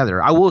come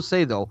together. I will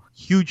say, though,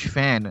 huge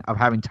fan of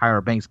having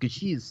Tyra Banks because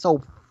she is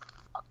so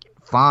fucking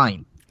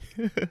fine.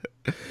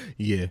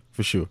 Yeah,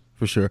 for sure.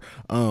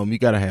 You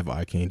gotta have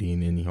eye candy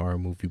in any horror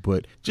movie,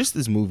 but just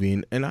this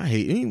movie, and I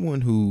hate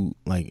anyone who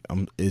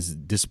is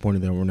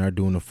disappointed that we're not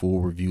doing a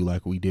full review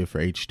like we did for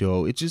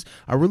H2O.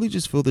 I really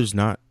just feel there's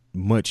not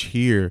much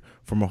here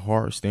from a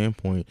horror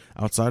standpoint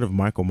outside of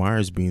Michael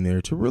Myers being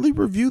there to really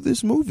review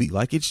this movie.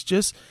 Like, it's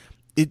just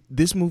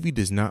this movie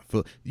does not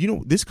feel,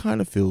 this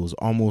kind of feels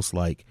almost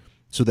like,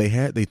 so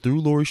they threw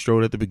Laurie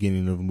Strode at the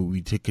beginning of the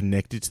movie to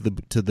connect it to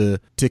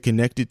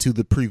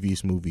the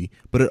previous movie,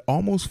 but it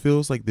almost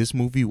feels like this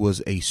movie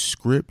was a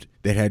script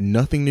that had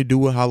nothing to do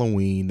with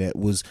Halloween, that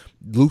was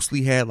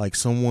loosely had like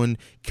someone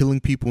killing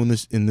people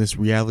in this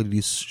reality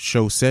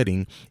show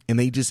setting, and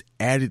they just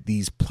added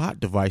these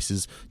plot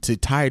devices to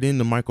tie it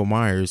into Michael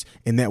Myers,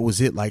 and that was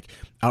it. Like,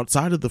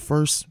 outside of the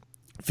first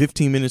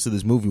 15 minutes of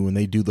this movie, when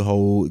they do the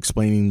whole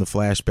explaining the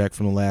flashback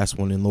from the last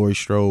one and Laurie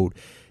Strode,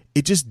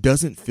 it just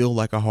doesn't feel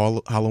like a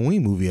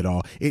Halloween movie at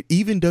all. It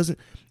even doesn't.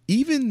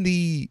 Even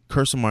the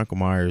Curse of Michael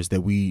Myers that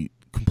we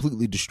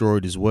completely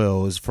destroyed as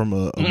well, as from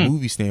a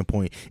movie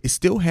standpoint, it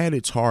still had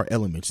its horror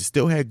elements. It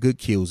still had good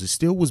kills. It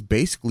still was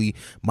basically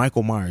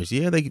Michael Myers.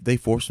 Yeah, they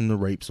forced him to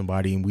rape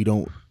somebody, and we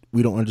don't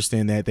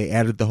understand that. They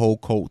added the whole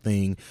cult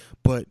thing,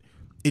 but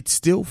it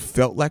still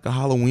felt like a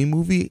Halloween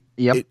movie.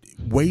 Yep.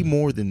 Way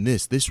more than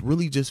this. This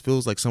really just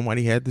feels like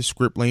somebody had the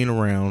script laying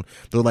around.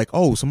 They're like,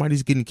 oh,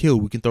 somebody's getting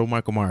killed. We can throw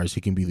Michael Myers. He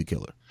can be the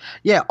killer.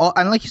 Yeah,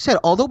 and like you said,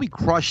 although we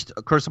crushed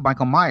Curse of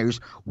Michael Myers,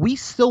 we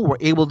still were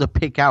able to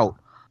pick out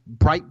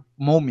bright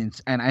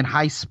moments and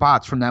high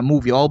spots from that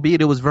movie.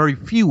 Albeit it was very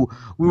few,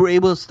 we were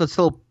able to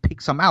still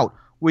pick some out.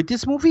 With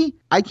this movie,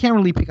 I can't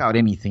really pick out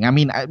anything. I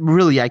mean, I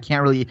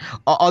can't really,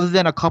 other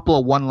than a couple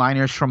of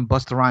one-liners from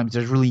Busta Rhymes,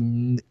 there's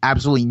really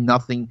absolutely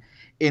nothing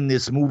in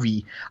this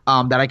movie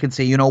that I can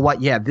say, you know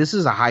what, yeah, this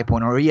is a high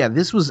point, or yeah,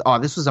 this was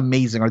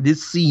amazing, or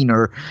this scene,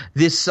 or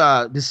this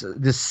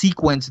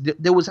sequence.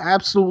 There was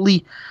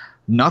absolutely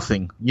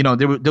nothing.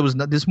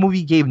 This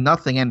movie gave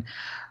nothing. And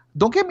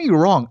don't get me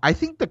wrong, I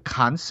think the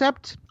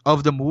concept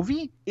of the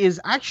movie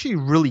is actually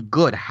really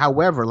good.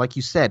 However, like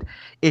you said,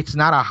 it's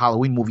not a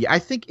Halloween movie. I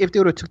think if they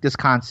would have took this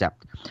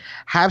concept,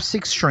 have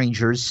 6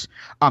 strangers,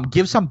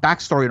 give some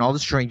backstory on all the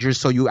strangers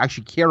so you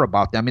actually care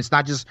about them. It's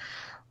not just,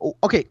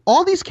 okay,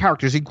 all these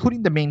characters,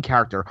 including the main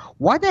character,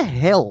 why the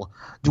hell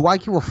do I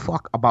give a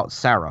fuck about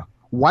Sarah?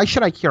 Why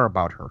should I care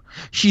about her?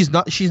 She's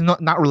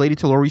not related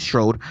to Laurie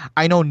Strode.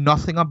 I know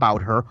nothing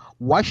about her.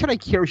 Why should I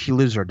care if she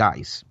lives or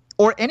dies?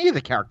 Or any of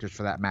the characters,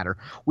 for that matter.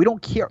 We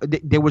don't care.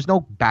 There was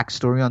no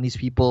backstory on these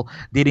people.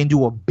 They didn't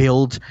do a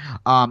build.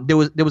 There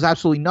was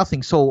absolutely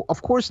nothing. So,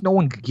 of course, no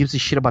one gives a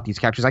shit about these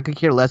characters. I could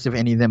care less if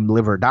any of them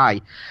live or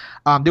die.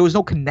 There was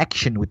no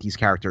connection with these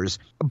characters.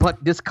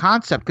 But this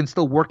concept can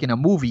still work in a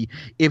movie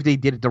if they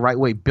did it the right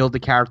way. Build the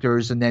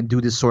characters and then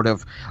do this sort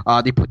of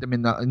they put them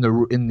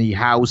in the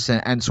house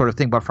and sort of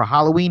thing. But for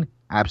Halloween,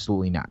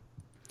 absolutely not.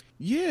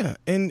 Yeah,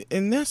 and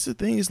that's the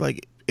thing, is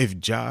like, if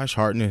Josh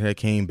Hartnett had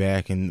came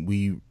back and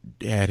we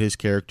had his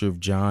character of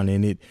John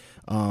in it,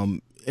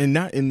 and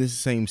not in this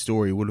same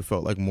story, it would have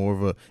felt like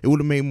it would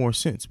have made more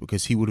sense,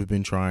 because he would have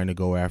been trying to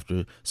go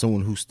after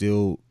someone who's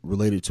still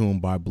related to him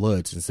by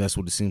blood, since that's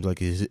what it seems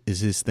like is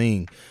his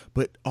thing.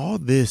 But all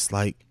this,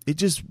 like, it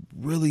just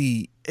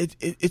really,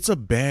 it's a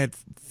bad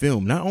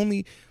film. Not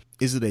only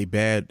is it a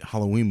bad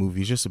Halloween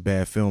movie, it's just a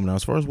bad film. Now,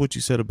 as far as what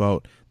you said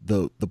about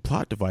the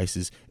plot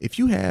devices, if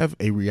you have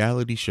a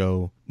reality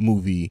show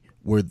movie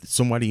where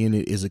somebody in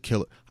it is a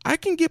killer, I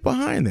can get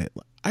behind that.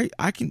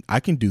 I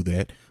can do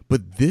that.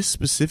 But this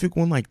specific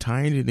one, like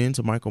tying it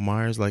into Michael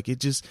Myers, like, it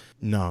just,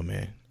 nah,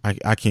 man,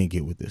 I can't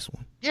get with this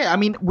one. Yeah, I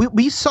mean,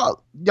 we saw,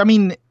 I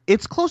mean,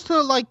 it's close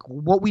to like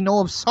what we know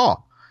of Saw.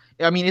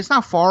 I mean, it's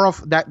not far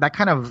off that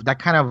kind of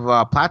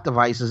plot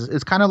devices.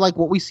 It's kind of like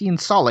what we see in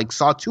Saw, like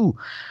Saw 2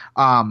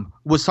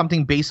 was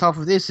something based off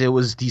of this. It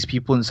was these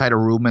people inside a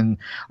room, and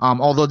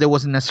although there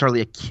wasn't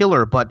necessarily a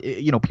killer, but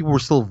people were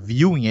still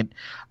viewing it.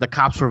 The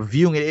cops were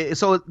viewing it.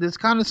 So there's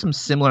kind of some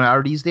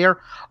similarities there,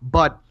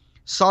 but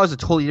Saw is a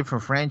totally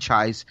different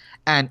franchise,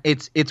 and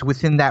it's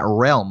within that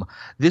realm.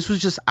 This was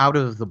just out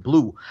of the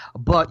blue.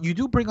 But you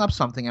do bring up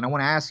something, and I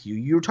want to ask you.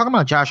 You were talking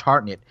about Josh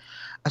Hartnett.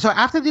 So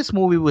after this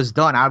movie was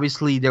done,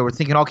 obviously they were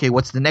thinking, okay,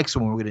 what's the next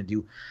one we're going to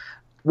do?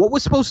 What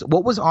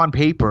was on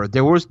paper?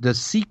 There was the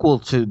sequel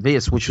to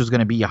this, which was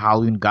going to be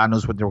Halloween. God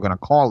knows what they were going to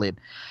call it.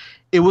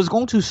 It was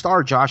going to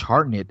star Josh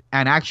Hartnett,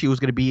 and actually it was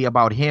going to be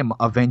about him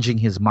avenging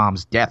his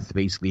mom's death,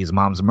 basically his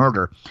mom's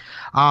murder.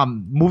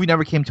 Movie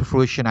never came to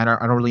fruition. I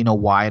don't really know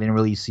why. I didn't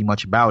really see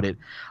much about it.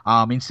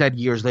 Instead,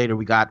 years later,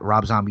 we got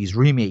Rob Zombie's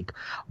remake.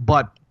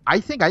 But I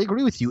think I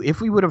agree with you.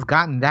 If we would have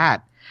gotten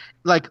that,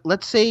 like,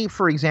 let's say,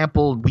 for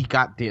example, we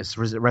got this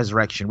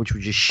Resurrection, which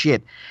was just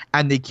shit,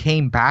 and they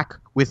came back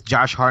with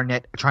Josh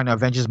Hartnett trying to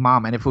avenge his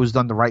mom, and if it was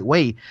done the right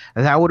way,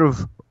 that would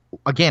have,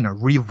 again,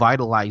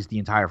 revitalized the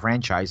entire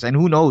franchise. And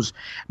who knows,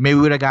 maybe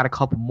we would have got a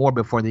couple more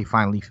before they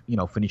finally,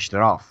 finished it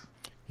off.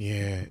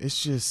 Yeah,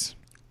 this is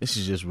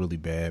just really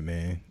bad,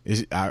 man.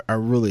 I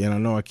really, and I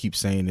know I keep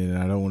saying it, and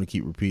I don't want to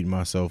keep repeating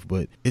myself,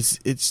 but it's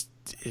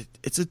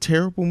a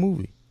terrible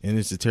movie. And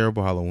it's a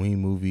terrible Halloween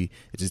movie.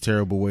 It's a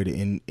terrible way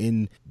to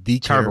end the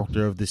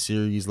character of the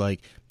series.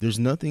 Like, there's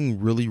nothing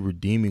really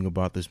redeeming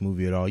about this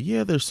movie at all.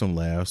 Yeah, there's some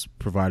laughs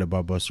provided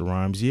by Busta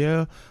Rhymes.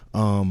 Yeah,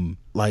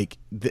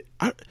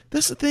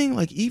 that's the thing.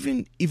 Like,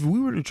 even if we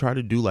were to try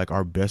to do like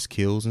our best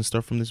kills and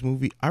stuff from this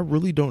movie, I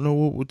really don't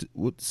know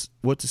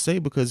what to say,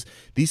 because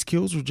these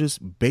kills were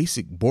just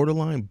basic,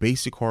 borderline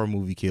basic horror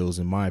movie kills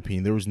in my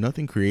opinion. There was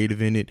nothing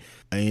creative in it,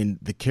 and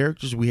the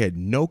characters we had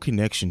no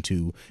connection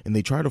to, and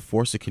they try to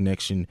force a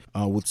connection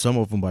with some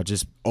of them by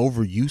just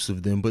overuse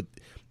of them, but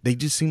they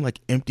just seem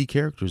like empty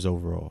characters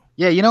overall.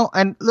 Yeah,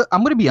 and look,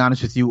 I'm going to be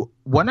honest with you.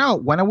 When I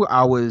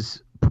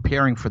was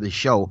preparing for the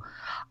show,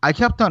 I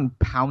kept on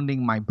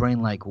pounding my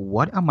brain like,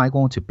 what am I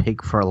going to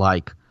pick for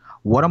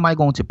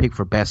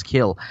best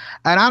kill?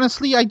 And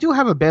honestly, I do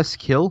have a best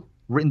kill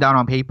written down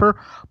on paper,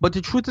 but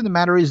the truth of the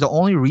matter is the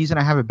only reason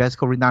I have a best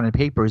kill written down on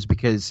paper is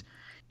because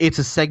it's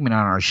a segment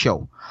on our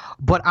show.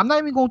 But I'm not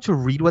even going to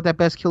read what that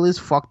best kill is.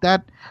 Fuck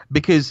that,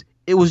 because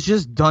it was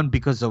just done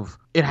because of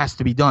it has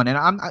to be done. And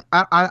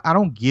I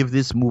don't give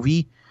this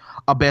movie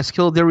a best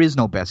kill. There is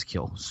no best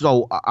kill.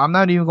 So I'm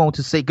not even going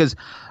to say, because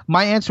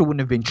my answer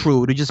wouldn't have been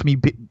true. It would just me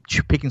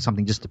picking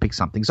something just to pick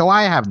something. So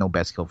I have no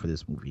best kill for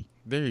this movie.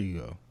 There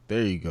you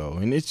go.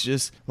 And it's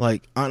just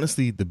like,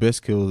 honestly, the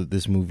best kill that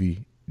this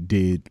movie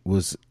did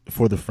was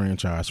for the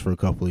franchise for a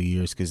couple of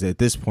years, because at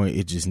this point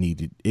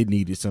it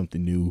needed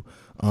something new.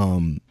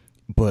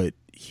 But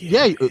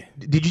yeah,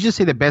 did you just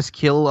say the best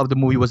kill of the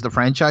movie was the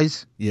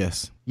franchise?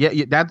 Yes.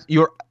 Yeah, that's,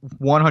 you're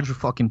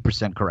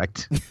 100%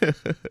 correct.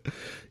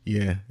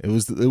 Yeah, it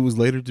was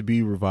later to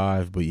be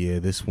revived, but yeah,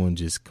 this one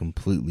just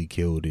completely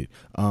killed it.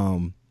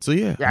 So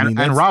yeah,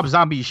 and Rob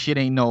Zombie's shit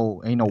ain't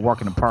no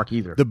walk in the park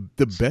either.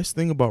 The best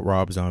thing about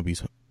Rob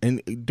Zombie's,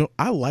 and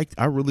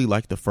I really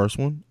liked the first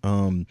one,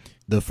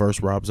 the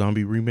first Rob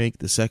Zombie remake.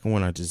 The second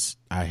one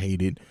I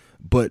hated.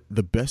 But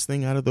the best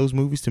thing out of those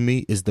movies to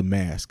me is the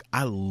mask.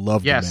 I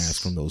love the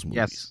mask from those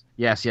movies.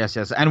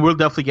 Yes. And we'll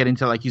definitely get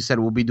into, like you said,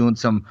 we'll be doing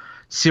some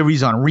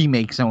series on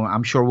remakes, and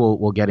I'm sure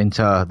we'll get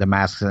into the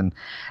masks and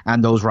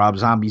those Rob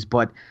Zombies.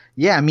 But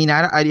yeah, I mean,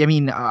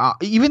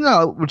 even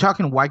though we're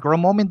talking white girl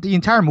moment, the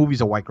entire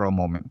movie's a white girl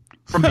moment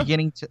from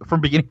beginning to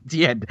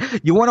end.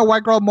 You want a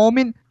white girl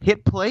moment?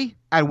 Hit play,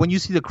 and when you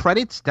see the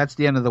credits, that's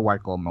the end of the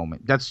white girl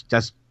moment. That's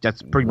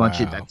pretty much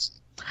it.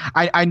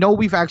 I know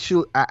we've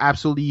actually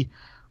absolutely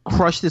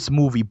crushed this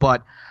movie,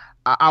 but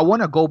I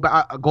want to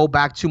go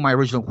back to my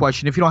original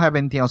question. If you don't have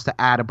anything else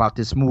to add about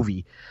this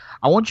movie,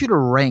 I want you to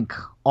rank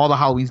all the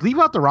Halloweens. Leave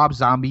out the Rob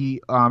Zombie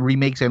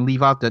remakes and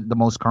leave out the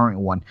most current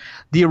one.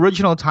 The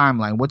original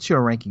timeline, what's your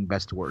ranking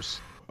best to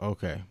worst?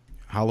 Okay.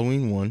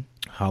 Halloween 1,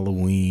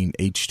 Halloween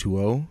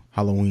H20,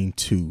 Halloween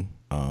 2,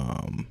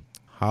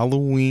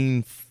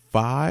 Halloween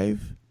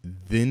 5,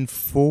 then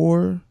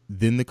 4,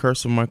 then The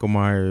Curse of Michael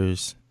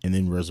Myers, and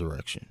then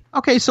Resurrection.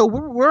 Okay, so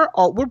we're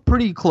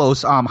pretty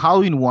close.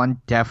 Halloween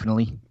 1,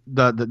 definitely.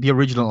 The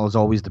original is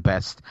always the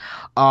best.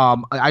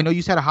 I know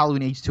you said a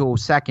Halloween H20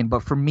 second,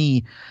 but for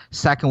me,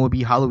 second would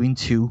be Halloween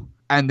 2,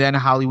 and then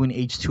Halloween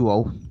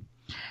H20.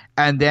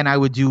 And then I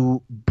would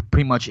do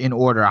pretty much in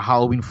order: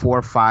 Halloween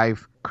 4,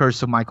 5,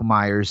 Curse of Michael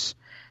Myers,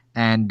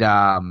 and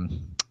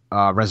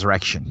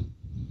Resurrection.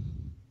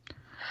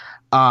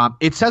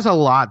 It says a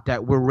lot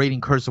that we're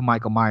rating Curse of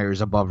Michael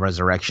Myers above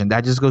Resurrection.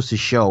 That just goes to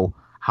show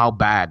how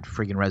bad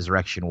freaking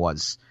Resurrection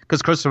was,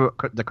 because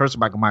the Curse of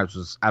Michael Myers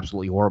was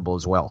absolutely horrible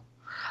as well.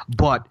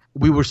 But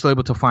we were still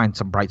able to find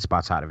some bright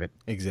spots out of it.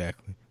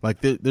 Exactly. Like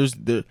there's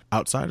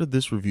outside of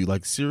this review,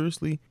 like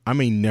seriously, I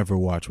may never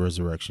watch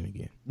Resurrection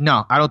again.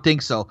 No, I don't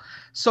think so.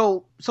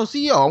 So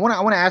CEO, I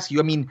want to ask you.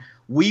 I mean,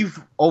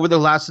 we've over the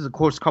last of the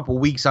course couple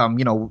of weeks,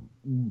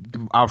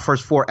 our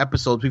first 4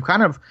 episodes, we've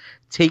kind of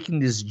taken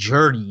this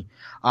journey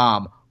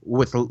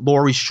with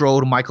Laurie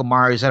Strode, Michael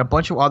Myers, and a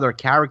bunch of other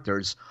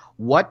characters.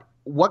 What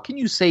can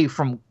you say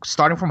from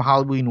starting from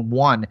Halloween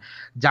 1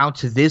 down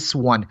to this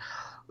one?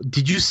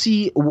 Did you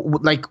see,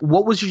 like,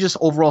 what was your just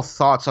overall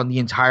thoughts on the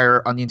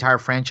entire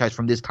franchise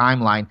from this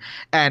timeline?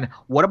 And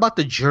what about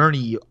the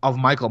journey of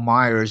Michael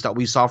Myers that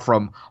we saw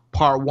from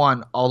part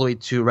 1 all the way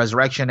to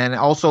Resurrection? And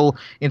also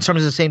in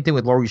terms of the same thing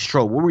with Laurie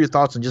Strode, what were your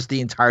thoughts on just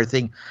the entire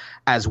thing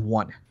as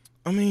one?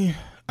 I mean,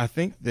 I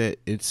think that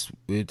it's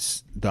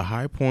the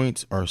high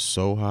points are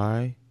so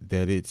high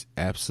that it's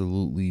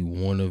absolutely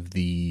one of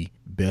the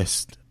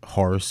best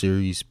horror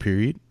series,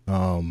 period.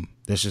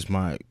 That's just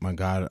my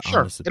God.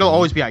 Sure, it'll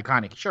always be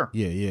iconic. Sure.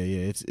 Yeah.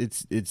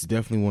 It's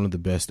definitely one of the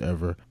best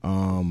ever.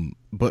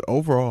 But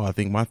overall, I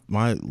think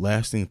my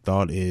lasting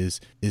thought is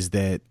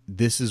that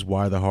this is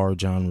why the horror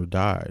genre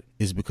died,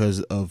 is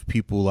because of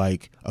people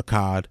like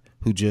Akkad,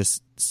 who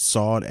just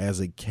saw it as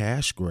a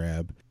cash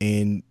grab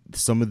and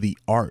some of the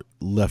art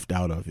left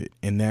out of it,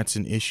 and that's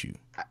an issue.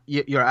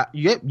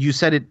 You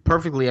said it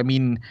perfectly. I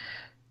mean,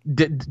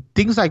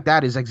 things like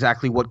that is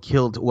exactly what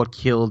killed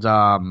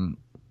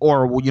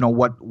or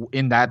what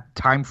in that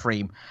time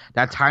frame,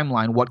 that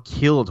timeline, what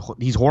killed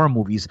these horror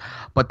movies.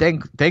 But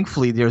then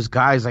thankfully there's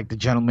guys like the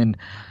gentleman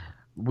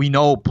we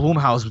know,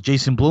 Blumhouse,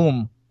 Jason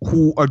Blum,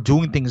 who are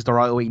doing things the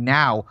right way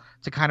now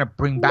to kind of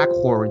bring back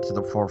horror into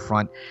the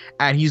forefront,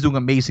 and he's doing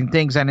amazing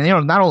things. And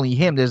not only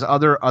him, there's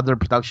other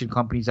production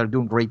companies that are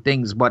doing great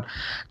things. But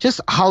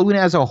just Halloween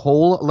as a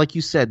whole, like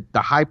you said,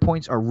 the high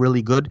points are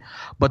really good,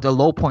 but the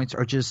low points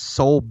are just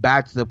so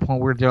bad to the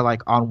point where they're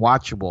like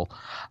unwatchable.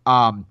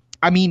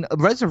 I mean,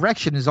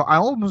 Resurrection is, I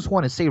almost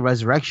want to say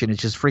Resurrection is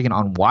just freaking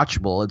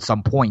unwatchable at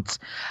some points.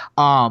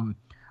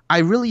 I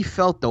really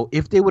felt, though,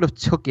 if they would have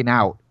taken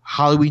out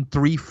Halloween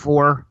 3,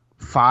 4,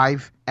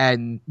 5,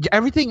 and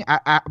everything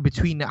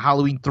between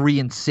Halloween 3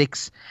 and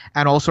 6,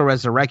 and also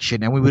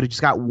Resurrection, and we would have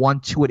just got 1,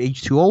 2 at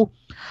H20,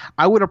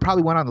 I would have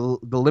probably went on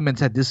the limb and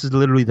said this is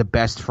literally the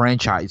best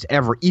franchise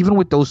ever, even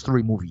with those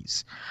 3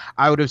 movies.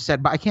 I would have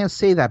said, but I can't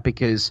say that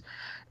because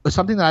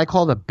something that I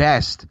call the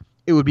best,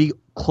 it would be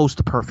close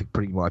to perfect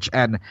pretty much.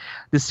 And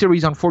the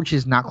series unfortunately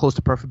is not close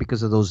to perfect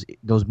because of those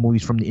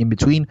movies from the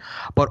in-between.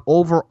 But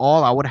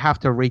overall, I would have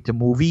to rate the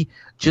movie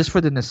just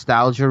for the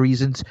nostalgia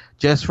reasons,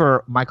 just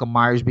for Michael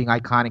Myers being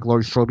iconic,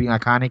 Laurie Strode being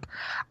iconic.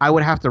 I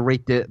would have to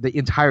rate the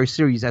entire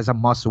series as a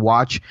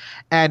must-watch.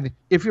 And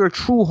if you're a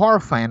true horror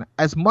fan,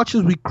 as much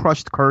as we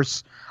crushed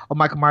Curse of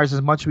Michael Myers,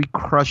 as much as we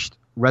crushed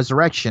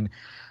Resurrection,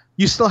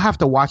 you still have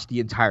to watch the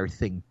entire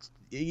thing.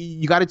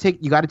 You got to take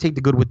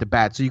the good with the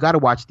bad. So you got to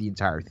watch the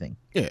entire thing.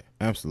 Yeah,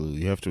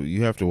 absolutely.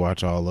 You have to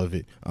watch all of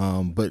it.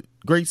 But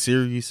great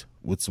series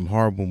with some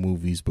horrible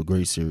movies, but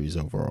great series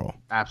overall.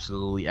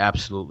 Absolutely,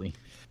 absolutely.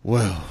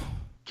 Well,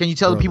 can you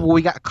tell the people what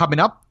we got coming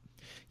up?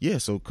 Yeah,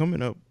 so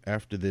coming up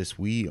after this,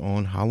 we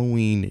on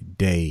Halloween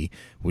Day,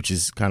 which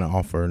is kind of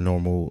off our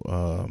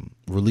normal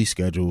release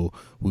schedule,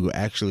 we will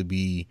actually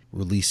be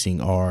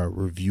releasing our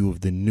review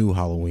of the new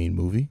Halloween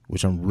movie,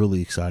 which I'm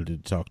really excited to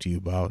talk to you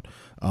about.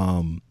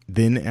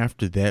 Then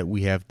after that,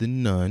 we have The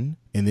Nun.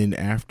 And then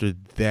after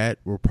that,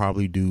 we'll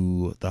probably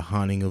do The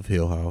Haunting of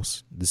Hill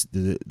House,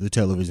 the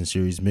television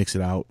series, mix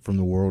it out from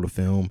the world of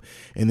film.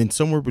 And then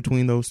somewhere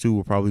between those two,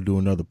 we'll probably do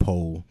another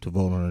poll to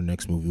vote on our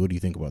next movie. What do you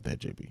think about that,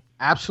 JB?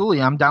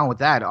 Absolutely. I'm down with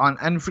that.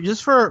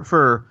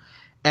 For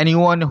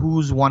anyone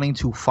who's wanting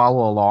to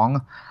follow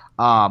along,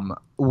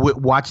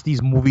 watch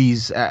these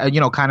movies,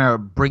 kind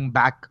of bring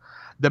back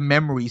the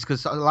memories,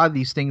 because a lot of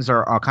these things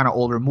are kind of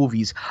older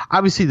movies.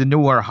 Obviously, the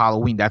newer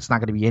Halloween, that's not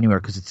going to be anywhere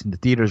because it's in the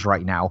theaters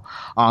right now,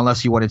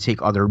 unless you want to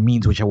take other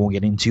means, which I won't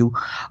get into.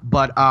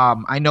 But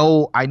I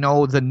know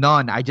The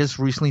Nun. I just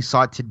recently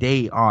saw it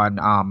today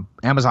on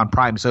Amazon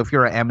Prime. So if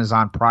you're an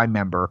Amazon Prime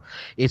member,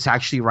 it's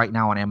actually right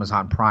now on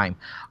Amazon Prime.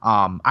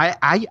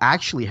 I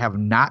actually have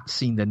not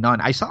seen The Nun.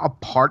 I saw a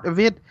part of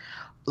it,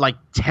 like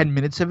 10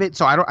 minutes of it,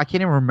 so I can't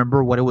even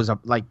remember what it was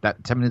like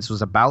that 10 minutes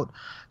was about.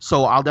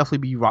 So I'll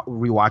definitely be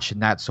rewatching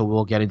that, so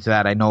we'll get into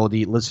that. I know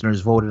the listeners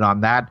voted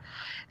on that,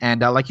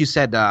 and like you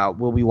said,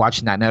 we'll be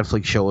watching that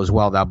Netflix show as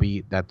well.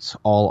 That's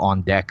all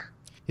on deck.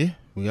 Yeah,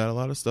 we got a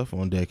lot of stuff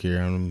on deck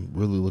here. I'm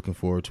really looking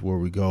forward to where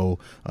we go.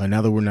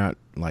 Now that we're not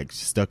like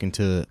stuck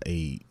into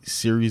a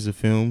series of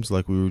films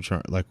like we were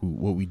trying, like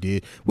what we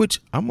did, which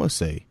I must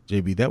say,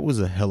 JB, that was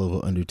a hell of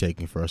an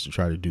undertaking for us to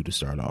try to do to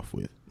start off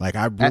with. Like,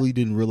 I really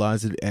didn't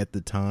realize it at the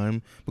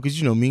time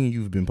because, me and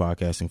you've been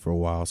podcasting for a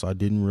while, so I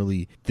didn't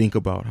really think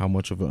about how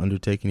much of an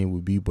undertaking it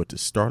would be. But to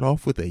start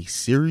off with a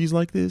series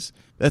like this,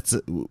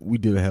 we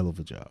did a hell of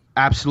a job.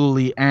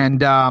 Absolutely.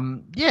 And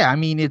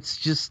it's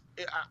just,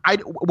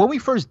 when we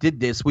first did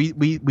this, we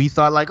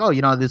thought like,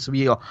 this will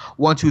be a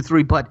 1, 2,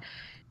 3, but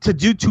to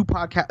do two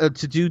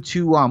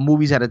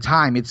movies at a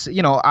time, it's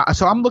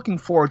so I'm looking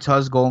forward to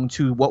us going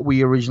to what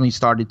we originally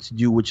started to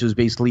do, which is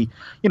basically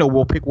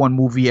we'll pick one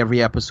movie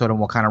every episode and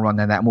we'll kind of run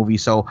that movie.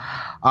 So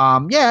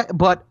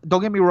but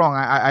don't get me wrong,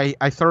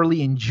 I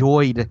thoroughly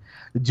enjoyed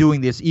doing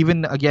this.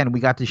 Even again,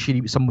 we got some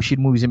shitty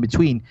movies in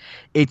between.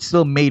 It's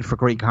still made for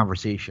great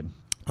conversation.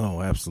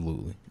 Oh,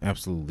 absolutely,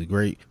 absolutely,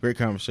 great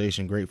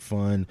conversation, great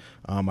fun.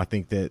 I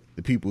think that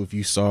the people, if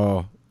you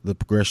saw the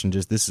progression,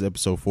 just this is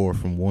episode 4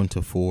 from 1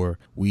 to 4.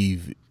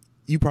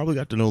 You probably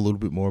got to know a little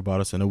bit more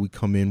about us. I know we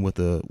come in with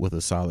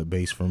a solid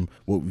base from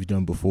what we've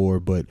done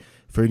before, but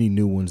for any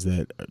new ones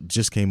that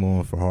just came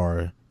on for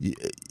horror,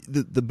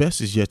 the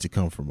best is yet to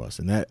come from us,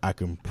 and that I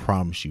can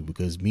promise you,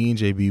 because me and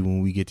JB,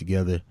 when we get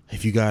together,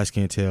 if you guys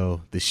can't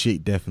tell, the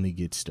shit definitely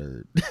gets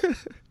stirred.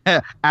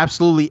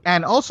 Absolutely.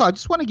 And also, I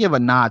just want to give a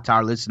nod to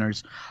our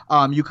listeners.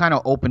 You kind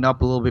of opened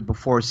up a little bit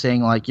before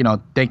saying, like,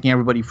 thanking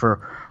everybody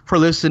for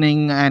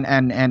listening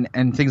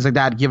and things like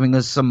that, giving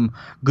us some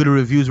good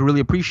reviews. We really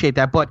appreciate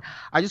that. But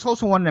I just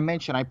also wanted to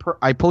mention,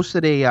 I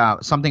posted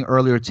something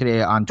earlier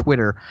today on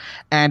Twitter,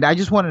 and I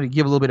just wanted to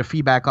give a little bit of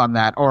feedback on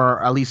that,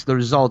 or at least the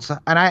results.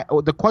 And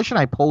the question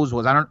I posed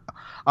was,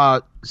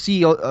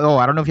 CEO,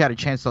 I don't know if you had a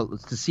chance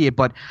to see it,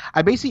 but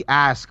I basically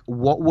asked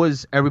what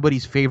was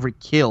everybody's favorite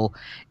kill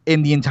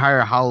in the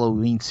entire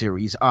Halloween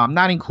series,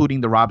 not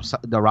including the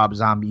Rob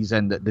Zombies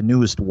and the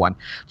newest one,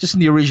 just in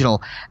the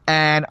original.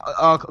 And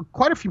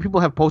quite a few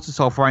people have posted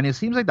so far, and it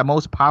seems like the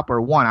most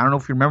popular one, I don't know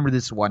if you remember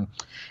this one,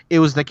 it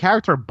was the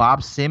character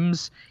Bob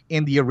Sims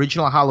in the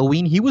original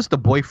Halloween. He was the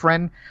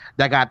boyfriend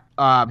that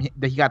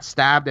he got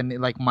stabbed, and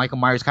like Michael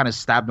Myers kind of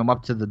stabbed him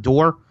up to the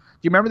door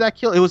you remember that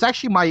kill? It was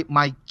actually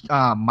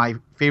my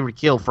favorite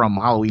kill from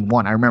Halloween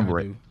 1. I remember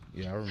it.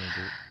 Yeah, I remember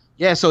it.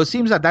 Yeah, so it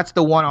seems that that's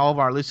the one all of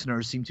our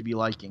listeners seem to be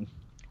liking.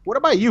 What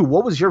about you?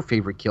 What was your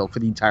favorite kill for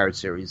the entire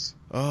series?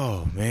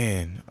 Oh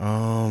man,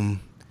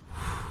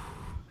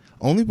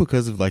 only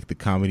because of like the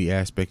comedy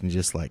aspect and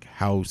just like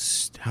how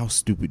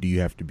stupid do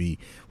you have to be?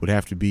 Would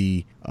have to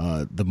be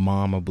the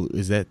mom.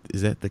 Is that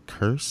the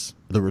curse?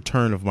 The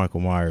return of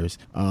Michael Myers.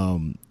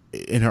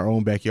 In her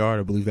own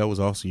backyard. I believe that was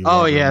also your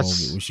moment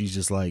when she's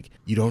just like,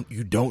 you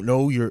don't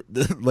know your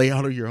the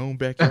layout of your own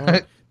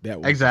backyard.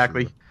 That was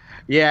exactly.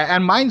 Yeah,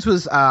 and mine's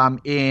was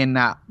in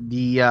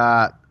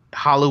the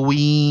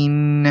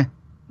Halloween.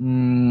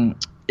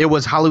 It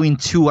was Halloween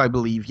 2, I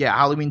believe. Yeah,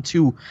 Halloween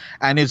 2,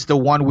 and it's the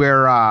one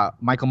where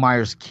Michael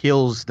Myers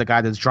kills the guy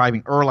that's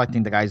driving. Earl, I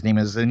think the guy's name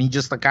is, and he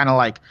just kind of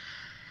like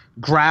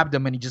grabbed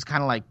him and he just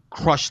kind of like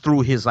crushed through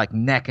his like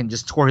neck and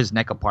just tore his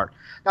neck apart.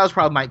 That was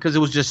probably because it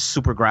was just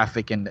super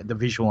graphic and the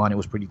visual on it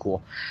was pretty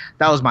cool.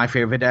 That was my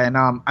favorite. And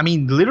I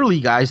mean, literally,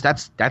 guys,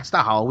 that's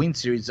the Halloween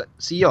series.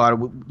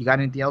 CEO, you got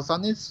anything else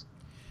on this?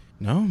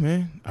 No,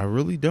 man, I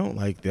really don't.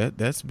 Like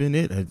that's been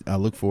it. I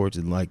look forward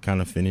to like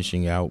kind of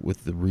finishing out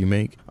with the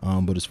remake.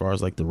 But as far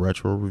as like the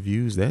retro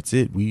reviews, that's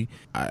it.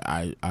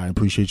 I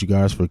appreciate you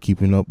guys for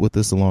keeping up with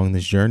us along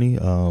this journey.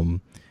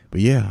 But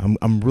yeah,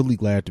 I'm really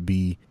glad to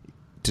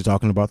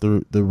talking about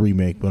the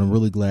remake, but I'm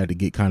really glad to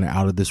get kind of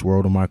out of this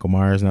world of Michael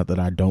Myers. Not that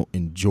I don't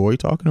enjoy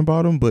talking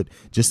about him, but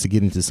just to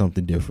get into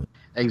something different.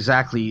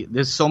 Exactly.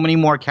 There's so many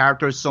more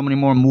characters, so many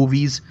more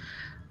movies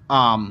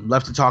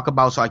left to talk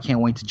about, so I can't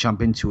wait to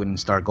jump into it and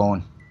start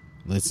going.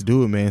 Let's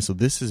do it, man. So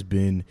this has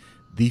been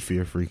The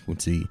Fear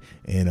Frequency,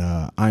 and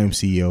I am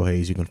CEO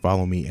Hayes. You can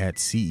follow me at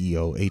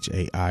CEO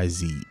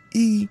HAIZE.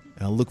 And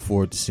I look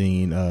forward to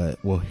seeing,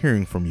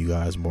 hearing from you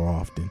guys more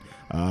often.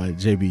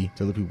 JB,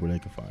 tell the people where they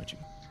can find you.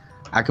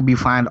 I could be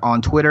found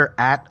on Twitter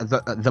at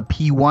the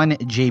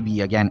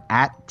P1JB. Again,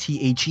 at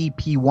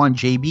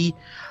THEP1JB.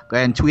 Go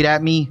ahead and tweet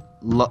at me.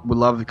 We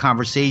love the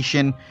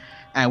conversation,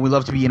 and we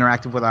love to be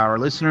interactive with our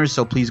listeners.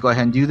 So please go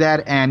ahead and do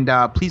that. And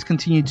please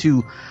continue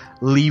to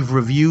leave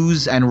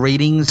reviews and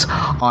ratings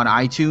on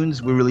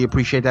iTunes. We really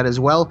appreciate that as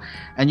well.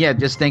 And yeah,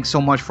 just thanks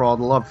so much for all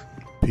the love.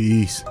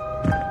 Peace.